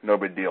it, no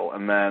big deal.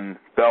 And then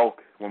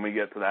Belk, when we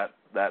get to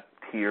that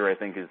tier, I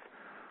think is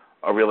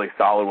a really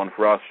solid one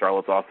for us.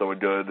 Charlotte's also a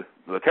good.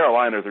 The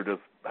Carolinas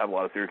have a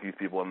lot of Syracuse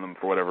people in them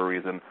for whatever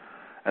reason.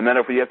 And then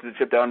if we have to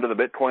chip down to the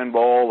Bitcoin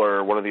Bowl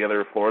or one of the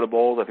other Florida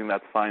Bowls, I think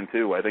that's fine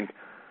too. I think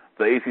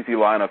the ACC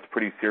lineup's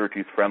pretty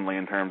Syracuse friendly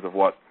in terms of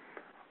what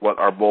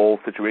our bowl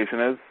situation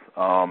is.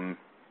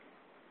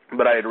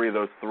 But I agree,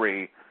 those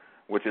 3,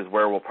 which is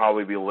where we'll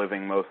probably be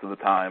living most of the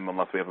time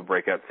unless we have a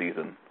breakout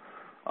season.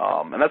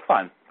 And that's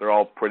fine. They're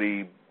all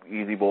pretty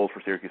easy bowls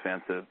for Syracuse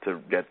fans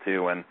to get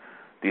to and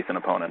decent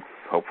opponents,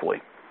 hopefully.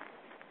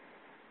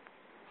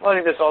 Well, I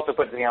think this also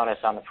puts the onus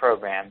on the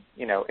program.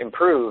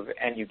 Improve,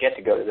 and you get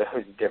to go to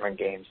those different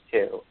games,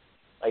 too.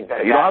 Like,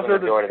 that's the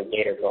door to the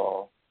Gator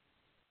Bowl.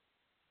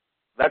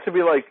 That should be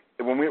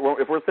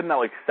if we're sitting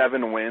at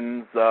 7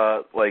 wins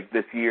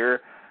this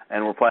year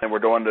and we're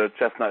going to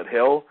Chestnut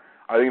Hill,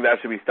 I think that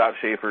should be Scott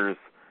Schaefer's.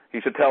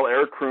 He should tell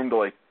Eric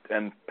Kroom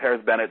and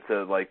Paris Bennett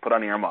to put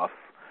on earmuffs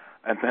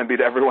and then be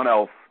to everyone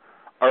else,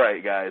 all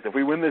right, guys, if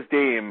we win this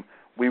game,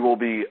 we will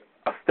be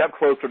a step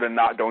closer to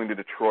not going to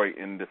Detroit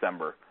in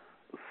December.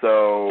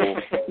 So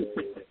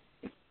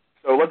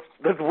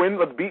let's win,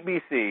 let's beat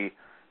BC,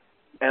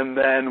 and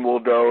then we'll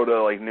go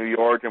to New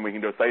York and we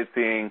can go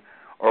sightseeing,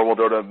 or we'll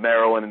go to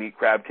Maryland and eat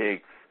crab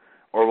cakes,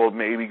 or we'll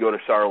maybe go to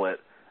Charlotte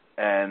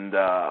and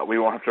we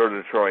won't have to go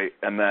to Detroit,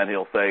 and then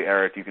he'll say,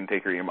 Eric, you can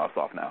take your earmuffs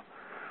off now.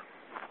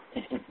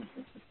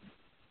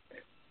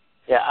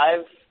 Yeah,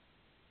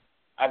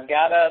 I've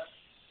got us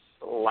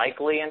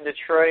likely in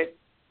Detroit,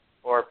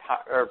 or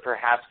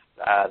perhaps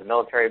the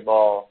Military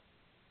Bowl.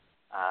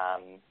 I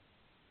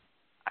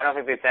don't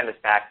think they'd send us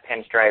back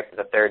Pinstripe for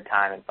the 3rd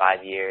time in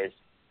 5 years.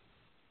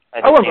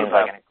 That just seems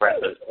like an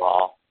aggressive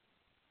ball.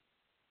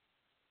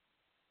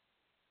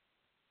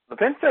 The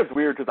Pinstripe's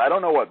weird because I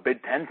don't know what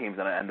Big Ten team's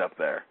going to end up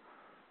there.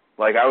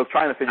 I was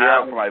trying to figure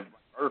out for my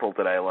article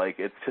today,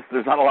 it's just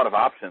there's not a lot of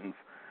options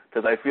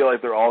because I feel like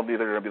they're all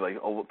either going to be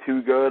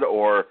too good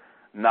or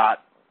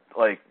not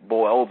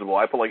bowl eligible.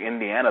 I put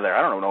Indiana there.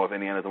 I don't know if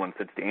Indiana's won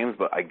 6 games,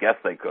 but I guess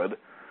they could.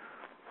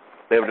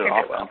 They have a good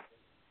offense.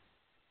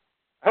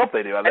 I hope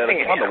they do. I think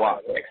it's fun to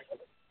watch.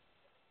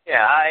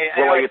 Yeah, I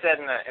know I said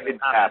in the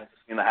comments.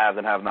 In the haves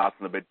and have-nots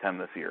in the Big Ten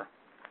this year.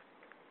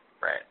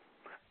 Right.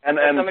 And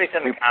somebody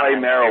said we play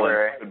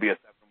Maryland. It would be a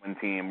 7-win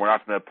team. We're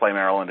not going to play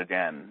Maryland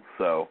again,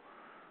 so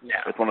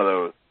it's one of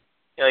those.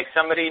 Yeah, like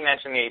somebody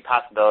mentioned the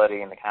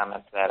possibility in the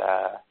comments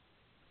that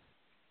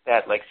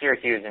like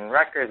Syracuse and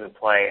Rutgers would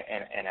play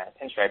in a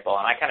Pinstripe Bowl,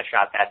 and I kind of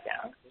shot that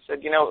down. I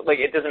said, like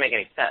it doesn't make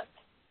any sense.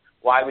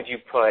 Why would you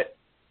put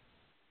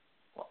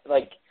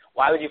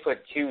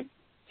two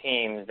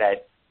teams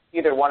that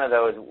either one of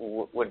those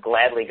would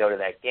gladly go to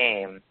that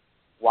game?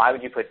 Why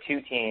would you put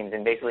two teams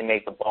and basically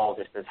make the bowl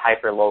just this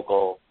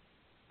hyper-local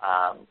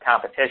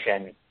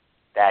competition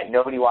that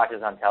nobody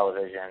watches on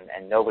television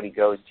and nobody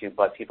goes to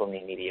but people in the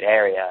immediate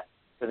area,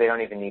 so they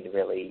don't even need to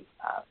really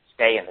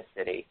stay in the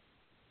city?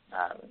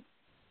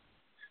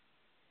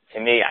 To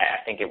me,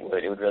 I think it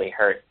would really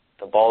hurt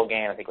the bowl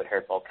game. I think it would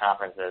hurt both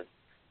conferences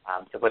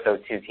to put those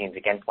two teams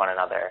against one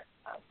another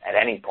at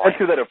any point. Or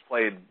two that have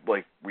played,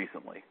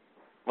 recently.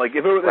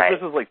 If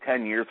this was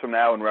 10 years from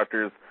now and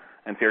Rutgers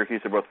and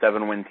Syracuse are both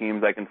 7-win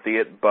teams, I can see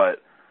it,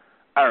 but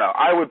I don't know.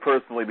 I would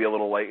personally be a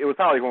little it was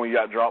not like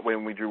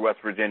when we drew West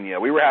Virginia.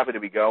 We were happy to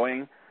be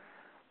going.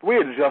 We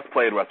had just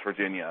played West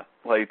Virginia.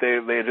 They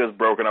had just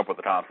broken up with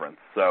the conference.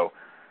 So,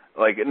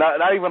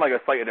 not even a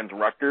fight against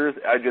Rutgers.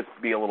 I'd just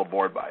be a little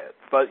bored by it.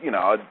 But,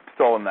 I'm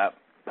still in that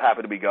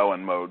happy to be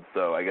going mode,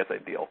 so I guess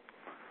I'd deal.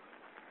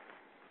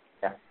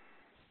 Yeah.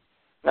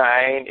 No,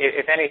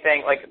 if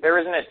anything, there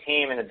isn't a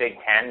team in the Big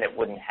Ten that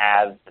wouldn't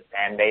have the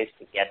fan base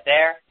to get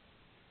there.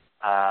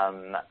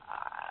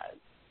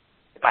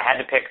 If I had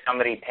to pick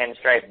somebody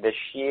pinstripe this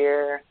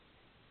year,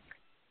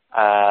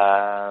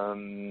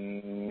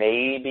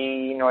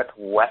 maybe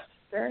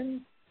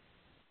Northwestern.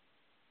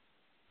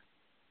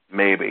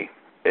 Maybe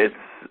I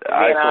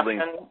still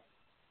think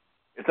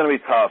it's going to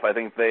be tough. I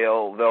think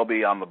they'll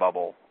be on the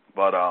bubble,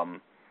 but I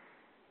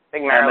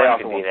think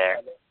Maryland could be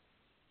there.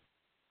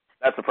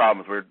 That's the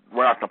problem. Is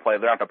we're not going to play.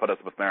 They're not going to put us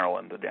with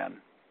Maryland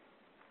again.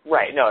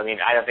 Right. No,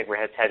 I don't think we're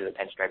headed to the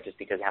pinstripe just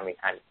because of how many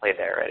times we played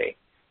there already.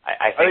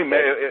 I think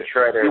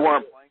if we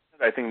weren't playing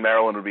it, I think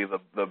Maryland would be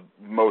the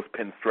most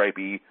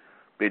pinstripey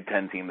Big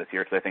Ten team this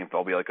year because I think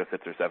they'll be a 6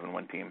 or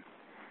 7-win team.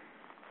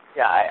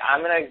 Yeah,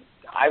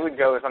 I would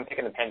go, if I'm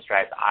picking the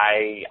pinstripes,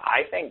 I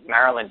think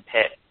Maryland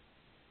Pitt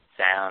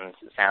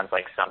sounds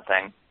like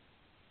something.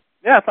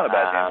 Yeah, it's not a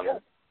bad game.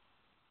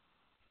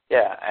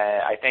 Yeah,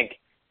 I think,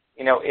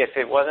 if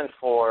it wasn't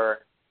for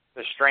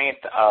the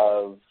strength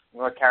of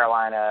North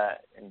Carolina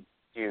and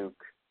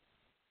Duke,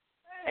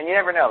 and you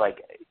never know,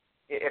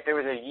 if there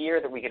was a year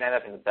that we could end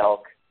up in the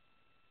Belk,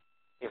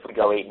 if we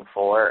go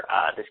 8-4,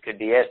 this could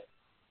be it.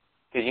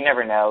 Because you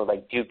never know,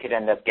 Duke could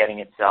end up getting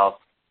itself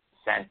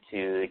sent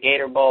to the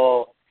Gator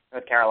Bowl.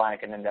 North Carolina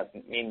could end up,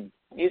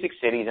 Music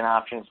City's an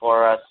option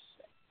for us.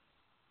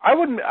 I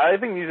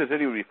think Music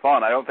City would be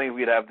fun. I don't think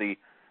we'd have the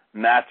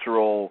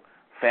natural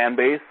fan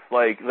base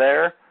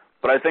there.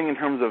 But I think in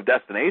terms of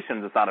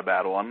destinations, it's not a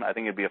bad one. I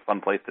think it'd be a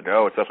fun place to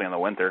go, especially in the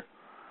winter.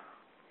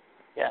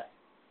 Yeah.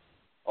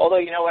 Although,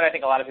 you know what, I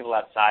think a lot of people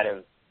outside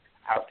of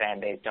our fan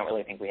base don't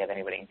really think we have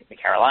anybody in the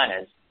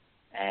Carolinas.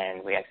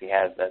 And we actually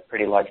have a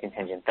pretty large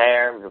contingent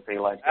there. We have a pretty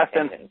large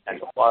contingent in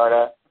Central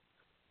Florida.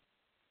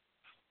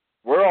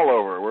 We're all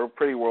over. We're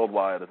pretty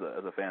worldwide as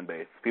a fan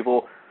base.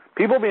 People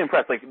be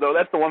impressed. Though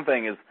that's the one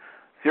thing is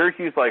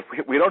Syracuse,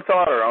 we don't sell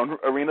out our own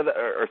arena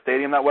or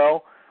stadium that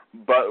well,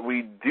 but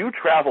we do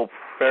travel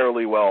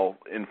fairly well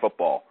in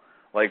football.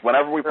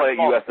 Whenever we play at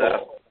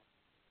USF.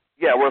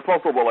 Yeah, we're a small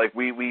school, but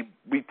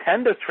we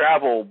tend to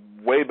travel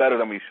way better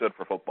than we should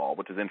for football,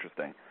 which is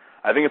interesting.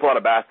 I think it's a lot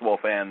of basketball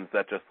fans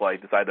that just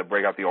decide to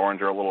break out the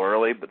oranger a little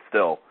early, but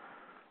still,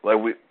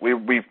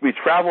 we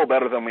travel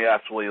better than we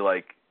actually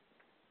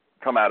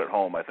come out at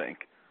home. I think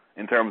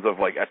in terms of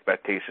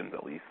expectations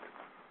at least.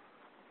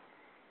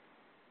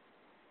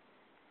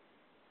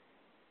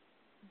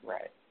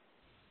 Right.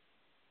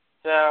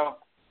 So I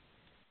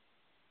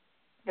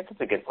guess it's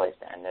a good place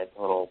to end it.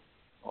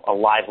 A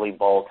lively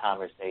bowl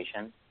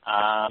conversation.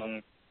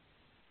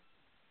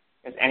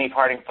 Is any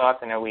parting thoughts?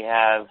 I know we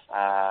have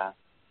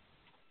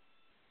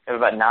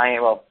about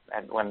 9. Well,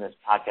 when this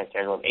podcast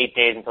airs, 8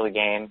 days until the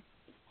game.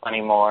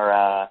 Plenty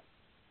more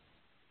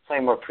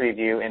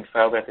preview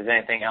info. But if there's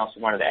anything else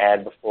you wanted to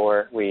add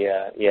before we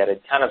had a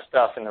ton of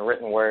stuff in the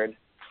written word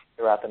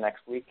throughout the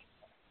next week.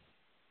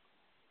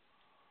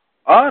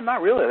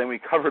 Not really. I think we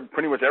covered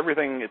pretty much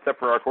everything except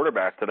for our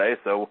quarterback today.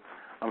 So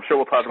I'm sure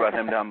we'll talk about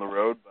him down the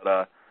road.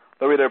 But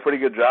thought we did a pretty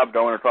good job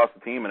going across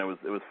the team, and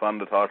it was fun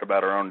to talk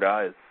about our own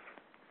guys.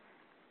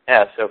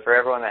 Yeah, so for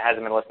everyone that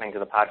hasn't been listening to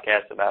the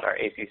podcast about our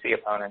ACC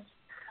opponents,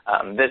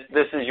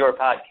 this is your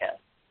podcast.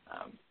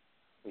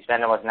 We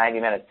spend almost 90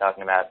 minutes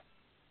talking about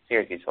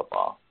Syracuse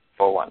football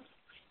for once,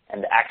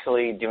 and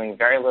actually doing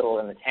very little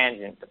in the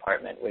tangent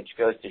department, which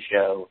goes to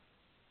show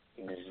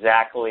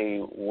exactly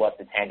what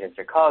the tangents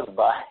are caused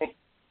by.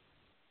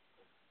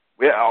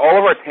 Yeah, all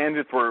of our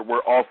tangents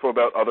were also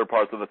about other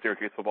parts of the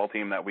Syracuse football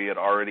team that we had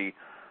already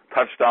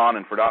touched on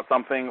and forgot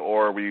something,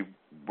 or we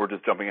were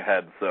just jumping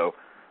ahead. So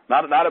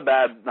Not a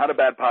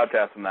bad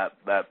podcast from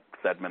that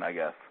segment, I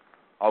guess.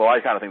 Although I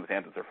kind of think the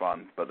tantrums are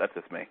fun, but that's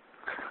just me.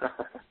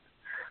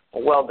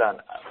 Well done.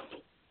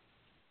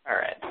 All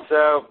right,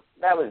 so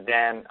that was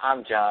Dan.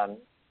 I'm John.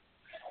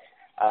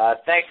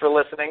 Thanks for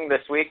listening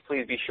this week.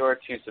 Please be sure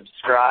to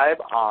subscribe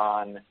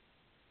on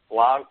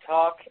Blog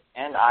Talk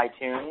and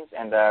iTunes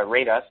and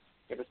rate us.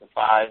 Give us a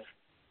 5,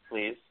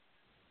 please.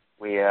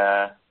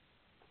 It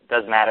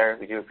does matter.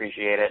 We do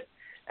appreciate it.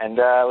 And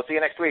we'll see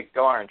you next week.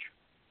 Go Orange.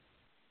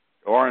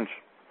 Go Orange.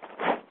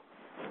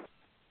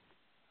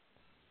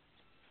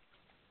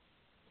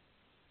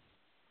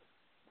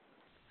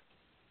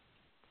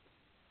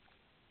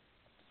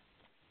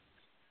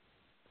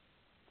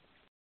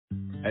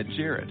 At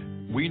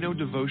Jared, we know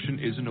devotion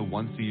isn't a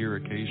once-a-year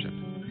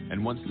occasion,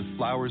 and once the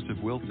flowers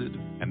have wilted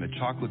and the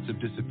chocolates have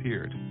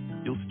disappeared,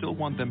 you'll still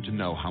want them to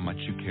know how much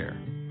you care.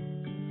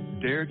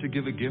 Dare to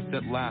give a gift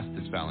that lasts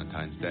this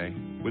Valentine's Day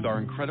with our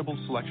incredible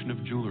selection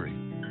of jewelry.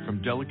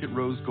 From delicate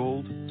rose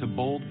gold to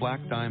bold black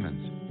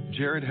diamonds,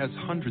 Jared has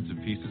hundreds of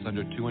pieces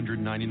under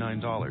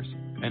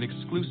 $299 and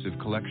exclusive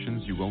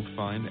collections you won't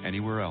find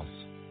anywhere else.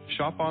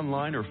 Shop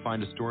online or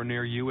find a store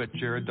near you at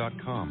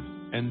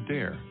jared.com and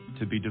dare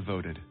to be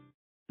devoted.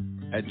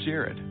 At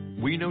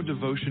Jared, we know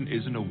devotion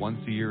isn't a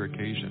once-a-year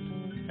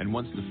occasion, and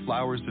once the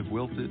flowers have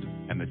wilted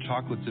and the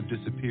chocolates have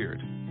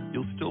disappeared,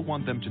 you'll still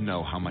want them to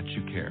know how much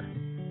you care.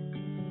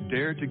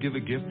 Dare to give a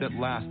gift that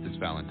lasts this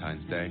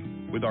Valentine's Day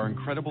with our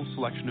incredible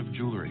selection of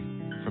jewelry.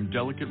 From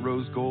delicate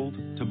rose gold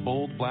to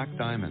bold black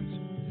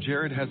diamonds,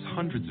 Jared has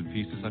hundreds of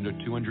pieces under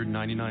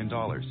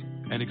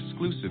 $299 and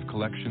exclusive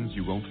collections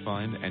you won't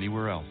find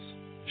anywhere else.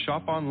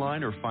 Shop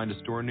online or find a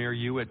store near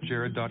you at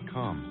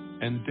jared.com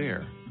and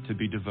dare to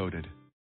be devoted.